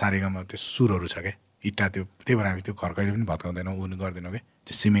इट्टामा सारेगामा त्यो सुरहरू छ क्या इट्टा त्यो त्यही भएर हामी त्यो घर कहिले पनि भत्काउँदैनौँ उनी गर्दैनौँ क्या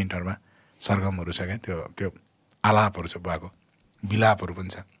त्यो सिमेन्टहरूमा सरगमहरू छ क्या त्यो आलापहरू छ बुवाको बिलापहरू पनि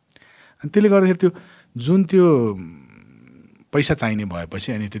छ। अनि त्यसले गर्दाखेरि त्यो जुन त्यो पैसा चाहिने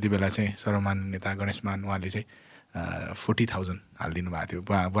भएपछि अनि त्यति बेला चाहिँ सर्वमान नेता गणेशमान उहाँले चाहिँ 40,000 हालिदिनु भएको थियो।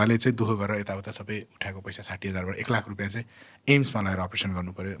 बुवाले चाहिँ दुःख गरेर यताउता सबै उठाएको पैसा 60,000बाट 1 लाख रुपियाँ चाहिँ एम्समा लगेर अपरेसन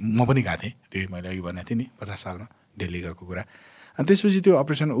गर्नु पऱ्यो। म पनि गएको थिएँ, त्यही मैले अघि भनेको थिएँ नि 50 सालमा दिल्ली गएको कुरा। अनि त्यसपछि त्यो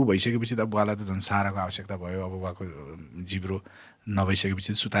अपरेसन भइसकेपछि त बुवालाई त झन् साराको आवश्यकता भयो। अब बुवाको जिब्रो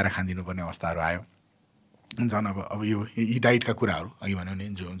नभइसकेपछि सुताएर खानिदिनु पर्ने अवस्थाहरू आयो। झन् अब यो यी डाइटका कुराहरू अघि भन्यो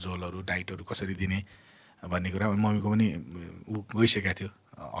नि झोलहरू डाइटहरू कसरी दिने भन्ने कुरा मम्मीको पनि गइसकेको थियो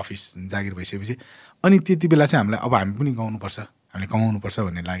अफिस जागिर भइसकेपछि। अनि त्यति बेला चाहिँ हामीलाई अब हामी पनि गाउनुपर्छ, हामीले कमाउनुपर्छ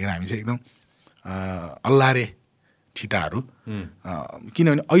भन्ने लागेर हामी चाहिँ एकदम अल्लारे ठिटाहरू।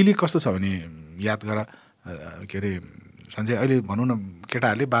 किनभने अहिले कस्तो छ भने याद गर के अरे सञ्जय अहिले भनौँ न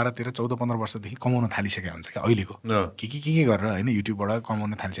केटाहरूले 12, 13, 14, 15 वर्षदेखि कमाउन थालिसकेको हुन्छ क्या अहिलेको के गरेर होइन युट्युबबाट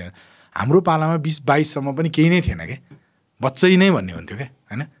कमाउन थालिसक्यो। हाम्रो पालामा 20, 22सम्म पनि केही नै थिएन क्या, बच्चै नै भन्ने हुन्थ्यो क्या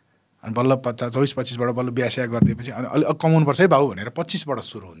होइन। अनि बल्ल 24, 25बाट बल्ल बिहा गरिदिएपछि अनि अलि कमाउनुपर्छ है बाबु भनेर 25बाट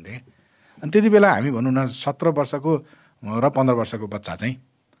सुरु हुन्थ्यो क्या। अनि त्यति बेला हामी भनौँ न 17 वर्षको र 15 वर्षको बच्चा चाहिँ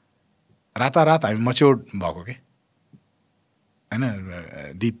रातारात हामी मच्योर्ड भएको के होइन,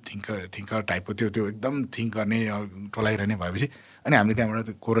 डिप थिङ्कर टाइपको त्यो एकदम थिङ्क गर्ने टोलाइरहने भएपछि अनि हामीले त्यहाँबाट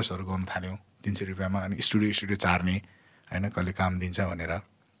त्यो कोरसहरू गाउनु थाल्यौँ 300 रुपियाँमा। अनि स्टुडियो चार्ने होइन, कसले काम दिन्छ भनेर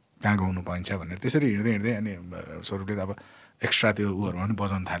कहाँ गाउनु पाइन्छ भनेर त्यसरी हिँड्दै अनि स्वरूपले त अब एक्स्ट्रा त्यो उहरूमा पनि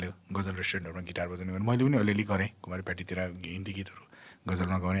बजाउनु थाल्यो। गजल रेस्टुरेन्टहरूमा गिटार बजाउने मैले पनि अलिअलि गरेँ, कुमारी प्याटीतिर हिन्दी गीतहरू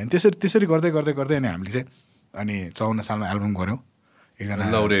गजलमा गाउने। अनि त्यसरी गर्दै अनि हामीले चाहिँ अनि 54 सालमा एल्बम गऱ्यौँ एकजना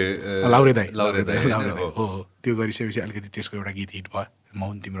लाउरे दाई हो। त्यो गरिसकेपछि अलिकति त्यसको एउटा गीत हिट भयो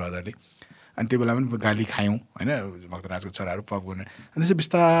मौन तिम्रो अदरले। अनि त्यो बेला पनि गाली खायौँ होइन, भक्तराजको छोराहरू पप गर्ने। अनि त्यसो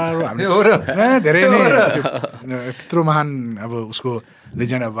बिस्तारो हामीले धेरै नै त्यत्रो महान अब उसको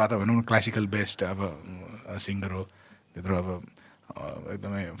लेजेन्ड अब त भनौँ न क्लासिकल बेस्ट अब सिङ्गर हो त्यत्रो अब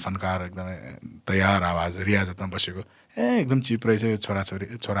एकदमै फनकार एकदमै तयार आवाज रियाजतमा बसेको एकदम चिप रहेछ यो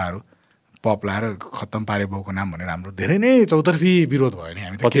छोराहरू पप लाएर खत्तम पारे बाउको नाम भनेर हाम्रो धेरै नै चौतर्फी विरोध भयो नि।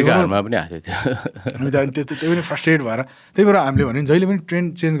 हामी पत्रिकाहरूमा पनि आएको थियो हामी त अनि त्यो पनि फ्रस्ट्रेट भएर त्यही भएर हामीले भन्यो जहिले पनि ट्रेन्ड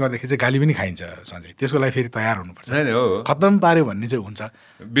चेन्ज गर्दाखेरि चाहिँ गाली पनि खाइन्छ सञ्जय, त्यसको लागि फेरि तयार हुनुपर्छ। खत्तम पाऱ्यो भन्ने चाहिँ हुन्छ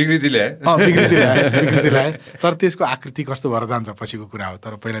विकृति ल्याए तर त्यसको आकृति कस्तो भएर जान्छ पछिको कुरा हो,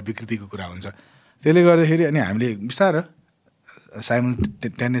 तर पहिला विकृतिको कुरा हुन्छ। त्यसले गर्दाखेरि अनि हामीले बिस्तारो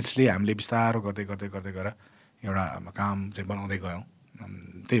साइमल्टेनियसली हामीले बिस्तारो गर्दै गएर एउटा काम चाहिँ बनाउँदै गयौँ।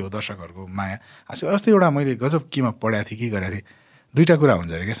 त्यही हो दर्शकहरूको माया। अस्ति एउटा मैले गजब केमा पढाएको थिएँ कि गरेको थिएँ, दुईवटा कुरा हुन्छ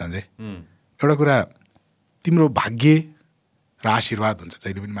अरे क्या सञ्जय। एउटा कुरा तिम्रो भाग्य र आशीर्वाद हुन्छ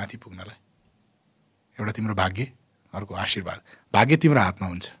जहिले पनि माथि पुग्नलाई। एउटा तिम्रो भाग्य, अर्को आशीर्वाद। भाग्य तिम्रो हातमा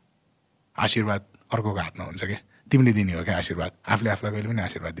हुन्छ, आशीर्वाद अर्कोको हातमा हुन्छ क्या। तिमीले दिने हो क्या आशीर्वाद, आफूलाई कहिले पनि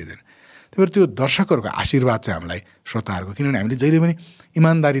आशीर्वाद दिँदैन। त्यही भएर त्यो दर्शकहरूको आशीर्वाद चाहिँ हामीलाई श्रोताहरूको, किनभने हामीले जहिले पनि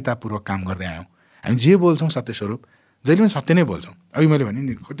इमान्दारितापूर्वक काम गर्दै आयौँ। हामी जे बोल्छौँ सत्यस्वरूप जहिले पनि सत्य नै बोल्छौँ। अघि मैले भने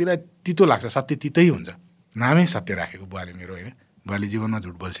नि कतिलाई तितो लाग्छ, सत्य तितै हुन्छ, नामै सत्य राखेको बुवाले मेरो होइन। बुवाले जीवनमा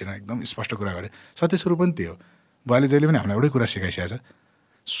झुट बोल्छेन, एकदम स्पष्ट कुरा गरे। सत्यस्वरूप पनि त्यही हो, बुवाले जहिले पनि हामीलाई एउटै कुरा सिकाइसकेको छ,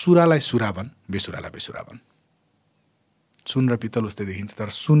 सुरालाई सुरा बन, बेसुरालाई बेसुरा बन। सुन र पित्तल उस्तै देखिन्छ तर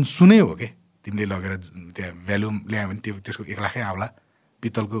सुनै हो के, तिमीले लगेर त्यहाँ भ्यालु ल्यायो भने त्यसको 1 लाखै आउला,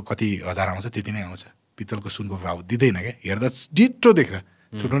 पित्तलको कति हजार आउँछ त्यति नै आउँछ। पित्तलको सुनको भाउ दिँदैन क्या, हेर्दा डिट्टो देख्छ,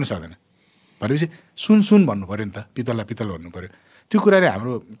 छुट्याउनै सक्दैन। भनेपछि सुन भन्नु पऱ्यो नि त, पित्तललाई पित्तल भन्नु पऱ्यो। त्यो कुराले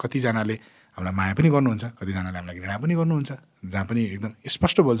हाम्रो कतिजनाले हामीलाई माया पनि गर्नुहुन्छ, कतिजनाले हामीलाई घृणा पनि गर्नुहुन्छ। जहाँ पनि एकदम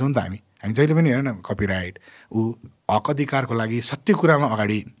स्पष्ट बोल्छौँ नि त हामी जहिले पनि हेर न कपिराइट हक अधिकारको लागि सत्य कुरामा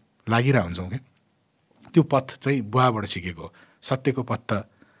अगाडि लागिरह हुन्छौँ क्या। त्यो पथ चाहिँ बुवाबाट सिकेको हो। सत्यको पथ त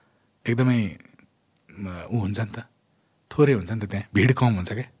एकदमै हुन्छ नि त, थोरै हुन्छ नि त, त्यहाँ भिड कम हुन्छ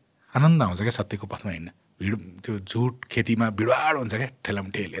क्या, आनन्द आउँछ क्या सत्यको पथमा हिँड्न। भिड त्यो झुट खेतीमा भिडभाड हुन्छ क्या,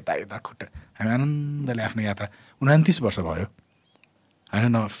 ठेलामठेल यता खुट्टा। हामी आनन्दले आफ्नो यात्रा 29 वर्ष भयो होइन,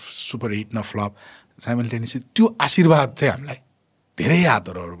 न सुपर हिट न फ्लप, साइमल्टेनियसली त्यो आशीर्वाद चाहिँ हामीलाई धेरै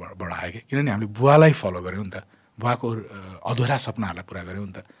हातहरूबाट आयो कि, किनभने हामीले बुवालाई फलो गऱ्यौँ नि त, बुवाको अधुरा सपनाहरूलाई पुरा गऱ्यौँ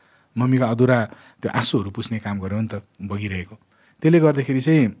नि त, मम्मीको अधुरा त्यो आँसुहरू पुस्ने काम गऱ्यौँ नि त बगिरहेको। त्यसले गर्दाखेरि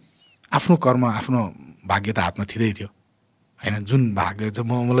चाहिँ आफ्नो कर्म आफ्नो भाग्य त हातमा थिँदै थियो होइन। जुन भाग्य चाहिँ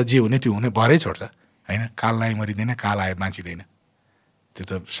मलाई जे हुने त्यो हुने भरै छोड्छ होइन, काललाई मरिँदैन, काल आए बाँचिँदैन, त्यो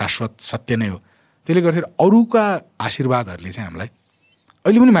त शाश्वत सत्य नै हो। त्यसले गर्दाखेरि अरूका आशीर्वादहरूले चाहिँ हामीलाई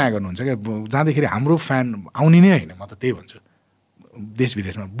अहिले पनि माया गर्नुहुन्छ क्या। जाँदाखेरि हाम्रो फ्यान आउने नै होइन, म त त्यही भन्छु, देश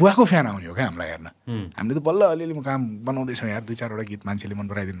विदेशमा बुवाको फ्यान आउने हो क्या हामीलाई हेर्न हामीले त बल्ल अलिअलि काम बनाउँदैछौँ यार 2-4वटा गीत मान्छेले मन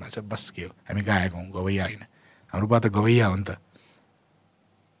पराइदिनु भएको छ बस के हो हामी गाएको हौँ गवैया होइन हाम्रो बुवा त गवैया हो नि त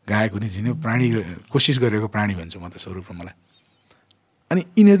गाएको नि झिने प्राणी कोसिस गरेको प्राणी भन्छु म त स्वरूपमा मलाई अनि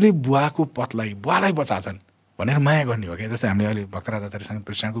यिनीहरूले बुवाको पथलाई बुवालाई बचाछन् भनेर माया गर्ने हो क्या जस्तै हामीले अहिले भक्तराज आचार्य सङ्गीत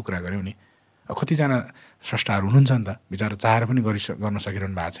प्रतिष्ठानको कुरा गऱ्यौँ नि अब कतिजना स्रष्टाहरू हुनुहुन्छ नि त बिचरा चाहेर पनि गर्न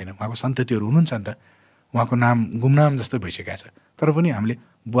सकिरहनु भएको छैन उहाँको सन्ततिहरू हुनुहुन्छ नि त उहाँको नाम गुमनाम जस्तो भइसकेको छ तर पनि हामीले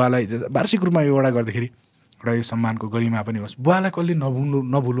बुवालाई वार्षिक रूपमा यो एउटा गर्दाखेरि एउटा यो सम्मानको गरिमा पनि होस् बुवालाई कहिले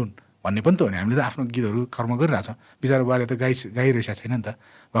नभुलुन् भन्ने पनि त हो नि हामीले त आफ्नो गीतहरू कर्म गरिरहेछौँ बिचरा बुवाले त गाइरहेको छैन नि त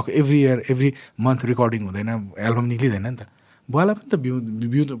उहाँको every year every month recording हुँदैन एल्बम निक्लिँदैन नि त बुवालाई पनि त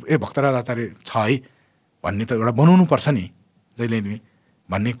बिउ भक्तराज आचार्य छ है भन्ने त एउटा बनाउनु पर्छ नि जहिले नि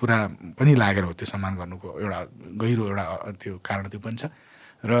भन्ने कुरा पनि लागेर हो त्यो सम्मान गर्नुको एउटा गहिरो एउटा त्यो कारण त्यो पनि छ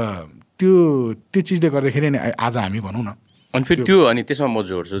र त्यो चिजले गर्दाखेरि नि आज हामी भनौँ न अनि फेरि त्यो अनि त्यसमा म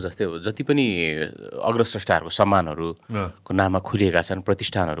जोड्छु जस्तै जति पनि अग्रस्रष्टाहरूको सम्मानहरूको नाममा खुलिएका छन्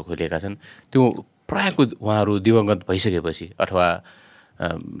प्रतिष्ठानहरू खुलिएका छन् त्यो प्रायःको उहाँहरू दिवंगत भइसकेपछि अथवा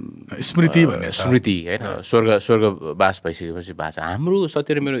स्मृति होइन स्वर्गवास भइसकेपछि भएको छ हाम्रो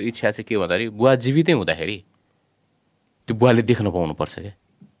सत्य र मेरो इच्छा चाहिँ के भन्दाखेरि बुवा जीवितै हुँदाखेरि त्यो बुवाले देख्न पाउनुपर्छ क्या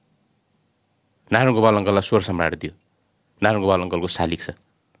नारायण गोपाल अङ्कललाई स्वर सम्राट दियो नारायण गोपाल अङ्कलको शालिक छ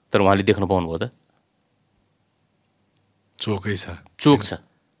तर उहाँले देख्न पाउनुभयो त चोकै छ चोक छ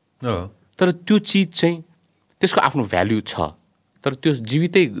तर त्यो चिज चाहिँ त्यसको आफ्नो भ्याल्यु छ तर त्यो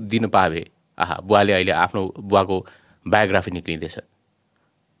जीवितै दिन पाए आहा बुवाले अहिले आफ्नो बुवाको बायोग्राफी निक्लिँदैछ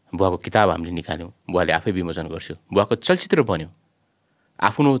बुवाको किताब हामीले निकाल्यौँ बुवाले आफै विमोचन गर्छौँ बुवाको चलचित्र बन्यो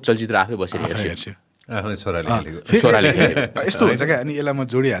आफ्नो चलचित्र आफै बसेर हेर्छु छोराले यस्तो हुन्छ क्या अनि यसलाई म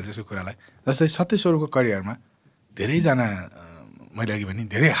जोडिहाल्छु यसो कुरालाई जस्तै सत्य स्वरूपको करियरमा धेरैजना मैले अघि भने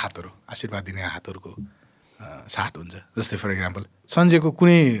धेरै हातहरू आशीर्वाद दिने हातहरूको साथ हुन्छ जस्तै फर इक्जाम्पल सञ्जयको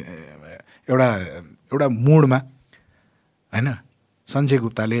कुनै एउटा मोडमा होइन सञ्जय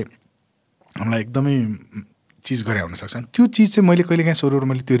गुप्ताले हामीलाई एकदमै चिज गरे हुनसक्छ त्यो चिज चाहिँ मैले कहिलेकाहीँ स्वरूप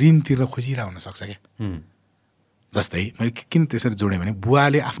मैले त्यो ऋण तिर्न खोजिरहेको हुनसक्छ क्या जस्तै मैले किन त्यसरी जोडेँ भने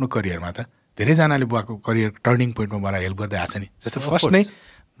बुवाले आफ्नो करियरमा त धेरैजनाले बुवाको करियर टर्निङ पोइन्टमा मलाई हेल्प गर्दै आएको छ नि जस्तै फर्स्ट नै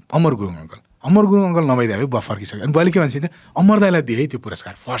अमर गुरुङ अङ्कल नभइदिए है बुवा फर्किसक्यो अनि बुवाले के भन्छ अमर दाईलाई दिए है त्यो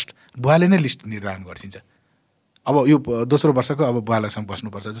पुरस्कार फर्स्ट बुवाले नै लिस्ट निर्धारण गर्छिन्छ अब यो दोस्रो वर्षको अब बुवालासँग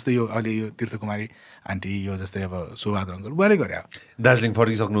बस्नुपर्छ जस्तै यो अहिले यो तीर्थकुमारी आन्टी यो जस्तै अब सुबहादुर अङ्कल बुवाले गरे दार्जिलिङ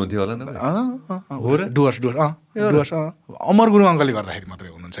फर्किसक्नुहुन्थ्यो होला डुवर्स अमर गुरुङ अङ्कलले गर्दाखेरि मात्रै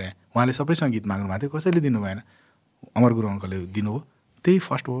हुनुहुन्छ यहाँ उहाँले सबैसँग गीत माग्नु भएको थियो कसैले दिनु भएन अमर गुरुङ अङ्कलले दिनुभयो त्यही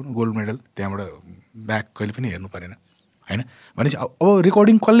फर्स्ट हो गोल्ड मेडल त्यहाँबाट ब्याक कहिले पनि हेर्नु परेन होइन भनेपछि अब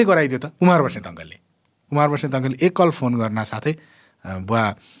रेकर्डिङ कसले गराइदियो त कुमार बस्नेत अङ्कलले एक कल फोन गर्न साथै बुवा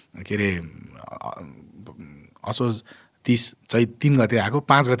के अरे असोज 30 चैत 3 गते आएको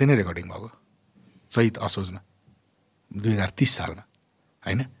 5 गते नै रेकर्डिङ भएको चैत असोजमा 2030 सालमा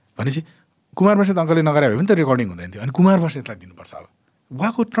होइन भनेपछि कुमार बस्नेत अङ्कलले नगरायो भने त रेकर्डिङ हुँदैन थियो अनि कुमार बस्नेतलाई दिनुपर्छ अब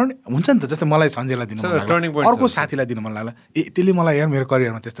बुवाको टर्न हुन्छ नि त जस्तै मलाई सञ्जयलाई दिनु मन लाग्ला अर्को साथीलाई दिनु मन लाग्ला त्यसले मलाई यार मेरो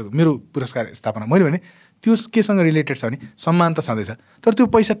करियरमा त्यस्तो मेरो पुरस्कार स्थापना मैले भने त्यो केसँग रिलेटेड छ भने सम्मान त छँदैछ तर त्यो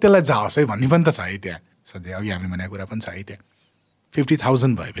पैसा त्यसलाई जाओस् है भन्ने पनि त छ है त्यहाँ सञ्जय अघि हामीले भनेको कुरा पनि छ है त्यहाँ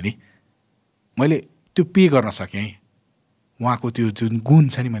 50,000 भयो भने मैले त्यो पे गर्न सकेँ उहाँको त्यो जुन गुण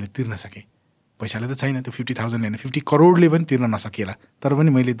छ नि मैले तिर्न सकेँ पैसाले त छैन त्यो 50,000 होइन 50 करोडले पनि तिर्न नसकिएला तर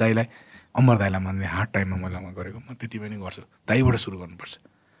पनि मैले दाइलाई अमर दाइलाई मैले हार्ड टाइममा मैले गरेको म त्यति पनि गर्छु दाइबाट सुरु गर्नुपर्छ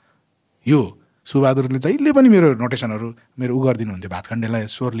यो सुबहादुरले जहिले पनि मेरो नोटेसनहरू मेरो गरिदिनुहुन्थ्यो भातखण्डेलाई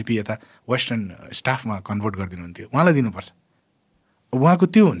स्वरलिपि यता वेस्टर्न स्टाफमा कन्भर्ट गरिदिनुहुन्थ्यो उहाँलाई दिनुपर्छ उहाँको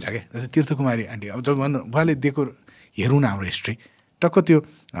त्यो हुन्छ क्या जस्तै तीर्थकुमारी आन्टी अब जब भन्नु उहाँले दिएको हेरौँ न हाम्रो हिस्ट्री टक्क त्यो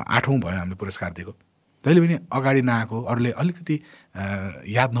 8औँ भयो हामीले पुरस्कार दिएको जहिले पनि अगाडि नआएको अरूले अलिकति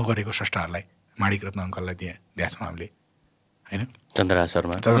याद नगरेको स्रष्टाहरूलाई माणिक रत्न अङ्कललाई दिएछौँ हामीले होइन चन्द्रराज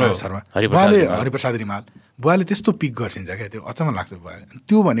शर्मा बुवाले हरिप्रसाद रिमाल बुवाले त्यस्तो पिक गर्छिन्छ क्या त्यो अचम्म लाग्छ बुवाले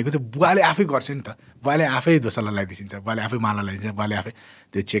त्यो भनेको चाहिँ बुवाले आफै गर्छ नि त बुवाले आफै धोसला लगाइदिन्छ बुवाले आफै माला लगाइदिन्छ बुवाले आफै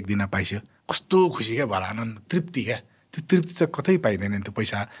त्यो चेक दिन पाइसक्यो कस्तो खुसी क्या भएर आनन्द तृप्ति क्या त्यो तृप्ति त कतै पाइँदैन नि त्यो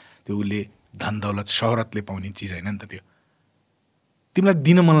पैसा त्यो उसले धन दौलत शहरतले पाउने चिज होइन नि त त्यो तिमीलाई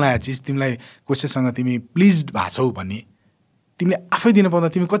दिन मन लागेको चिज तिमीलाई कसैसँग तिमी प्लिज्ड भएको छौ भन्ने तिमीले आफै दिन पाउँदा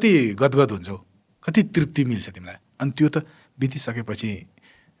तिमी कति गदगद हुन्छौ कति तृप्ति मिल्छ तिमीलाई अनि त्यो त बितिसकेपछि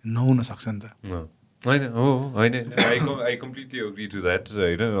नहुन सक्छ नि त होइन हो होइन I completely agree to that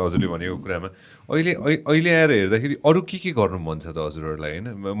होइन हजुरले भनेको कुरामा अहिले आएर हेर्दाखेरि अरू के गर्नु मन छ त हजुरहरूलाई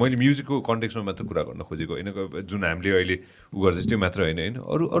होइन मैले म्युजिकको कन्टेक्समा मात्र कुरा गर्न खोजेको होइन जुन हामीले अहिले उ गर्दैछ त्यो मात्र होइन होइन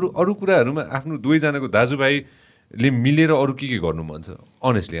अरू कुराहरूमा आफ्नो दुवैजनाको दाजुभाइ ले मिलेर अरू के गर्नु मन छ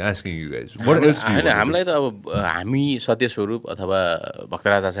honestly asking you guys what else होइन हामीलाई त अब हामी सत्यस्वरूप अथवा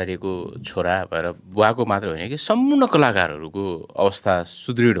भक्तराज आचार्यको छोरा भएर बुवाको मात्र होइन कि सम्पूर्ण कलाकारहरूको अवस्था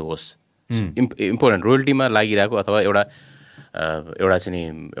सुदृढ होस् इम्पोर्टेन्ट रोयल्टीमा लागिरहेको अथवा एउटा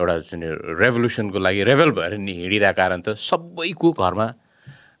चाहिँ रेभोल्युसनको लागि रेभेल भएर नि हिँडिरहेको कारण त सबैको घरमा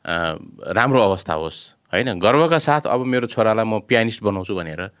राम्रो अवस्था होस् होइन गर्वका साथ अब मेरो छोरालाई म पियानिस्ट बनाउँछु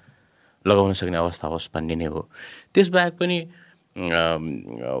भनेर लगाउन सक्ने अवस्था होस् भन्ने नै हो त्यसबाहेक पनि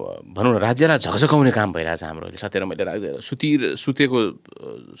भनौँ न राज्यलाई झकझकाउने काम भइरहेछ हाम्रो अहिले साथै मैले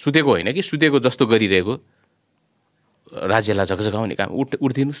सुतेको होइन कि सुतेको जस्तो गरिरहेको राज्यलाई झकझकाउने काम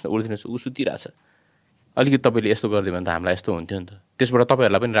उठिदिनुहोस् न ऊ सुतिरहेछ अलिकति तपाईँले यस्तो गरिदियो भने त हामीलाई यस्तो हुन्थ्यो नि त त्यसबाट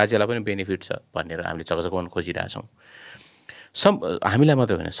तपाईँहरूलाई पनि राज्यलाई पनि बेनिफिट छ भनेर हामीले झकझकाउन खोजिरहेछौँ हामीलाई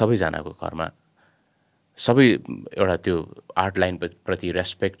मात्रै होइन सबैजनाको घरमा सबै एउटा त्यो आर्ट लाइन प्रति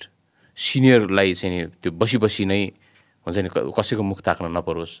रेस्पेक्ट सिनियरलाई चाहिँ नि त्यो बसी नै हुन्छ नि कसैको मुख ताक्न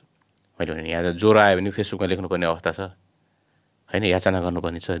नपरोस् मैले भने यहाँ ज्वरो आयो भने फेसबुकमा लेख्नुपर्ने अवस्था छ होइन याचना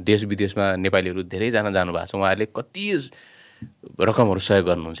गर्नुपर्ने छ देश विदेशमा नेपालीहरू धेरैजना जानुभएको छ उहाँहरूले कति रकमहरू सहयोग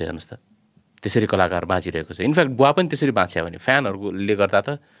गर्नुहुन्छ हेर्नुहोस् त त्यसरी कलाकार बाँचिरहेको छ इनफ्याक्ट बुवा पनि त्यसरी बाँच्यो भने फ्यानहरूले गर्दा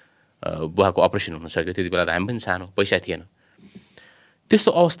त बुवाको अपरेसन हुनसक्यो त्यति बेला त हामी पनि सानो पैसा थिएन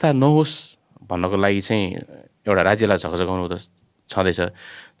त्यस्तो अवस्था नहोस् भन्नको लागि चाहिँ एउटा राज्यलाई झकझकाउनु त छँदैछ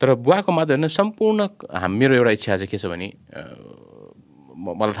तर बुवाको मात्र होइन सम्पूर्ण मेरो एउटा इच्छा चाहिँ के छ भने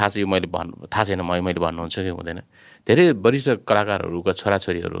मलाई थाहा छ यो थाहा छैन मैले भन्नुहुन्छ कि हुँदैन धेरै वरिष्ठ कलाकारहरूका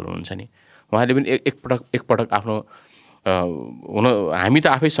छोराछोरीहरू हुनुहुन्छ नि उहाँले पनि एकपटक आफ्नो हामी त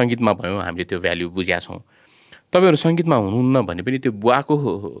आफै सङ्गीतमा भयौँ हामीले त्यो भ्याल्यु बुझेका छौँ तपाईँहरू सङ्गीतमा हुनुहुन्न भने पनि त्यो बुवाको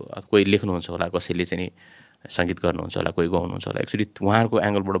कोही लेख्नुहुन्छ होला कसैले चाहिँ सङ्गीत गर्नुहुन्छ होला कोही गाउनुहुन्छ होला एक्चुअली उहाँहरूको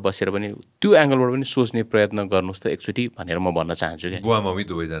एङ्गलबाट बसेर पनि त्यो एङ्गलबाट पनि सोच्ने प्रयत्न गर्नुहोस् त एकचोटि भनेर म भन्न चाहन्छु क्या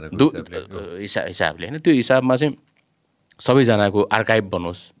हिसाबले होइन त्यो हिसाबमा चाहिँ सबैजनाको आर्काइभ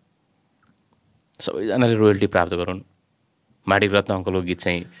बनोस् सबैजनाले रोयल्टी प्राप्त गरून् माडिक रत्न अङ्कलको गीत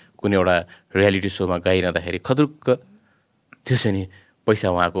चाहिँ कुनै एउटा रियालिटी सोमा गाइरहँदाखेरि खतुक्क त्यो चाहिँ नि पैसा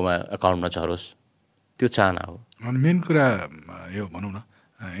उहाँकोमा एकाउन्टमा झरोस् त्यो चाहना हो अनि मेन कुरा यो भनौँ न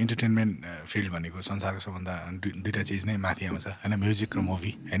इन्टरटेनमेन्ट फिल्ड भनेको संसारको सबभन्दा दुईवटा चिज नै माथि आउँछ होइन म्युजिक र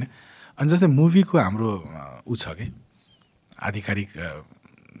मुभी होइन अनि जस्तै मुभीको हाम्रो ऊ छ कि आधिकारिक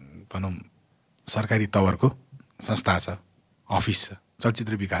भनौँ सरकारी तवरको संस्था छ अफिस छ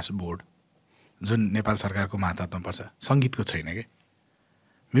चलचित्र विकास बोर्ड जुन नेपाल सरकारको मातहतमा पर्छ सङ्गीतको छैन कि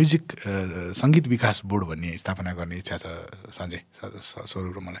म्युजिक सङ्गीत विकास बोर्ड भन्ने स्थापना गर्ने इच्छा छ सञ्जय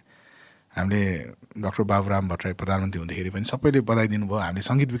स्वरूप र मलाई हामीले डाक्टर बाबुराम भट्टराई प्रधानमन्त्री हुँदाखेरि पनि सबैले बधाई दिनुभयो हामीले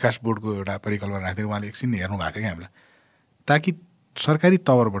सङ्गीत विकास बोर्डको एउटा परिकल्पना राख्दै उहाँले एकछिन हेर्नु भएको थियो क्या हामीलाई ताकि सरकारी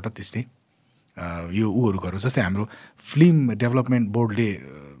तवरबाट त्यसले यो ऊहरू गरोस् जस्तै हाम्रो फिल्म डेभलपमेन्ट बोर्डले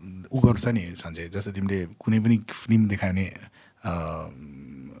ऊ गर्छ नि सञ्जय जस्तै तिमीले कुनै पनि फिल्म देखायो भने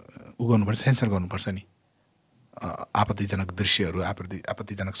ऊ गर्नुपर्छ सेन्सर गर्नुपर्छ नि आपत्तिजनक दृश्यहरू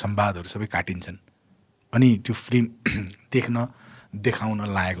आपत्तिजनक संवादहरू सबै काटिन्छन् अनि त्यो फिल्म देखाउन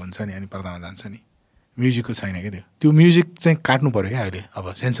लायक हुन्छ नि अनि पर्दामा जान्छ नि म्युजिकको छैन क्या त्यो म्युजिक चाहिँ काट्नु पऱ्यो क्या अहिले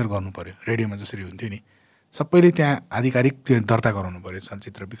अब सेन्सर गर्नु पऱ्यो रेडियोमा जसरी हुन्थ्यो नि सबैले त्यहाँ आधिकारिक त्यो दर्ता गराउनु पऱ्यो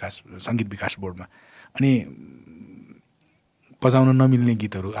चलचित्र विकास सङ्गीत विकास बोर्डमा अनि बजाउन नमिल्ने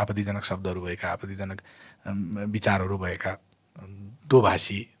गीतहरू आपत्तिजनक शब्दहरू भएका आपत्तिजनक विचारहरू भएका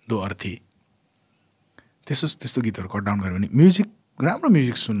दोभाषी दो अर्थी त्यस्तो गीतहरू कट डाउन गऱ्यो भने म्युजिक राम्रो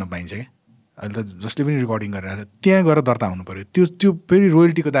म्युजिक सुन्न पाइन्छ क्या अहिले त जसले पनि रेकर्डिङ गरिरहेको छ त्यहाँ गएर दर्ता हुनु पऱ्यो त्यो फेरि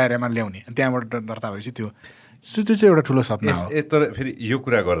रोयल्टीको दायरामा ल्याउने त्यहाँबाट दर्ता भएपछि त्यो चाहिँ एउटा ठुलो सपना हो तर फेरि यो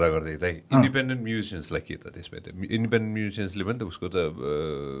कुरा गर्दा गर्दै चाहिँ इन्डिपेन्डेन्ट म्युजिसियन्सलाई के त त्यसमा त इन्डिपेन्डेन्ट म्युजिसियन्सले पनि त उसको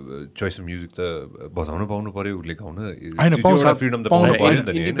त चोइस अफ म्युजिक त बजाउनु पाउनु पऱ्यो उसले गाउन फ्रिडम त पाउनु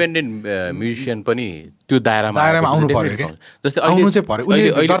पऱ्यो इन्डिपेन्डेन्ट म्युजिसियन पनि त्यो दायरामा आउनु पऱ्यो क्या जस्तै आउनु चाहिँ पऱ्यो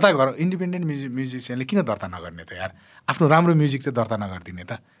उसले दर्ता गर इन्डिपेन्डेन्ट म्युजिसियनले किन दर्ता नगर्ने त यार आफ्नो राम्रो म्युजिक चाहिँ दर्ता नगरिदिने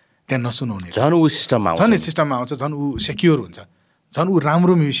त त्यहाँ नसुनाउने झन् ऊ सिस्टममा झन् सिस्टममा आउँछ झन् ऊ सेक्योर हुन्छ झन् ऊ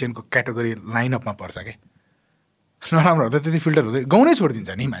राम्रो म्युजिसियनको क्याटेगोरी लाइनअपमा पर्छ क्या नराम्रो हुँदा त्यति फिल्टर हुँदै गाउनै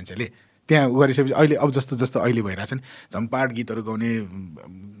छोडिदिन्छ नि मान्छेले त्यहाँ उ गरिसकेपछि अहिले अब जस्तो अहिले भइरहेछ नि झम्पाट गीतहरू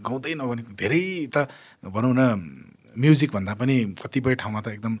गाउँदै नगाउने धेरै त भनौँ न म्युजिक भन्दा पनि कतिपय ठाउँमा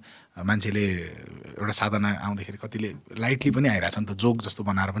त एकदम मान्छेले एउटा साधना आउँदाखेरि कतिले लाइटली पनि आइरहेछ नि त जोक जस्तो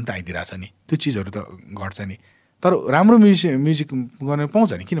बनाएर पनि त आइदिरहेछ नि त्यो चिजहरू त घट्छ नि तर राम्रो म्युजिक गर्न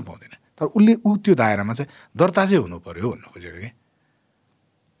पाउँछ नि किन पाउँदैन तर उसले त्यो दायरामा चाहिँ दर्ता चाहिँ हुनु पऱ्यो भन्नु खोजेको कि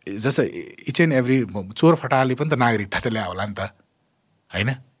जस्तै इच एन्ड एभ्री चोर फटाले पनि त नागरिकता त ल्यायो होला नि त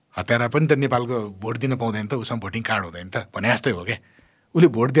होइन हत्यारा पनि त नेपालको भोट दिन पाउँदैन त उसँग भोटिङ कार्ड हुँदैन त भने जस्तै हो क्या उसले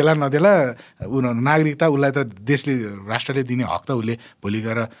भोट देला नदेला नागरिकता उसलाई त देशले राष्ट्रले दिने हक त उसले भोलि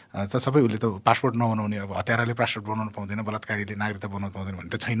गएर त सबै उसले त पासपोर्ट नबनाउने अब हत्याराले पासपोर्ट बनाउनु पाउँदैन बलात्कारीले नागरिकता बनाउनु पाउँदैन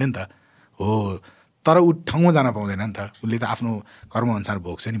भन्ने त छैन नि त हो तर ऊ ठाउँमा जान पाउँदैन नि त उसले त आफ्नो कर्मअनुसार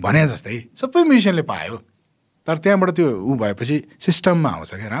भोग्छ नि भने जस्तै सबै म्युजिसियनले पायो तर त्यहाँबाट त्यो ऊ भएपछि सिस्टममा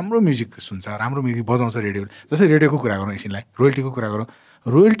आउँछ क्या राम्रो म्युजिक सुन्छ राम्रो म्युजिक बजाउँछ रेडियो जस्तै रेडियोको कुरा गरौँ एकछिनलाई रोयल्टीको कुरा गरौँ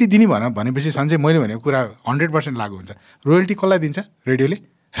रोयल्टी दिने भनेपछि सन्चै मैले भनेको कुरा 100% लागु हुन्छ रोयल्टी कसलाई दिन्छ रेडियोले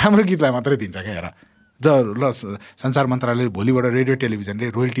राम्रो गीतलाई मात्रै दिन्छ क्या हेर ल सञ्चार मन्त्रालयले भोलिबाट रेडियो टेलिभिजनले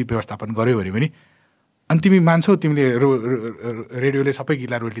रोयल्टी व्यवस्थापन गर्यो भने पनि अनि तिमी मान्छौ तिमीले रेडियोले सबै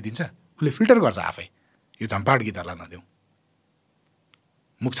गीतलाई रोयल्टी दिन्छ उसले फिल्टर गर्छ आफै यो झम्पाट गीतहरूलाई नदेऊ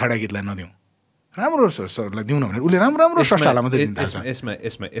मुख छाडा गीतलाई नदेऊ राम्रो लाई दिउन भने उसले राम्रो राम्रो स्रष्टालाई मात्रै दिन्छ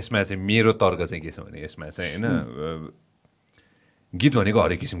यसमा चाहिँ मेरो तर्क चाहिँ के छ भने यसमा चाहिँ होइन गीत भनेको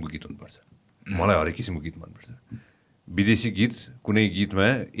हरेक किसिमको गीत हुनुपर्छ मलाई हरेक किसिमको गीत मनपर्छ विदेशी गीत कुनै गीतमा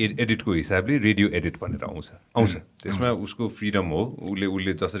एडिटको हिसाबले रेडियो एडिट भनेर आउँछ त्यसमा उसको फ्रिडम हो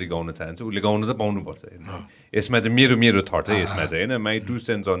उसले जसरी गाउन चाहन्छ उसले गाउन त पाउनुपर्छ यसमा चाहिँ मेरो थट चाहिँ यसमा चाहिँ होइन my 2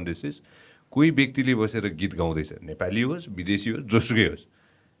 cents on this is कोही व्यक्तिले बसेर गीत गाउँदैछ नेपाली होस् विदेशी होस् जोसुकै होस्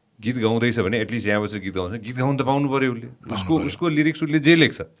गीत गाउँदैछ भने एटलिस्ट यहाँ बसेर गीत गाउँछ गीत गाउनु त पाउनु पऱ्यो उसले उसको लिरिक्स उसले जे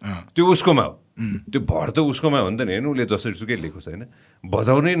लेख्छ त्यो उसकोमा हो त्यो भर त उसकोमा हो नि त नि होइन उसले जसरी सुकै लेखोस् होइन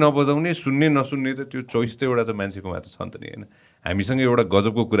बजाउने नबजाउने सुन्ने नसुन्ने त त्यो चोइस त एउटा त मान्छेकोमा त छ नि त नि होइन हामीसँग एउटा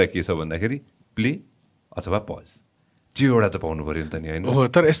गजबको कुरा के छ भन्दाखेरि प्ले अथवा पज त्यो एउटा त पाउनु पऱ्यो नि त नि होइन हो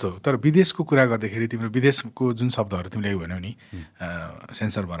तर यस्तो तर विदेशको कुरा गर्दाखेरि तिम्रो विदेशको जुन शब्दहरू तिमीले भन्यौ नि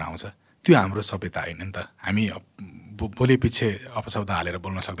सेन्सर भएर आउँछ त्यो हाम्रो सभ्यता होइन नि त हामी बोली पछि अपशब्द हालेर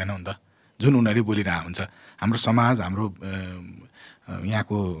बोल्न सक्दैनौँ नि त जुन उनीहरूले बोलिरहेको हुन्छ हाम्रो समाज हाम्रो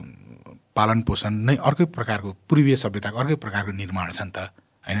यहाँको पालन पोषण नै अर्कै प्रकारको पूर्वीय सभ्यताको अर्कै प्रकारको निर्माण छ नि त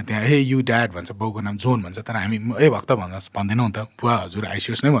होइन त्यहाँ हे यु ड्याड भन्छ बाउको नाम जोन भन्छ तर हामी ए भक्त भन्दैनौँ नि त बुवा हजुर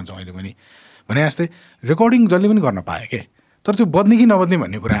आइसियोस् नै भन्छौँ अहिले पनि भने जस्तै रेकर्डिङ जसले पनि गर्न पायो के तर त्यो बद्ने कि नबद्ने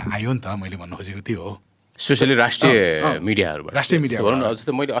भन्ने कुरा आयो नि त मैले भन्नु खोजेको त्यो हो स्पेसली राष्ट्रिय मिडियाहरूबाट राष्ट्रिय मिडिया भनौँ न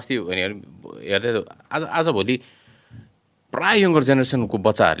जस्तै मैले अस्ति भने हेर्दै आजभोलि प्राय यङ्गर जेनेरेसनको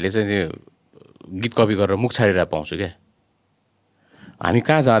बच्चाहरूले चाहिँ त्यो गीत कपी गरेर मुख छाडेर पाउँछु क्या हामी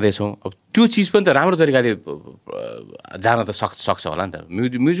कहाँ जाँदैछौँ अब त्यो चिज पनि त राम्रो तरिकाले जान त सक्छ होला नि त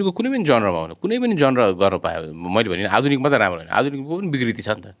म्युजिकको कुनै पनि जनरमा हुनु कुनै पनि जनर गर्न पायो मैले भने आधुनिक मात्रै राम्रो होइन आधुनिकको पनि विकृति छ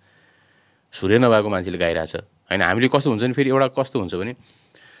नि त सुरे नभएको मान्छेले गाइरहेछ होइन हामीले कस्तो हुन्छ नि फेरि एउटा कस्तो हुन्छ भने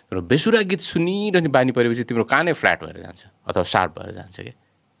तिम्रो बेसुरा गीत सुनिरहने बानी परेपछि तिम्रो कानै फ्ल्याट भएर जान्छ अथवा सार्प भएर जान्छ क्या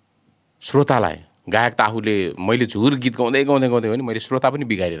श्रोतालाई गायक त आफूले मैले झुर गीत गाउँदै भने मैले श्रोता पनि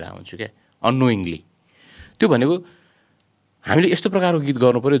बिगारिरहेको हुन्छु क्या अननोइङली त्यो भनेको हामीले यस्तो प्रकारको गीत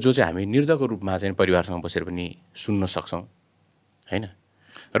गर्नु पऱ्यो जो चाहिँ हामी निर्धको रूपमा चाहिँ परिवारसँग बसेर पनि सुन्न सक्छौँ होइन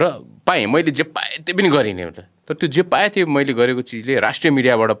र पाएँ मैले जे पाएँ त्यो पनि गरेँ नि एउटा तर त्यो जे पाएँ थियो मैले गरेको चिजले राष्ट्रिय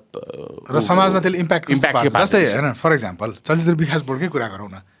मिडियाबाट र समाजमा त्यसले इम्प्याक्ट जस्तै होइन फर इक्जाम्पल चलचित्र विकास बोर्डकै कुरा गरौँ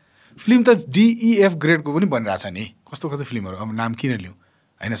न फिल्म त DEF ग्रेडको पनि बनिरहेछ नि कस्तो कस्तो फिल्महरू अब नाम किन लिउँ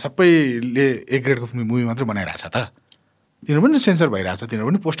होइन सबैले A ग्रेडको मुभी मात्रै बनाइरहेछ त तिनीहरू पनि सेन्सर भइरहेछ तिनीहरू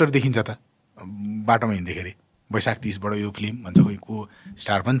पनि पोस्टर देखिन्छ त बाटोमा हिँड्दाखेरि वैशाख 30बाट यो फिल्म भन्छ कोही को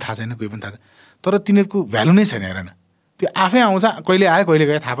स्टार पनि थाहा छैन कोही पनि थाहा छैन तर तिनीहरूको भ्यालु नै छैन हेर न त्यो आफै आउँछ कहिले आयो कहिले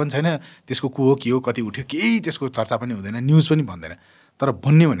गयो थाहा पनि छैन त्यसको को हो के हो कति उठ्यो केही त्यसको चर्चा पनि हुँदैन न्युज पनि भन्दैन तर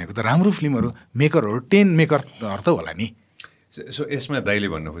भन्ने भनेको त राम्रो फिल्महरू मेकरहरू 10 मेकरहरू त होला नि सो यसमा दाइले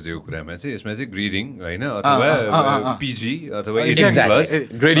भन्नु खोजेको कुरामा चाहिँ यसमा चाहिँ ग्रेडिङ होइन अथवा पिजी अथवा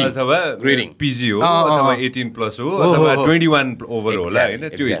 18+ ग्रेडिङ अथवा ग्रेडिङ पिजी हो अथवा 18+ हो अथवा 21 ओभर होला होइन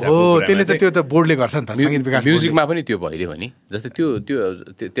त्यो हिसाबको हो त्यसले त त्यो त बोर्डले गर्छ नि त सङ्गीत विकास म्युजिकमा पनि त्यो भइदियो भने जस्तै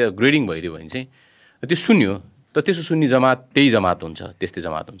त्यो ग्रेडिङ भइदियो भने चाहिँ त्यो सुन्यो त त्यसो सुन्ने जमात त्यही जमात हुन्छ त्यस्तै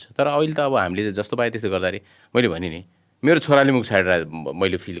जमात हुन्छ तर अहिले त अब हामीले जस्तो पाएँ त्यस्तो गर्दाखेरि मैले भने नि मेरो छोराले मुख छाडेर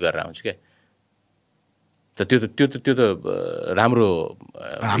मैले फिल गरेर आउँछु क्या त त्यो त राम्रो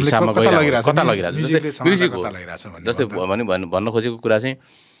हिसाबमा कता लगिरहेछ म्युजिक जस्तै भन्न खोजेको कुरा चाहिँ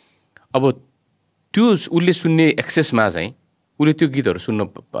अब त्यो उसले सुन्ने एक्सेसमा चाहिँ उसले त्यो गीतहरू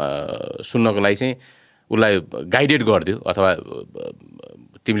सुन्नको लागि चाहिँ उसलाई गाइडेड गरिदियो अथवा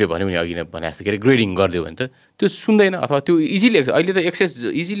तिमीले भन्यौ नि अघि नै भने जस्तो के अरे ग्रेडिङ गरिदियो भने त त्यो सुन्दैन अथवा त्यो इजिली अहिले त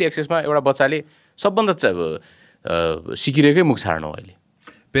इजिली एक्सेसमा एउटा बच्चाले सबभन्दा सिकिरहेकै मुख छाड्नु अहिले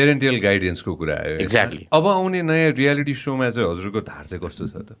पेरेन्टियल गाइडेन्सको कुरा आयो एक्ज्याक्टली अब आउने नयाँ रियालिटी सोमा चाहिँ हजुरको धार चाहिँ कस्तो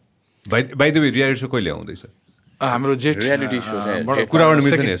छ त by the way reality show कहिले आउँदैछ हाम्रो जेठ रियालिटी सो चाहिँ कुरा गर्नु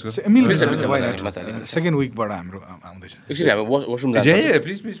मिल्छ नि यसको सेकेन्ड विकबाट हाम्रो आउँदैछ एकचुअली हामी वासरुम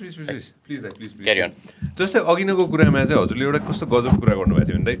प्लिज क्यारी अन जस्तै अघिनको कुरामा चाहिँ हजुरले एउटा कस्तो गजब कुरा गर्नुभएको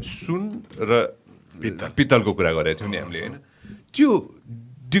थियो भन्दा सुन र पित्तलको कुरा गरेको थियौँ नि हामीले होइन त्यो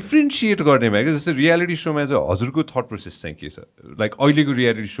डिफ्रेन्सिएट गर्नेमा क्या जस्तै रियालिटी सोमा चाहिँ हजुरको थट प्रोसेस चाहिँ के छ लाइक अहिलेको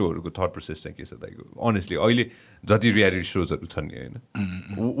रियालिटी सोहरूको थट प्रोसेस चाहिँ के छ लाइक अनेस्टली अहिले जति रियालिटी सोजहरू छन् नि होइन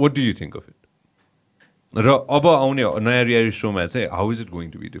what do you think of it र अब आउने नयाँ रियालिटी सोमा चाहिँ how is it going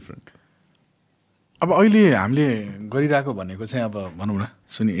to be different अब अहिले हामीले गरिरहेको भनेको चाहिँ अब भनौँ न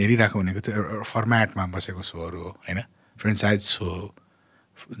हेरिरहेको भनेको चाहिँ एउटा फर्मेटमा बसेको सोहरू हो होइन फ्रेन्चाइज सो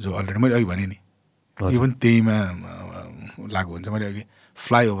जो अलरेडी मैले अघि भनेँ नि यो पनि त्यहीमा लागु हुन्छ मैले अघि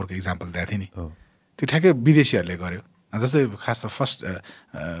फ्लाइओभरको इक्जाम्पल दिएको थिएँ नि त्यो ठ्याक्कै विदेशीहरूले गर्यो जस्तै खास त फर्स्ट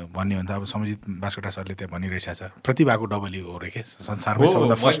भन्ने हो भने त अब समजित बास्कोटा सरले त्यहाँ भनिरहेछ छ प्रतिभाको डबल हो रे के संसारमै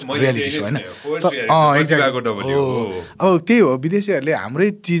सबभन्दा फर्स्ट रियालिटी सो होइन अब त्यही हो विदेशीहरूले हाम्रै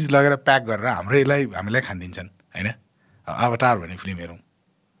चिज लगेर प्याक गरेर हामीलाई खानिदिन्छन् होइन अवतार भन्ने फिल्म हेरौँ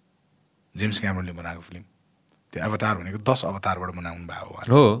जेम्स क्यामरनले बनाएको फिल्म त्यो अवतार भनेको 10 अवतारबाट बनाउनु भएको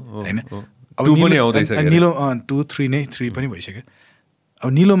हो होइन अब निलो 2 3 नै 3 पनि भइसक्यो अब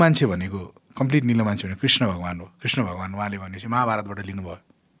निलो मान्छे भनेको कम्प्लिट निलो मान्छे भनेको कृष्ण भगवान् हो कृष्ण भगवान् उहाँले भनेपछि महाभारतबाट लिनुभयो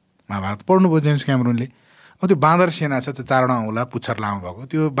महाभारत पढ्नुभयो जेम्स क्यामरुनले अब त्यो बाँदर सेना छ त्यो 4 औँला पुच्छर लामो भएको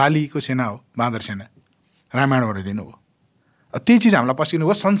त्यो बालीको सेना हो बाँदर सेना रामायणबाट लिनुभयो त्यही चिज हामीलाई पस्किनु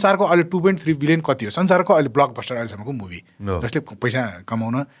भयो संसारको अहिले 2.3 बिलियन कति हो संसारको अहिले ब्लकबस्टर अहिलेसम्मको मुभी जसले पैसा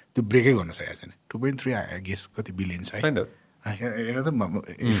कमाउन त्यो ब्रेकै गर्न सकेको छैन 2.3 गेस कति बिलियन छ है हेर त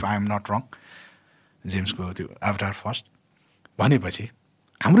if I am not wrong जेम्सको त्यो अवतार फर्स्ट भनेपछि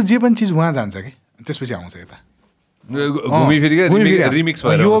हाम्रो जे पनि चिज उहाँ जान्छ कि त्यसपछि आउँछ यता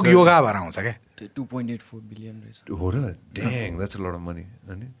योगा भएर आउँछ क्या 2.84 बिलियन रहेछ हो र dang that's a lot of money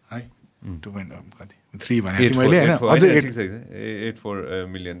है 2.3 भने मैले हैन अझै 84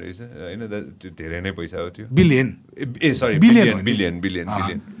 मिलियन रहेछ हैन धेरै नै पैसा हो त्यो बिलियन ए सरी बिलियन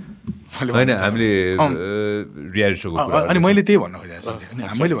हैन हामीले रियालिटी शोको कुरा अनि मैले त्यही भन्न खोजेको छु अनि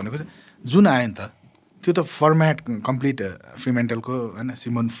मैले भनेको चाहिँ जुन आयो नि त त्यो त फर्मेट कम्प्लिट फ्रीमेन्टलको हैन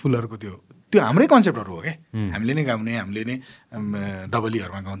सिमन फुलरको त्यो हाम्रै कन्सेप्टहरू हो क्या हामीले नै गाउने हामीले नै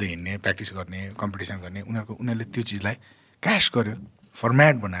डबलीहरूमा गाउँदै हिँड्ने प्र्याक्टिस गर्ने कम्पिटिसन गर्ने उनीहरूले त्यो चिजलाई क्यास गर्यो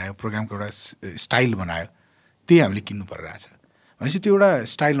फर्मेट बनायो प्रोग्रामको एउटा स्टाइल बनायो त्यही हामीले किन्नु परिरहेछ भनेपछि त्यो एउटा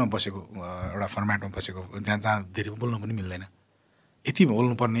स्टाइलमा बसेको एउटा फर्मेटमा बसेको जहाँ धेरै बोल्नु पनि मिल्दैन यति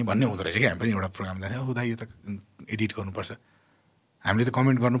बोल्नुपर्ने भन्ने हुँदो रहेछ कि हामी पनि एउटा प्रोग्राम जाँदा हुँदा यो त एडिट गर्नुपर्छ हामीले त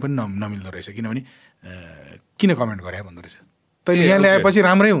कमेन्ट गर्नु पनि नमिल्दो रहेछ किनभने किन कमेन्ट गरे भन्दो रहेछ तैँले यहाँ ल्याएपछि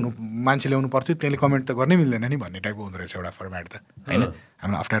राम्रै हुनु मान्छे ल्याउनु पर्थ्यो त्यसले कमेन्ट त गर्नै मिल्दैन नि भन्ने टाइपको हुँदो रहेछ एउटा फर्मेट त होइन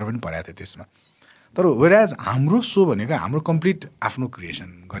हामीलाई अप्ठ्यारो पनि परेको थियो त्यसमा तर वेराज हाम्रो सो भनेको हाम्रो कम्प्लिट आफ्नो क्रिएसन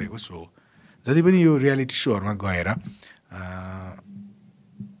गरेको सो हो जति पनि यो रियालिटी सोहरूमा गएर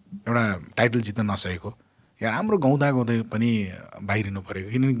एउटा टाइटल जित्न नसकेको या राम्रो गाउँदै पनि बाहिरिनु परेको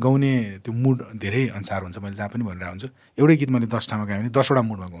किनभने गाउने त्यो मुड धेरै अनुसार हुन्छ मैले जहाँ पनि भनिरहेको हुन्छु एउटै गीत मैले 10 ठाउँमा गाएँ भने 10वटा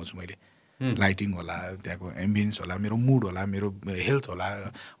मुडमा गाउँछु मैले लाइटिङ होला त्यहाँको एम्बियन्स होला मेरो मुड होला मेरो हेल्थ होला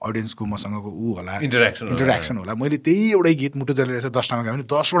अडियन्सको मसँगको होला इन्टरेक्सन होला मैले त्यही एउटै गीत मुटु जलेर 10 ठाउँमा गाएँ भने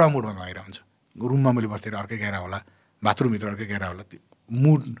 10वटा मुडमा गाइरहेको हुन्छु रुममा मैले बसेर अर्कै गाएर होला बाथरुमभित्र अर्कै गाएर होला त्यो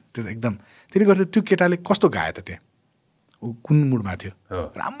मुड त्यो एकदम त्यसले गर्दा त्यो केटाले कस्तो गायो त त्यहाँ ऊ कुन मुडमा थियो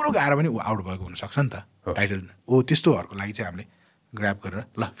राम्रो गाएर पनि ऊ आउट भएको हुनसक्छ नि त टाइटल त्यस्तोहरूको लागि चाहिँ हामीले ग्राब गरेर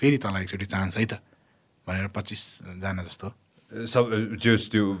ल फेरि तँलाई एकचोटि चान्स है त भनेर 25 जना जस्तो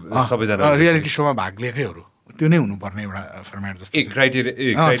सबैजना रियालिटी सोमा भाग लिएकैहरू त्यो नै हुनुपर्ने एउटा फर्मेट जस्तो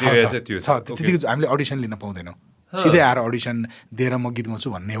छ त्यतिको हामीले अडिसन लिन पाउँदैनौँ सिधै आएर अडिसन दिएर म गीत गाउँछु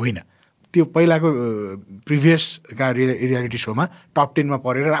भन्ने होइन त्यो पहिलाको प्रिभियसका रियालिटी सोमा टप 10मा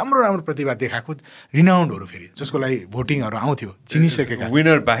परेर राम्रो प्रतिभा देखाएको रिनाउन्डहरू फेरि जसको लागि भोटिङहरू आउँथ्यो चिनिसकेका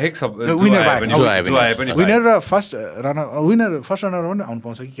विनर र फर्स्ट रनर पनि आउनु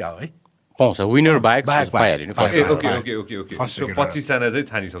पाउँछ कि क्या हो है पाउँछ विनर बाहेक ओके 25 जना चाहिँ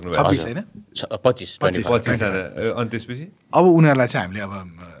छानिसक्नु भएको छैन 25 जना अनि त्यसपछि अब उनीहरूलाई चाहिँ हामीले अब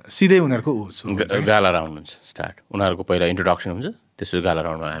सिधै उनीहरूको गाला राउन्ड हुन्छ स्टार्ट उनीहरूको पहिला इन्ट्रोडक्सन हुन्छ त्यसो गाला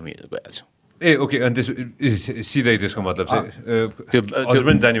राउन्डमा हामी गइहाल्छौँ ओके अनि सिधै त्यसको मतलब चाहिँ त्यो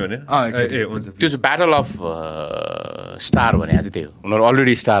पनि जाने भने हुन्छ त्यो चाहिँ ब्याटल अफ स्टार भने चाहिँ त्यही हो उनीहरू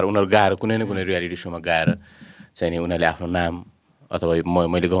अलरेडी स्टार उनीहरू गाएर कुनै न कुनै रियालिटी सोमा गाएर चाहिँ नि उनीहरूले आफ्नो नाम अथवा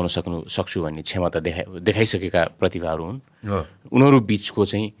मैले गाउन सक्छु भन्ने क्षमता देखाइसकेका प्रतिभाहरू हुन् उनीहरू बिचको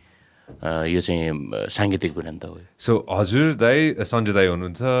चाहिँ यो चाहिँ साङ्गीतिक भिडन्त हो सो हजुर दाई सञ्जय दाई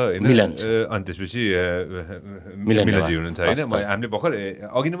हुनुहुन्छ अनि त्यसपछि मिलनजी हुनुहुन्छ होइन हामीले भर्खर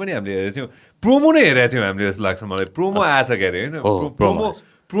अघि नै पनि हामीले हेरेको थियौँ प्रोमो नै हेरेको थियौँ हामीले जस्तो लाग्छ मलाई प्रोमो आएछ के अरे होइन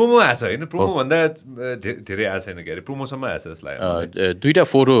प्रोमो आएछ होइन प्रोमोभन्दा धेरै आएको छैन के अरे प्रोमोसम्म आएछ जस्तो लाग्यो 2टा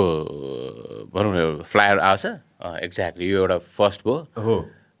फोटो भनौँ न फ्लायर आएछ एक्ज्याक्टली यो एउटा फर्स्ट भयो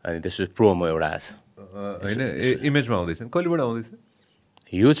अनि त्यसपछि प्रोमो एउटा आएछ होइन इमेजमा आउँदैछ कहिलेबाट आउँदैछ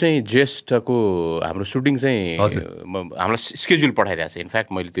यो चाहिँ ज्येष्ठको हाम्रो सुटिङ चाहिँ हामीलाई स्केड्युल पठाइदिएको छ। इनफ्याक्ट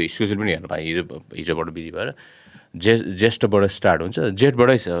मैले त्यो स्केड्युल पनि हेर्नु पाएँ हिजोबाट बिजी भएर। ज्येष्ठबाट स्टार्ट हुन्छ,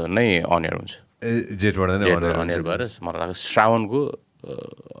 जेठबाटै नै अनएयर हुन्छ। जेठबाट नै अनएयर भएर मलाई लाग्छ श्रावणको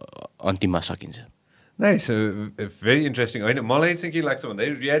अन्तिममा सकिन्छ। Nice, very interesting. होइन मलाई चाहिँ के लाग्छ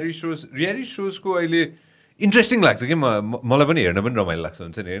भन्दाखेरि रियालिटी सोजको अहिले इन्ट्रेस्टिङ लाग्छ कि मलाई पनि हेर्न पनि रमाइलो लाग्छ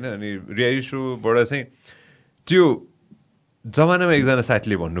हुन्छ नि होइन। अनि रियालिटी सोबाट चाहिँ त्यो जमानामा एकजना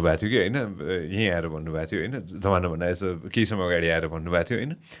साथीले भन्नुभएको थियो कि होइन, यहीँ आएर भन्नुभएको थियो होइन, जमाना भन्दा यसो केही समय अगाडि आएर भन्नुभएको थियो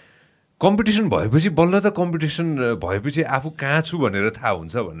होइन, कम्पिटिसन भएपछि बल्ल त कम्पिटिसन भएपछि आफू कहाँ छु भनेर थाहा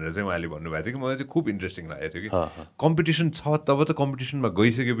हुन्छ भनेर चाहिँ उहाँले भन्नुभएको थियो कि मलाई चाहिँ खुब इन्ट्रेस्टिङ लागेको थियो कि कम्पिटिसन छ तब त कम्पिटिसनमा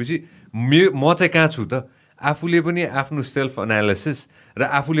गइसकेपछि म चाहिँ कहाँ छु त, आफूले पनि आफ्नो सेल्फ एनालाइसिस र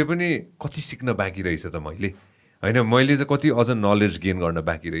आफूले पनि कति सिक्न बाँकी रहेछ त मैले होइन, मैले चाहिँ कति अझ नलेज गेन गर्न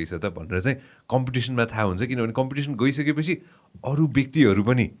बाँकी रहेछ त भनेर चाहिँ कम्पिटिसनमा थाहा हुन्छ। किनभने कम्पिटिसन गइसकेपछि अरू व्यक्तिहरू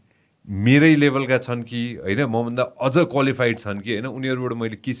पनि मेरै लेभलका छन् कि होइन, मभन्दा अझ क्वालिफाइड छन् कि होइन, उनीहरूबाट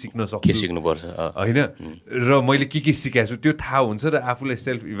मैले के सिक्न सक्छु, के सिक्नुपर्छ होइन, र मैले के सिकाएको छु त्यो थाहा हुन्छ र आफूलाई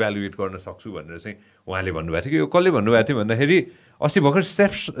सेल्फ इभ्यालुएट गर्न सक्छु भनेर चाहिँ उहाँले भन्नुभएको थियो कि। यो कसले भन्नुभएको थियो भन्दाखेरि अस्ति भर्खर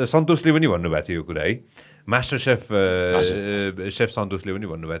सेफ सन्तोषले पनि भन्नुभएको थियो यो कुरा है, मास्टर सेफ सन्तोषले पनि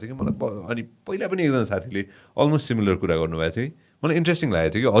भन्नुभएको थियो कि मलाई। अनि पहिला पनि एकजना साथीले अलमोस्ट सिमिलर कुरा गर्नुभएको थियो कि मलाई इन्ट्रेस्टिङ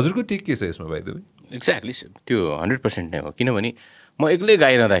लागेको थियो कि। हजुरको टेक के छ यसमा भाइ? एक्ज्याक्टली त्यो 100% नै हो। किनभने म एक्लै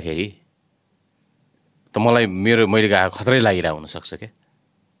गाइरहँदाखेरि त मलाई मैले गाएको खतरै लागिरहेको हुनसक्छ क्या,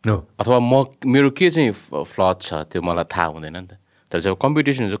 अथवा मेरो के चाहिँ फ्लज छ त्यो मलाई थाहा हुँदैन नि त। तर जब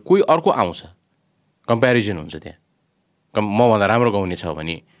कम्पिटिसन हुन्छ कोही अर्को आउँछ, कम्पेरिजन हुन्छ त्यहाँ, मभन्दा राम्रो गाउने छ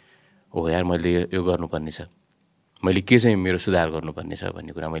भने हो यार मैले यो गर्नुपर्ने छ, मैले के चाहिँ मेरो सुधार गर्नुपर्ने छ भन्ने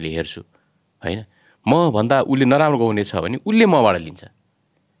कुरा मैले हेर्छु होइन। मभन्दा उसले नराम्रो गाउने छ भने उसले मबाट लिन्छ,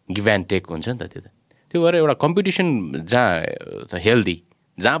 गिभ एन्ड टेक हुन्छ नि त त्यो त। त्यो भएर एउटा कम्पिटिसन जहाँ हेल्दी,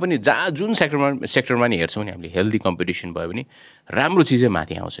 जहाँ जुन सेक्टरमा नि हेर्छौँ नि हामीले हेल्दी कम्पिटिसन भयो भने राम्रो चिजै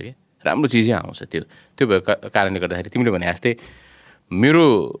माथि आउँछ क्या, राम्रो चिजै आउँछ। त्यो भएको कारणले गर्दाखेरि तिमीले भने जस्तै मेरो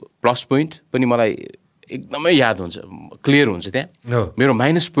प्लस पोइन्ट पनि मलाई एकदमै याद हुन्छ, क्लियर हुन्छ त्यहाँ, मेरो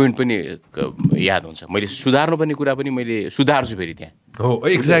माइनस पोइन्ट पनि याद हुन्छ। मैले सुधार्नुपर्ने कुरा पनि मैले सुधार्छु फेरि त्यहाँ,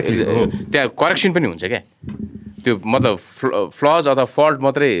 एक्ज्याक्टली त्यहाँ करेक्सन पनि हुन्छ क्या। त्यो मतलब फ्लज अथवा फल्ट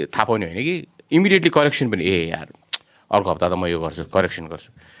मात्रै थाहा पाउने होइन कि इमिडिएटली करेक्सन पनि, ए यार अर्को हप्ता त म यो गर्छु, करेक्सन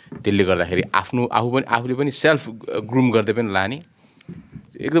गर्छु। त्यसले गर्दाखेरि आफूले पनि सेल्फ ग्रुम गर्दै पनि लाने।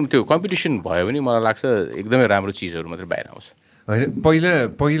 एकदम त्यो कम्पिटिसन भयो भने मलाई लाग्छ एकदमै राम्रो चिजहरू मात्रै बाहिर आउँछ। होइन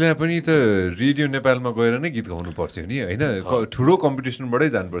पहिला पनि त रेडियो नेपालमा गएर नै गीत गाउनु पर्थ्यो नि होइन, ठुलो कम्पिटिसनबाटै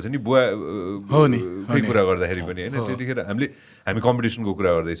जानुपर्छ नि बुवा कुरा गर्दाखेरि पनि होइन। त्यतिखेर हामी कम्पिटिसनको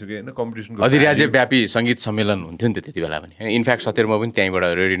कुरा गर्दैछौँ कि होइन, कम्पिटिसनको अधिराज्यव्यापी सङ्गीत सम्मेलन हुन्थ्यो नि त त्यति बेला पनि होइन। इनफ्याक्ट सत्यमा पनि त्यहीँबाट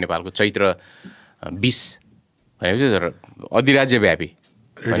रेडियो नेपालको चैत्र 20 भनेपछि अधिराज्यव्यापी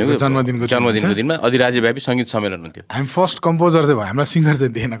भनेको जन्मदिनको दिनमा अधिराज्यव्यापी सङ्गीत सम्मेलन हुन्थ्यो। हामी फर्स्ट कम्पोजर चाहिँ भयो, हामीलाई सिङ्गर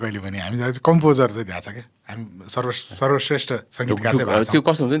चाहिँ दिएन कहिले पनि, हामी कम्पोजर चाहिँ दिएको छ क्या। हामी सर्वश्रेष्ठ सङ्गीतकार चाहिँ। त्यो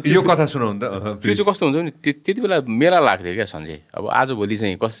कस्तो हुन्छ नि, यो कथा सुनाउनु त। त्यो चाहिँ कस्तो हुन्छ नि, त्यति बेला मेला लाग्थ्यो क्या सञ्जय। अब आजभोलि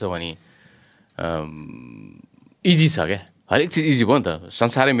चाहिँ कस्तो छ भने इजी छ क्या, हरेक चिज इजी भयो नि त,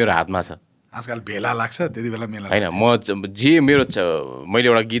 संसारै मेरो हातमा छ। आजकल भेला लाग्छ, त्यति बेला मेला होइन। मैले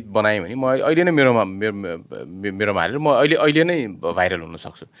एउटा गीत बनाएँ भने म अहिले नै मेरोमा हालेर म अहिले नै भाइरल हुन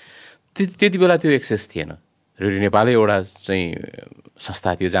सक्छु। त्यति बेला त्यो एक्सेस थिएन। रेडियो नेपालै एउटा चाहिँ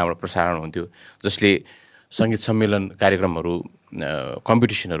संस्था थियो जहाँबाट प्रसारण हुन्थ्यो, जसले सङ्गीत सम्मेलन कार्यक्रमहरू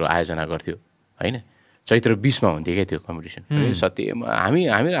कम्पिटिसनहरू आयोजना गर्थ्यो होइन। चैत्र 20 हुन्थ्यो क्या त्यो कम्पिटिसन। सत्यमा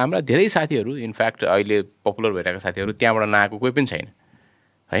हाम्रा धेरै साथीहरू इनफ्याक्ट अहिले पपुलर भइरहेका साथीहरू त्यहाँबाट नआएको कोही पनि छैन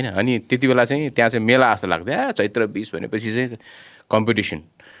होइन। अनि त्यति बेला चाहिँ त्यहाँ चाहिँ मेला जस्तो लाग्थ्यो। चैत्र 20 भनेपछि चाहिँ कम्पिटिसन,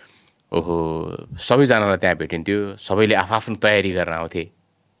 ओहो सबैजनालाई त्यहाँ भेटिन्थ्यो, सबैले आफ्नो तयारी गर्न आउँथे,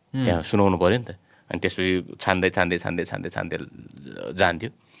 त्यहाँ सुनाउनु पऱ्यो नि त। अनि त्यसपछि छान्दै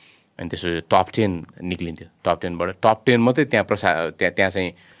जान्थ्यो। अनि त्यसपछि टप 10 निक्लिन्थ्यो। टप 10बाट टप 10 मात्रै त्यहाँ त्यहाँ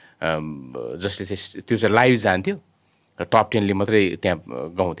चाहिँ जसले चाहिँ त्यो चाहिँ लाइभ जान्थ्यो र टप 10ले मात्रै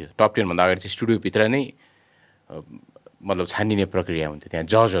त्यहाँ गाउँथ्यो। टप 10भन्दा अगाडि चाहिँ स्टुडियोभित्र नै मतलब छानिने प्रक्रिया हुन्थ्यो, त्यहाँ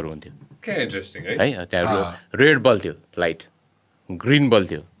जजहरू हुन्थ्यो है। त्यहाँ रेड बल थियो, लाइट ग्रिन बल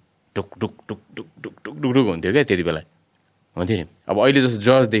थियो, टुक टुक टुक टुक टुक टुक टुक टुक हुन्थ्यो क्या त्यति बेला हुन्थ्यो नि। अब अहिले जस्तो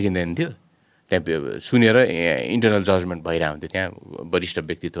जज देखिँदैन थियो, त्यहाँ सुनेर इन्टरनल जजमेन्ट भइरहेको हुन्थ्यो, त्यहाँ वरिष्ठ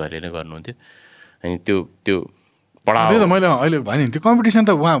व्यक्तित्वहरूले नै गर्नुहुन्थ्यो। अनि त्यो त्यही त मैले अहिले भने त्यो कम्पिटिसन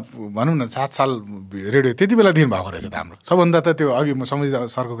त उहाँ भनौँ न 7 साल रेडियो त्यति बेला दिनु भएको रहेछ त हाम्रो सबभन्दा त। त्यो अघि म सम्झिँदा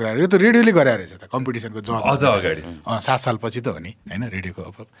सरको कुरा यो त रेडियोले गराएर रहेछ त कम्पिटिसनको जज अझ अगाडि 7 साल पछि त हो नि होइन रेडियोको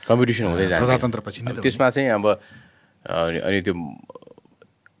कम्पिटिसन हुँदै जान्छ प्रजातन्त्र पछि नि। त्यसमा चाहिँ अब अनि त्यो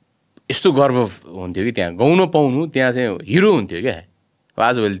यस्तो गर्व हुन्थ्यो कि त्यहाँ गाउन पाउनु, त्यहाँ चाहिँ हिरो हुन्थ्यो क्या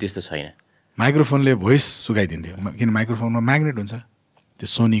आजभोलि त्यस्तो छैन। माइक्रोफोनले भोइस सुकाइदिन्थ्यो किन माइक्रोफोनमा म्याग्नेट हुन्छ त्यो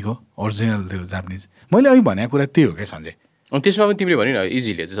सोनीको ओरिजिनल थियो जापानिज। मैले अघि भनेको कुरा त्यही हो क्या सञ्जय। अनि त्यसमा पनि तिमीले भन्यो नि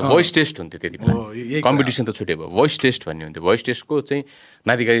इजिली जस्तो भोइस टेस्ट हुन्थ्यो त्यति बेला, कम्पिटिसन त छुट्यो भयो, भोइस टेस्ट भन्ने हुन्थ्यो। भोइस टेस्टको चाहिँ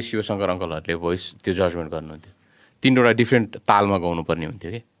नातिकारी शिवशङ्कर अङ्कलहरूले भोइस त्यो जजमेन्ट गर्नुहुन्थ्यो, 3वटा डिफ्रेन्ट तालमा गाउनुपर्ने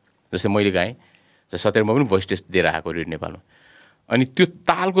हुन्थ्यो कि। जस्तै मैले गाएँ सत्यमा पनि भोइस टेस्ट दिएर आएको रेड नेपालमा, अनि त्यो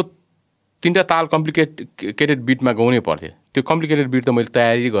तालको 3टा ताल कम्प्लिकेटेड बिटमा गाउनै पर्थ्यो। त्यो कम्प्लिकेटेड बिट त मैले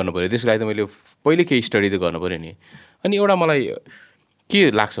तयारी गर्नु पऱ्यो, त्यसको लागि त मैले पहिले केही स्टडी त गर्नु पऱ्यो नि। अनि एउटा मलाई के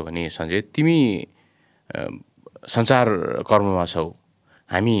लाग्छ भने सञ्जय, तिमी सञ्चार कर्ममा छौ,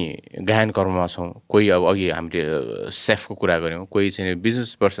 हामी गायन कर्ममा छौँ, कोही अब अघि हामीले सेफको कुरा गऱ्यौँ, कोही चाहिँ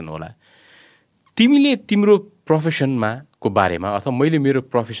बिजनेस पर्सन होला। तिमीले तिम्रो प्रोफेसनमा को बारेमा अथवा मैले मेरो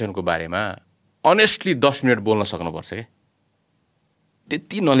प्रोफेसनको बारेमा अनेस्टली 10 मिनट बोल्न सक्नुपर्छ क्या।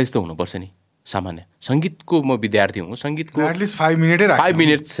 त्यति नलेज त हुनुपर्छ नि सामान्य। सङ्गीतको म विद्यार्थी हुँ, सङ्गीतको एटलिस्ट 5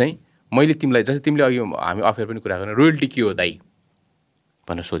 मिनट चाहिँ मैले तिमीलाई जस्तै तिमीले अघि हामी अफेयर पनि कुरा गर्ने रोयल्टी के हो दाइ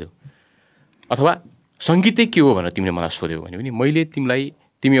भनेर सोध्यौ, अथवा सङ्गीतै के हो भनेर तिमीले मलाई सोध्यौ भने पनि मैले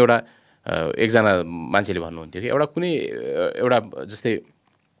तिमी एउटा एकजना मान्छेले भन्नुहुन्थ्यो कि एउटा जस्तै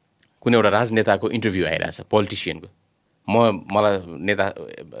कुनै एउटा राजनेताको इन्टरभ्यू आइरहेछ, पोलिटिसियनको। मलाई नेता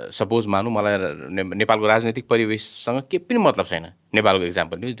सपोज मानौँ, मलाई नेपालको राजनैतिक परिवेशसँग केही पनि मतलब छैन, नेपालको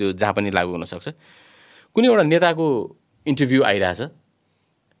इक्जाम्पल नि त्यो जहाँ पनि लागु हुनसक्छ। कुनै एउटा नेताको इन्टरभ्यू आइरहेछ,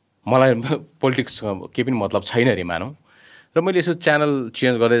 मलाई पोलिटिक्ससँग केही पनि मतलब छैन अरे मानौँ, र मैले यसो च्यानल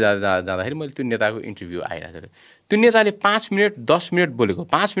चेन्ज गर्दै जाँदाखेरि मैले त्यो नेताको इन्टरभ्यू आइरहेछ अरे। त्यो नेताले 5 मिनट 10 मिनट बोलेको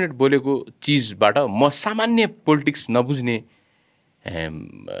 5 मिनट बोलेको चिजबाट म सामान्य पोलिटिक्स नबुझ्ने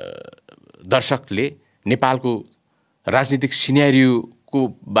दर्शकले नेपालको राजनीतिक सिनेरियोको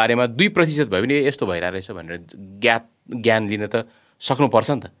बारेमा 2% भयो भने यस्तो भइरहेको रहेछ भनेर ज्ञान लिन त सक्नुपर्छ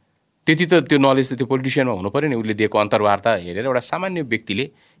नि त। त्यति त त्यो नलेज त त्यो पोलिटिसियनमा हुनु पऱ्यो नि। उसले दिएको अन्तर्वार्ता हेरेर एउटा सामान्य व्यक्तिले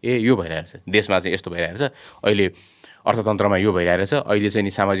यो भइरहेछ, देशमा चाहिँ यस्तो भइरहेछ, अहिले अर्थतन्त्रमा यो भइरहेछ, अहिले चाहिँ नि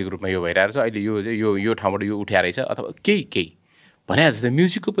सामाजिक रूपमा यो भइरहेछ, अहिले यो ठाउँबाट यो उठ्या रहेछ, अथवा केही भने जस्तै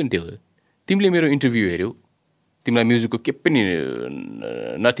म्युजिकको पनि त्यो हो। तिमीले मेरो इन्टरभ्यू हेऱ्यौ, तिमीलाई म्युजिकको केही पनि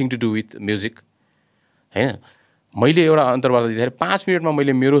nothing to do with music होइन। मैले एउटा अन्तर्वार्ता दिँदाखेरि 5 मिनटमा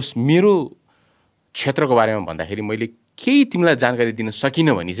मैले मेरो क्षेत्रको बारेमा भन्दाखेरि मैले केही तिमीलाई जानकारी दिन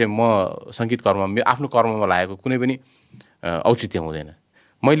सकिनँ भने चाहिँ म सङ्गीत कर्ममा आफ्नो कर्ममा लागेको कुनै पनि औचित्य हुँदैन।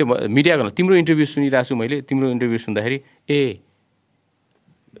 मैले मिडियाको तिम्रो इन्टरभ्यू सुनिरहेको छु, मैले तिम्रो इन्टरभ्यू सुन्दाखेरि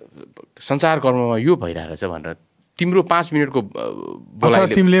सञ्चार कर्ममा यो भइरहेछ भनेर तिम्रो 5 मिनटको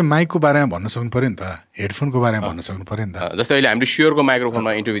बोलाइले तिमीले माइकको बारेमा भन्न सक्नु पऱ्यो नि त, हेडफोनको बारेमा भन्न सक्नु पऱ्यो नि त। जस्तै अहिले हामीले स्योरको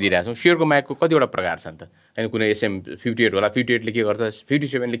माइक्रोफोनमा इन्टरभ्यू दिइरहेको छौँ, स्योरको माइकको कतिवटा प्रकार छ नि त होइन। कुनै SM58 होला, 58ले के गर्छ,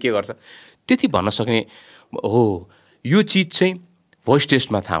 57ले के गर्छ, त्यति भन्न सक्ने हो। यो चिज चाहिँ भोइस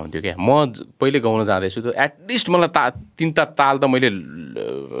टेस्टमा थाहा हुन्थ्यो क्या। म पहिले गाउन जाँदैछु त एटलिस्ट मलाई 3टा ताल त मैले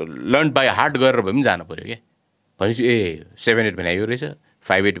लर्न बाई हार्ट गरेर भए पनि जानु पऱ्यो क्या। भनेपछि 7/8 भने यो रहेछ,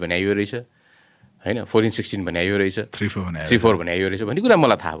 5/8 भने यो रहेछ होइन, 4/16 भने यो रहेछ, 3/4 भने यो रहेछ भन्ने कुरा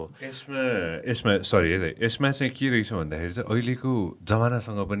मलाई थाहा भयो। यसमा चाहिँ के रहेछ भन्दाखेरि चाहिँ अहिलेको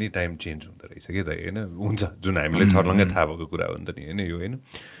जमानासँग पनि टाइम चेन्ज हुँदो रहेछ कि त होइन। हुन्छ जुन हामीलाई छर्लङ्गै थाहा भएको कुरा हो नि त नि होइन यो होइन।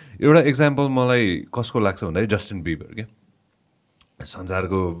 एउटा इक्जाम्पल मलाई कसको लाग्छ भन्दाखेरि जस्टिन बिबर क्या।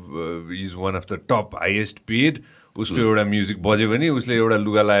 संसारको is one of the top highest paid. उसको एउटा म्युजिक बज्यो भने उसले एउटा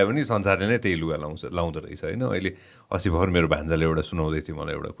लुगा लायो भने संसारले नै त्यही लुगा लाउँदो रहेछ होइन। अहिले अस्ति भर्खर मेरो भान्जाले एउटा सुनाउँदै थियो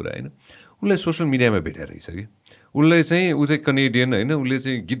मलाई एउटा कुरा होइन। उसलाई सोसियल मिडियामा भेटेर रहेछ कि उसले चाहिँ ऊ चाहिँ कनेडियन होइन, उसले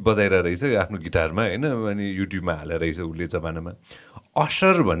चाहिँ गीत बजाइरहेको रहेछ आफ्नो गिटारमा होइन, अनि युट्युबमा हालेर रहेछ उसले जमानामा।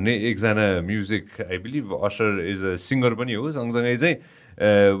 असर भन्ने एकजना music I believe Asar is a singer पनि हो, सँगसँगै चाहिँ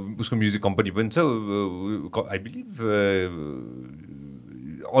उसको म्युजिक कम्पनी पनि छ आई बिलिभ,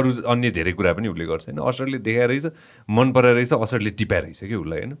 अरू अन्य धेरै कुरा पनि उसले गर्छ होइन। असरले देखाएर रहेछ, मन पराएर रहेछ, असरले टिपाएर रहेछ कि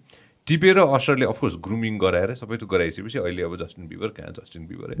उसलाई होइन। टिपेर असरले अफकोर्स ग्रुमिङ गराएर सबै थोक गराइसकेपछि अहिले अब जस्टिन बिबर कहाँ जस्टिन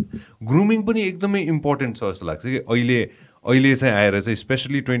बिबर होइन। ग्रुमिङ पनि एकदमै इम्पोर्टेन्ट छ जस्तो लाग्छ कि अहिले चाहिँ आएर चाहिँ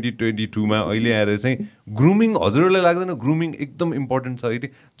स्पेसली 2022मा अहिले आएर चाहिँ ग्रुमिङ हजुरहरूलाई लाग्दैन ग्रुमिङ एकदम इम्पोर्टेन्ट छ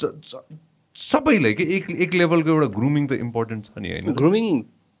अहिले सबैलाई कि एक लेभलको एउटा ग्रुमिङ त इम्पोर्टेन्ट छ नि होइन। ग्रुमिङ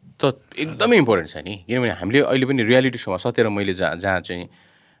त एकदमै इम्पोर्टेन्ट छ नि, किनभने हामीले अहिले पनि रियालिटी सोमा सत्य र मैले जहाँ चाहिँ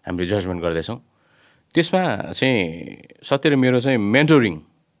हामीले जजमेन्ट गर्दैछौँ त्यसमा चाहिँ सत्य र मेरो चाहिँ मेन्टोरिङ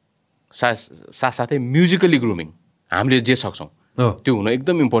साथसाथै म्युजिकली ग्रुमिङ हामीले जे सक्छौँ त्यो हुन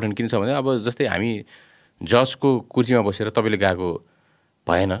एकदम इम्पोर्टेन्ट। किन छ भने अब जस्तै हामी जजको कुर्सीमा बसेर तपाईँले गाएको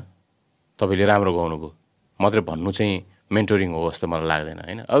भएन, तपाईँले राम्रो गाउनुभयो मात्रै भन्नु चाहिँ मेन्टोरिङ हो जस्तो मलाई लाग्दैन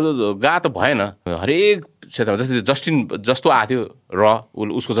होइन। अब गा त भएन हरेक क्षेत्रमा, जस्तै जस्टिन जस्तो आएको थियो र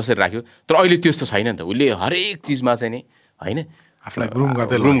उसको जसरी राख्यो, तर अहिले त्यस्तो छैन नि त। उसले हरेक चिजमा चाहिँ नि होइन आफूलाई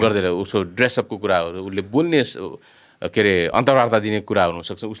ग्रुम गर्दै उसको ड्रेसअपको कुराहरू, उसले बोल्ने के अरे अन्तर्वार्ता दिने कुराहरू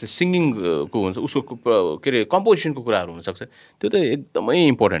हुनसक्छ, उसले सिङ्गिङको हुन्छ, उसको के अरे कम्पोजिसनको कुराहरू हुनसक्छ। त्यो त एकदमै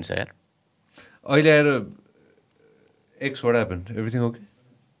इम्पोर्टेन्ट छ यार। अहिले आएर एक्स what happened, everything okay?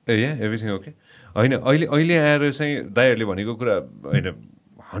 Everything okay होइन। अहिले आएर चाहिँ दाइहरूले भनेको कुरा होइन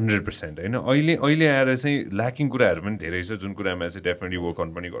 100% होइन। अहिले आएर चाहिँ ल्याकिङ कुराहरू पनि धेरै छ, जुन कुरामा चाहिँ डेफिनेटली वर्क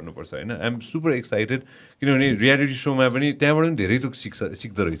अन पनि गर्नुपर्छ होइन। आइएम सुपर एक्साइटेड, किनभने रियालिटी सोमा पनि त्यहाँबाट पनि धेरै थोक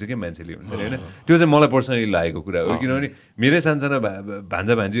सिक्दो रहेछ क्या मान्छेले, हुन्छ नि होइन। त्यो चाहिँ मलाई पर्सनली लागेको कुरा हो, किनभने मेरै सानसाना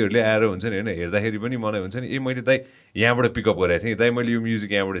भान्जा भान्जीहरूले आएर हुन्छ नि होइन, हेर्दाखेरि पनि मलाई हुन्छ नि, मैले दाइ यहाँबाट पिकअप गरेको थिएँ, दाइ मैले यो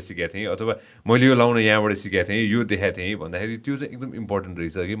म्युजिक यहाँबाट सिकेको थिएँ, अथवा मैले यो लाउन यहाँबाट सिकेको थिएँ, यो देखाएको थिएँ भन्दाखेरि त्यो चाहिँ एकदम इम्पोर्टेन्ट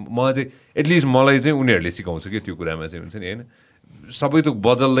रहेछ कि मलाई चाहिँ एटलिस्ट मलाई चाहिँ उनीहरूले सिकाउँछ कि त्यो कुरामा चाहिँ हुन्छ नि होइन। सबै थोक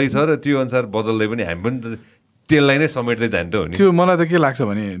बदल्दैछ र त्यो अनुसार बदल्दै पनि हामी पनि त्यसलाई नै समेट्दै जान्छ हो नि। त्यो मलाई त के लाग्छ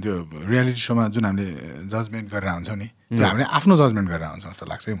भने त्यो रियालिटी सोमा जुन हामीले जजमेन्ट गरेर आउँछौँ नि, त्यो हामीले आफ्नो जजमेन्ट गरेर आउँछौँ जस्तो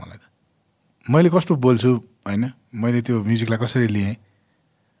लाग्छ है मलाई त। मैले कस्तो बोल्छु होइन, मैले त्यो म्युजिकलाई कसरी लिएँ,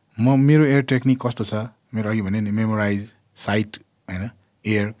 मेरो एयर टेक्निक कस्तो छ, मेरो अघि भने नि मेमोराइज, साइट होइन,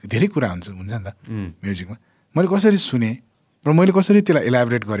 एयर, धेरै कुरा हुन्छ नि त म्युजिकमा। मैले कसरी सुनेँ र मैले कसरी त्यसलाई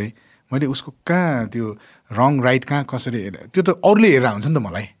इलाबोरेट गरेँ, मैले उसको कहाँ त्यो रङ राइट कहाँ कसरी, त्यो त अरूले हेरेर हुन्छ नि त।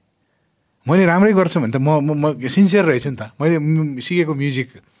 मैले राम्रै गर्छु भने त म सिन्सियर रहेछु नि त। मैले सिकेको म्युजिक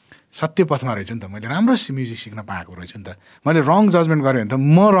सत्य पथमा रहेछु नि त। मैले राम्रो म्युजिक सिक्न पाएको रहेछु नि त। मैले रङ जजमेन्ट गरेँ भने त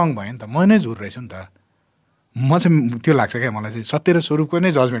म रङ भएँ नि त, म नै झुर रहेछु नि त। म चाहिँ त्यो लाग्छ क्या मलाई चाहिँ, सत्य र स्वरूपको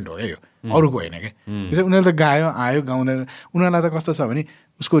नै जजमेन्ट हो क्या यो, अरूको होइन क्या। त्यसै उनीहरूले त गायो आयो गाउँदै, उनीहरूलाई त कस्तो छ भने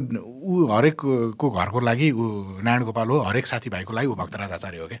उसको हरेकको घरको लागि नारायण गोपाल हो, हरेक साथीभाइको लागि भक्तराज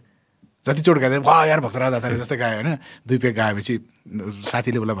आचार्य हो क्या। जति चोट गाए वाह यार भक्तराज आचार्य जस्तै गायो होइन, 2 पेक गाएपछि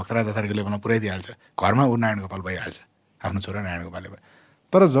साथीले उसलाई भक्तराज आचार्यको लेभलमा पुऱ्याइदिइहाल्छ, घरमा नारायण गोपाल भइहाल्छ, आफ्नो छोरा नारायण गोपालले भयो।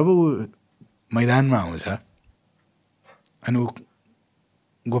 तर जब मैदानमा आउँछ अनि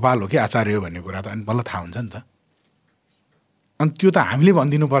गोपाल हो कि आचार्य हो भन्ने कुरा त अनि बल्ल थाहा हुन्छ नि त। अनि त्यो त हामीले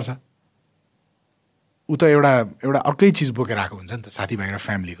भनिदिनुपर्छ। ऊ त एउटा अर्कै चिज बोकेर आएको हुन्छ नि त, साथीभाइ र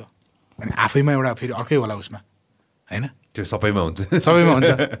फ्यामिलीको, अनि आफैमा एउटा फेरि अर्कै होला उसमा होइन। त्यो सबैमा हुन्छ,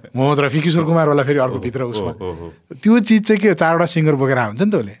 मोहम्मद रफी, किशोर कुमारवाला फेरि अर्को भित्र उसमा। त्यो चिज चाहिँ के 4वटा सिङ्गर बोकेर हुन्छ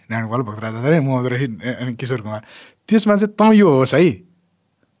नि त उसले, नारायण गोपाल, भक्तराज आचार्य, मोहम्मद रफी अनि किशोर कुमार। त्यसमा चाहिँ तँ यो होस् है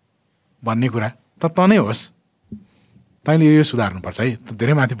भन्ने कुरा त नै होस्, तैँले यो सुधार्नुपर्छ है, त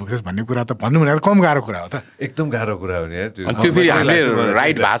धेरै माथि पुग्छस् भन्ने कुरा त भन्नु भने कम गाह्रो कुरा हो त, एकदम गाह्रो कुरा हो नि यार। त्यो फेरि हामीले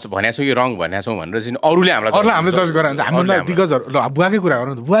राइट भएको भनेको छौँ कि रङ भनेको छौँ भनेर चाहिँ अरूले हामीले जज गरेर हुन्छ। हामीलाई दिग्गजहरू ल बुवाकै कुरा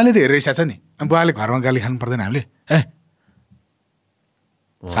गर्नु त, बुवाले त हेरिरहेछ नि, बुवाले घरमा गाली खानु पर्दैन हामीले, ए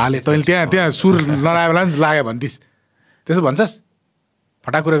साले तैँले त्यहाँ सुर नलायो होला नि लाग्यो भन्दिस्, त्यसो भन्छस्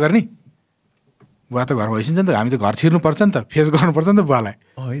फटा कुरा गर्ने। बुवा त घरमा भइसिन्छ नि त, हामी त घर छिर्नुपर्छ नि त, फेस गर्नुपर्छ नि त बुवालाई।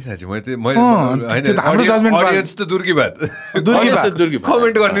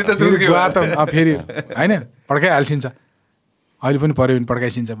 कमेन्ट गर्ने त दुर्गी बुवा त फेरि होइन पड्काइहाल्छिन्छ, अहिले पनि पऱ्यो भने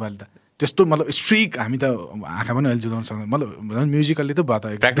पड्काइसिन्छ बुवाले त। त्यस्तो मतलब स्ट्रिक हामी त आँखा पनि अहिले जुदाउन सक्दैन। मतलब म्युजिकल्ली त बुवा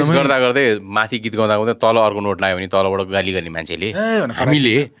त प्र्याक्टिस गर्दा गर्दै माथि गीत गाउँदा गाउँदै तल अर्को नोट लाग्यो भने तलबाट गाली गर्ने मान्छेले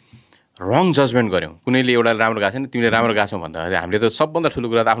हामीले रङ जजमेन्ट गऱ्यौँ। कुनैले एउटा राम्रो गाएको छैन, तिमीले राम्रो गाछौ भन्दा हामीले त सबभन्दा ठुलो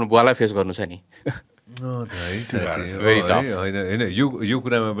कुरा त आफ्नो बुवालाई फेस गर्नु छ नि। होइन यो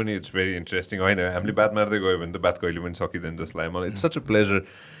कुरामा पनि इट्स भेरी इन्ट्रेस्टिङ होइन। हामीले बात मार्दै गयो भने त बात कहिले पनि सकिँदैन जस्तो लाग्यो मलाई। It's such a pleasure.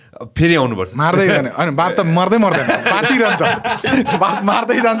 फेरि आउनुपर्छ, मार्दै गएन होइन, बात त मर्दैन, बाँचिरहन्छ, बात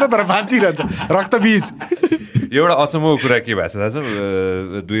मार्दै जान्छ तर बाँचिरहन्छ, रक्त बीज। एउटा अचम्मको कुरा के भएको छ थाहा छ,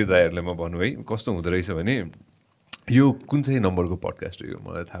 दुई दाइहरूले म भन्नु है कस्तो हुँदो रहेछ भने, यो कुन चाहिँ नम्बरको पडकास्ट हो यो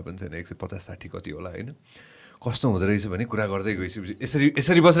मलाई थाहा पनि छैन, 150-60 कति होला होइन। कस्तो हुँदो रहेछ भने कुरा गर्दै गइसकेपछि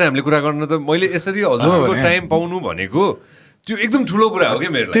यसरी बसेर हामीले कुरा गर्न त मैले यसरी हजुरको टाइम पाउनु भनेको त्यो एकदम ठुलो कुरा हो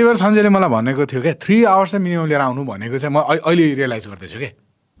क्या मेरो। त्यही भएर सञ्जयले मलाई भनेको थियो क्या 3 आवर्स चाहिँ मिनिमम लिएर आउनु भनेको चाहिँ म अहिले रियलाइज गर्दैछु क्या।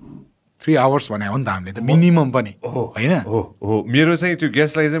 3 आवर्स भने हो नि त हामीले त मिनिमम पनि होइन। हो मेरो चाहिँ त्यो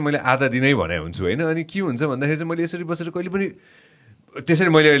गेस्टलाई चाहिँ मैले आधा दिनै भने हुन्छु होइन। अनि के हुन्छ भन्दाखेरि चाहिँ मैले यसरी बसेर कहिले पनि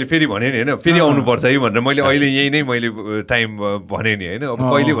त्यसरी मैले अहिले फेरि भने नि होइन, फेरि आउनुपर्छ है भनेर मैले अहिले यही नै मैले टाइम भने नि होइन। अब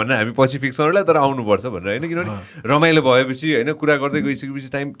कहिले भनेर हामी पछि फिक्स गर्नुलाई तर आउनुपर्छ भनेर होइन, किनभने रमाइलो भएपछि होइन कुरा गर्दै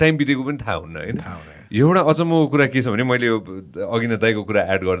गइसकेपछि टाइम बितेको पनि थाहा हुन्न होइन। एउटा अचम्मको कुरा के छ भने मैले यो अघि नै दाइको कुरा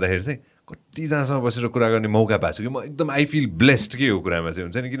एड गर्दाखेरि चाहिँ कतिजनासँग बसेर कुरा गर्ने मौका पाएको छु कि म एकदम आई फिल ब्लेस्ड के यो कुरामा चाहिँ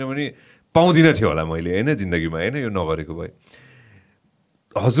हुन्छ नि, किनभने पाउँदिनँ थियो होला मैले होइन जिन्दगीमा होइन, यो नगरेको भए।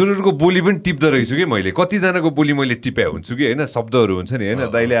 हजुरहरूको बोली पनि टिप्दो रहेछु कि मैले, कतिजनाको बोली मैले टिपे हुन्छु कि होइन, शब्दहरू हुन्छ नि होइन।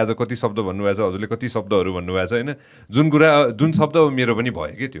 दाइले आज कति शब्द भन्नुभएको छ, हजुरले कति शब्दहरू भन्नुभएको छ होइन, जुन शब्द मेरो पनि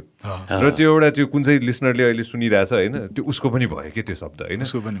भयो कि त्यो, र त्यो एउटा त्यो कुन चाहिँ लिसनरले अहिले सुनिरहेछ होइन, त्यो उसको पनि भयो कि त्यो शब्द होइन,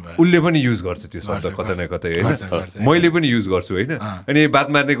 उसले पनि युज गर्छ त्यो शब्द कतै न कतै होइन, मैले पनि युज गर्छु होइन। अनि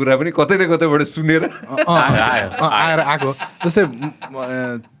बात मार्ने कुरा पनि कतै न कतैबाट सुनेर आएर आएको। जस्तै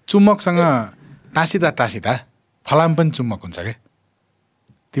चुम्बकसँग टाँसिँदा फलाम पनि चुम्बक हुन्छ क्या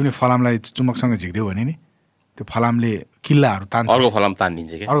तिमीले फलामलाई चुम्बकसँग झिक्दियौ भने नि त्यो फलामले किल्लाहरू तान्छ अर्को फलाम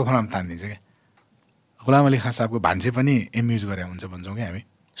तानिदिन्छ क्या अर्को फलाम तानिदिन्छ क्या गुलाम अली खान साहबको भान्से पनि एम्युज गरे हुन्छ भन्छौँ क्या हामी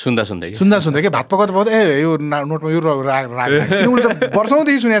सुन्दा क्या भात पकाउँदा पकाउँदा ए यो नोटमा यो राख उसले त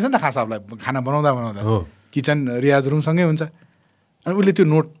वर्षौँदेखि सुनेको छ नि त खान साहबलाई खाना बनाउँदा किचन रियाज रुमसँगै हुन्छ अनि उसले त्यो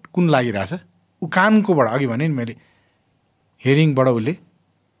नोट कुन लागिरहेछ ऊ कानकोबाट अघि भने नि मैले हियरिङबाट उसले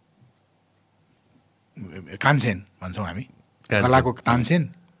कानसेन भन्छौँ हामी गलाको तानसेन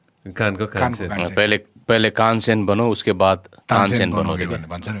कानको पहले कानसेन बनो उसके बाद तानसेन बनो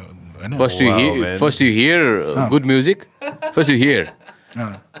भन्छ नि होइन first you hear good music first you hear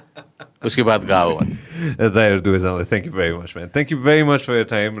उसके बाद गाओ thank you very much man thank you very much for your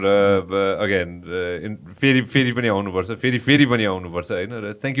time र अगेन फेरि पनि आउनुपर्छ फेरि पनि आउनुपर्छ होइन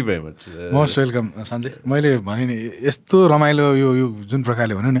र thank you very much most welcome Sanjay मैले भने नि यस्तो रमाइलो यो जुन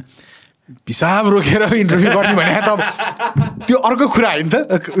प्रकारले भनौँ न पिसाब रोकेर इन्टरभ्यू गर्ने भने त त्यो अर्को कुरा होइन त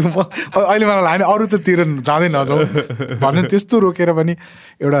अहिले मलाई लाग्यो अरूतिर जाँदै नजाउँ भन्नु त्यस्तो रोकेर पनि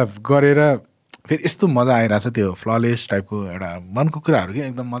एउटा गरेर फेरि यस्तो मजा आइरहेछ त्यो फ्ललेस टाइपको एउटा मनको कुराहरू क्या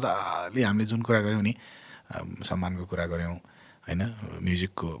एकदम मजाले हामीले जुन कुरा गऱ्यौँ नि सम्मानको कुरा गऱ्यौँ होइन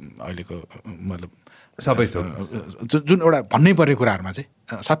म्युजिकको अहिलेको मतलब सबै जुन एउटा भन्नै पर्ने कुराहरूमा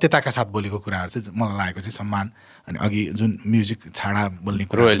चाहिँ सत्यताका साथ बोलेको कुराहरू चाहिँ मलाई लागेको चाहिँ सम्मान अनि अघि जुन म्युजिक छाडा बोल्ने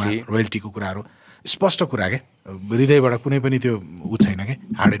कुरा रोयल्टीको कुराहरू स्पष्ट कुरा क्या हृदयबाट कुनै पनि त्यो ऊ छैन क्या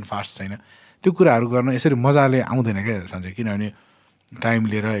हार्ड एन्ड फास्ट छैन त्यो कुराहरू गर्न यसरी मजाले आउँदैन क्या सञ्जय किनभने टाइम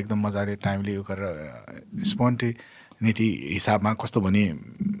लिएर एकदम मजाले टाइमले उयो गरेर स्पोन्टेनिटी हिसाबमा कस्तो भने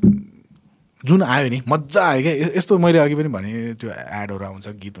जुन आयो नि मजा आयो क्या यस्तो मैले अघि पनि भने त्यो एडहरू आउँछ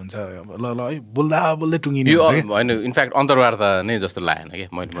गीत हुन्छ ल है बोल्दा बोल्दै टुङ्गिने होइन इनफ्याक्ट अन्तर्वार्ता नै जस्तो लागेन क्या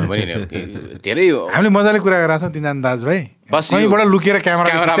मैले धेरै हामीले मजाले कुरा गरेर छौँ तिनजना दाजुभाइ कहीँबाट लुकेर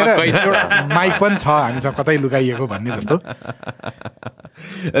क्यामेरा माइक पनि छ हामीसँग कतै लुकाइएको भन्ने जस्तो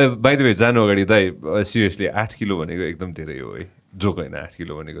बाइ द वे जानु अगाडि दाइ सिरियसली 8 किलो भनेको एकदम धेरै हो है जोक होइन 8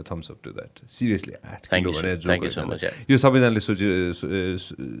 किलो भनेको thumbs up to that seriously 8 kilo भने जोक यो सबैजनाले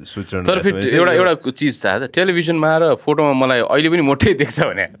सोचिरहनु तर फेरि एउटा चिज थाहा छ टेलिभिजनमा र फोटोमा मलाई अहिले पनि मोटै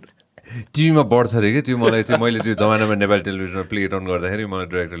देख्छ भने टिभीमा बढ्छ अरे कि त्यो मैले त्यो जमानामा नेपाली टेलिभिजनमा प्ले अन गर्दाखेरि मलाई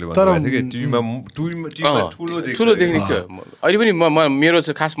डाइरेक्टरले भन्नुभएको थियो कि टिभीमा ठुलो देख्ने थियो अहिले पनि मेरो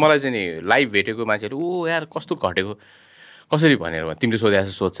चाहिँ खास मलाई चाहिँ नि लाइभ भेटेको मान्छेहरू ओ यार कस्तो घटेको कसरी भनेर तिमीले सोधे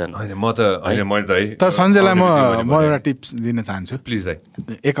जस्तो सोध्छन् होइन म त होइन मैले त है तर सञ्जयलाई म एउटा टिप्स दिन चाहन्छु प्लिज है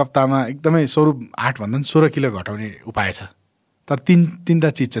एक हप्तामा एकदमै स्वरूप 8 भन्दा 16 किलो घटाउने उपाय छ तर तीनटा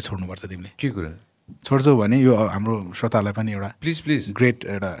चिज चाहिँ छोड्नुपर्छ तिमीले के कुरा छोड्छौ भने यो हाम्रो श्रोतालाई पनि एउटा प्लिज ग्रेट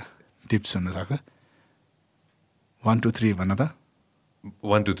एउटा टिप्स हुनसक्छ 1 2 3 भन्न त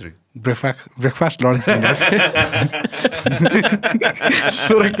 1 2 3 ब्रेकफास्ट लन्च 16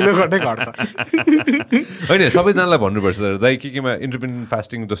 किलो घटै घट्छ होइन सबैजनालाई भन्नुपर्छ दाइ केमा इन्टरमिटेन्ट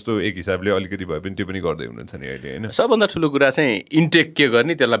फास्टिङ जस्तो एक हिसाबले अलिकति भए पनि त्यो पनि गर्दै हुनुहुन्छ नि अहिले होइन सबभन्दा ठुलो कुरा चाहिँ इन्टेक के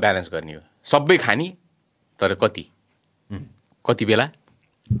गर्ने त्यसलाई ब्यालेन्स गर्ने हो सबै खाने तर कति बेला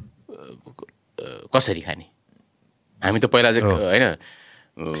कसरी खाने हामी त पहिला चाहिँ होइन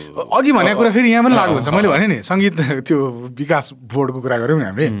अघि भनेको कुरा फेरि यहाँ पनि लागु हुन्छ मैले भने नि सङ्गीत त्यो विकास बोर्डको कुरा गऱ्यौँ नि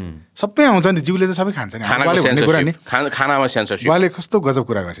हामीले सबै आउँछ नि जिउले त सबै खान्छ नि खानामा सेन्सरसिप उहाँले कस्तो गजब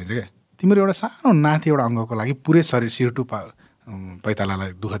कुरा गर्छ क्या तिम्रो एउटा सानो नाथे एउटा अङ्गको लागि पुरै शरीर सिरटु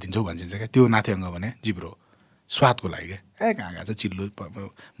पैतालालाई दुःख दिन्छौ भनिन्छ क्या त्यो नाथे अङ्ग भने जिब्रो स्वादको लागि क्या कहाँ गएको छ चिल्लो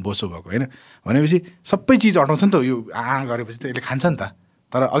बोसो भएको होइन भनेपछि सबै चिज अटाउँछ नि त यो गरेपछि त यसले खान्छ नि त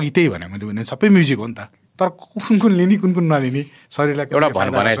तर अघि त्यही भने मैले भने सबै म्युजिक हो नि त तर कुन लिने कुन नलिने शरीरलाई एउटा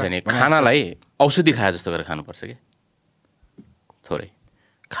भनाइ छ नि खानालाई औषधि खाए जस्तो गरेर खानुपर्छ कि थोरै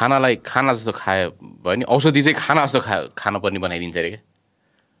खानालाई खाना जस्तो खायो भने औषधि चाहिँ खाना जस्तो खान पर्ने बनाइदिन्छ अरे क्या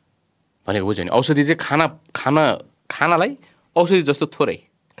भनेको बुझ्यो नि औषधि चाहिँ खानालाई औषधि जस्तो थोरै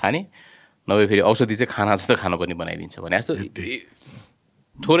खाने नभए फेरि औषधि चाहिँ खाना जस्तो खान पर्ने बनाइदिन्छ भने जस्तो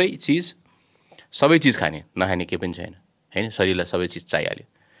थोरै चिज सबै चिज खाने नखाने केही पनि छैन होइन शरीरलाई सबै चिज चाहिहाल्यो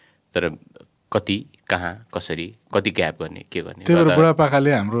तर कति कहाँ कसरी कति ग्याप गर्ने के गर्ने त्यही भएर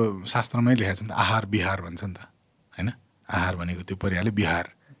बुढापाकाले हाम्रो शास्त्रमै लेखेको छ नि त आहार विहार भन्छ नि त होइन आहार भनेको त्यो परिहाल्यो विहार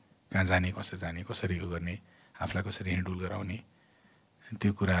कहाँ जाने कसरी गर्ने आफूलाई कसरी हिँडुल गराउने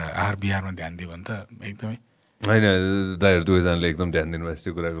त्यो कुरा आहार विहारमा ध्यान दियो भने त एकदमै होइन दाइहरू दुवैजनाले एकदम ध्यान दिनुभएको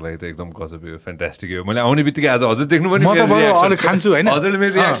त्यो कुराको लागि त एकदम गजब यो फ्यान्टास्टिक हो मैले आउने बित्तिकै आज हजुर देख्नु पनि म त अलिक खान्छु होइन हजुरले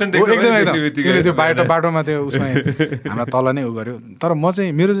मेरो रियाक्सन एकदमै त्यो बाटोमा त्यो उसमा हामीलाई तल नै उ गर्यो तर म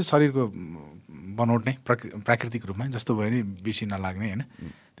चाहिँ मेरो चाहिँ शरीरको बनोट नै प्राकृतिक रूपमा जस्तो भयो नि बेसी नलाग्ने होइन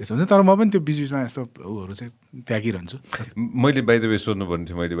त्यस्तो हुन्छ। तर म पनि त्यो बिचबिचमा यस्तो ऊहरू चाहिँ त्यागिरहन्छु। मैले बाइ द वे सोध्नु पर्ने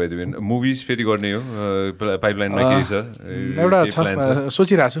थियो, मैले बाइ द वे मुभिज फेरि गर्ने हो पाइपलाइनमा केही छ? एउटा छ,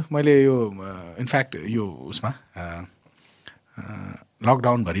 सोचिरहेको छु मैले यो इनफ्याक्ट यो उसमा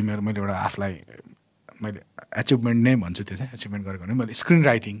लकडाउनभरि मैले एउटा आफूलाई मैले एचिभमेन्ट नै भन्छु, त्यो चाहिँ एचिभमेन्ट गरेको भने मैले स्क्रिन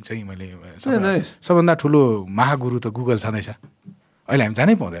राइटिङ चाहिँ मैले सबभन्दा ठुलो महागुरु त गुगल छँदैछ अहिले। हामी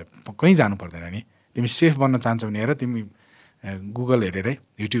जानै पाउँदैन, कहीँ जानु पर्दैन नि। तिमी सेफ बन्न चाहन्छौ भने हेर, तिमी गुगल हेरेरै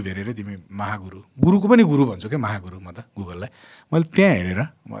युट्युब हेरेरै तिमी गुरुको पनि गुरु भन्छु क्या, महागुरु म त गुगललाई। मैले त्यहाँ हेरेर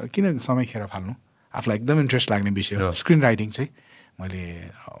किन समय खेर फाल्नु, आफूलाई एकदम इन्ट्रेस्ट लाग्ने विषय हो स्क्रिन राइटिङ चाहिँ मैले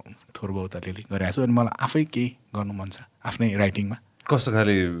थोर बहुत अलिअलि गरिरहेको छु। अनि मलाई आफै केही गर्नु मन छ आफ्नै राइटिङमा। कस्तो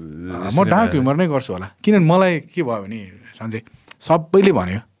खाले? म डार्क ह्युमर नै गर्छु होला, किनभने मलाई के भयो भने सञ्जय सबैले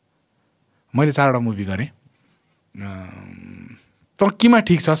भन्यो मैले 4वटा मुभी गरेँ तँ केमा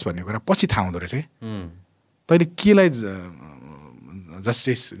ठिक छस् भन्ने कुरा पछि थाहा हुँदो रहेछ कि तैँले केलाई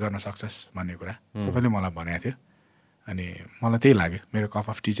जस्टिस गर्न सक्छस् भन्ने कुरा सबैले मलाई भनेको थियो। अनि मलाई त्यही लाग्यो मेरो कप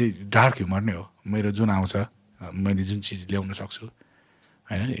अफ टी चाहिँ डार्क ह्युमर नै हो। मेरो जुन आउँछ मैले जुन चिज ल्याउन सक्छु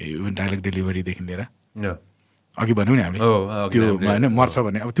होइन, इभन डायलग डेलिभरीदेखि लिएर अघि भन्यौँ नि हामीले त्यो होइन मर्छ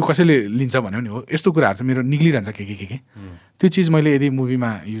भने अब त्यो कसैले लिन्छ भन्यो नि हो, यस्तो कुराहरू चाहिँ मेरो निक्लिरहन्छ के त्यो चिज मैले यदि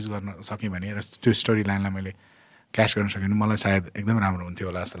मुभीमा युज गर्न सकेँ भने र त्यो स्टोरी लाइनलाई मैले क्याच गर्न सकेँ भने मलाई सायद एकदम राम्रो हुन्थ्यो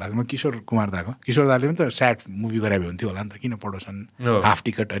होला जस्तो लाग्छ। म किशोर कुमार दाको, किशोर दाले पनि त स्याड मुभी गरे हुन्थ्यो होला नि त, किन पढोसन हाफ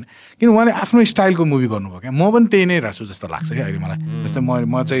टिकट होइन, किन उहाँले आफ्नो स्टाइलको मुभी गर्नुभयो क्या। म पनि त्यही नै रहेछु जस्तो लाग्छ क्या अहिले मलाई। जस्तै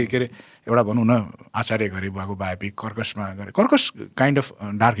म चाहिँ के अरे एउटा भनौँ न आचार्य घरे बुवाको बायोपिक कर्कसमा गरेँ, कर्कस काइन्ड अफ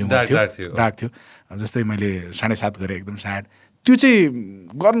डार्क ह्युमर थियो, डार्क थियो। जस्तै मैले 7.5 गरेँ एकदम स्याड, त्यो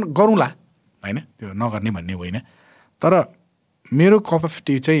चाहिँ गरौँला होइन, त्यो नगर्ने भन्ने होइन। तर मेरो कप अफ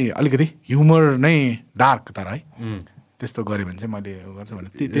टी चाहिँ अलिकति ह्युमर नै डार्क तर है त्यस्तो गऱ्यो भने चाहिँ मैले गर्छु भने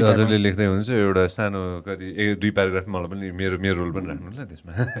हजुरले लेख्दै हुन्छ एउटा सानो कति 1-2 प्याराग्राफ मलाई पनि मेरो रोल पनि राख्नु ल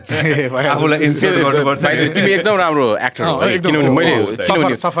त्यसमा। आफूलाई इन्सर्ट गर्नुपर्छ। तिमी एकदम राम्रो एक्टर हो किनभने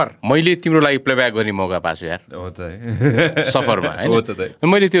मैले तिम्रो लागि प्लेब्याक गर्ने मौका पाएको छु यार। हो त है सफरमा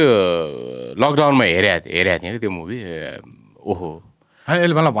होइन। मैले त्यो लकडाउनमा हेरेको थिएँ कि त्यो मुभी। ओहो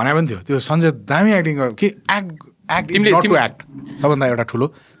यसले मलाई भने पनि थियो त्यो सञ्जय दामी एक्टिङ गर कि एक्ट सबभन्दा एउटा ठुलो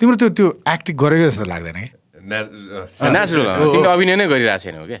तिम्रो त्यो एक्टिङ गरेको जस्तो लाग्दैन कि नेचुरल तिमीले अभिनय नै गरिरहेको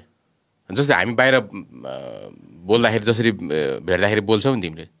छैनौ क्या। जस्तै हामी बाहिर बोल्दाखेरि जसरी भेट्दाखेरि बोल्छौ नि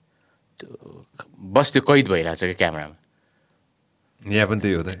तिमीले बस त्यो कैद भइरहेछ क्या क्यामेरामा। यहाँ पनि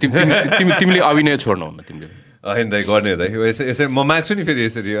त्यही हो त। तिमीले अभिनय छोड्नुहुन्न तिमीले होइन दाइ गर्ने हो दाइ यसरी म माग्छु नि फेरि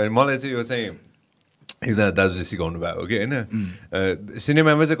यसरी। अनि मलाई चाहिँ यो चाहिँ एकजना दाजुले सिकाउनु भएको हो कि होइन,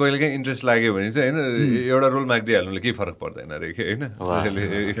 सिनेमामा चाहिँ कहिलेकाहीँ इन्ट्रेस्ट लाग्यो भने चाहिँ होइन एउटा रोल मागिदिइहाल्नुले केही फरक पर्दैन अरे कि होइन।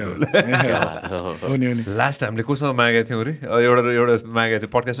 लास्ट हामीले कोसँग मागेको थियौँ अरे एउटा मागेको थियो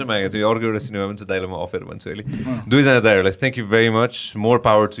पडकास्टमै मागेको थियो, अर्को एउटा सिनेमा पनि छ दाइलाई म अफर भन्छु अहिले। दुईजना दाइहरूलाई thank you very much, more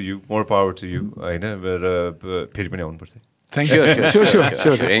power to you होइन। र फेरि पनि आउनुपर्छ। Thank you.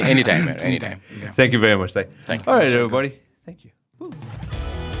 Sure. Anytime. Thank you very much, Sai. Thank you. All right, everybody. Thank you.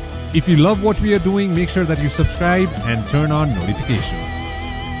 If you love what we are doing, make sure that you subscribe and turn on notifications.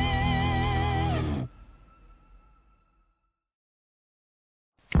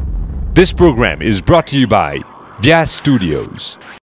 This program is brought to you by Vyas Studios.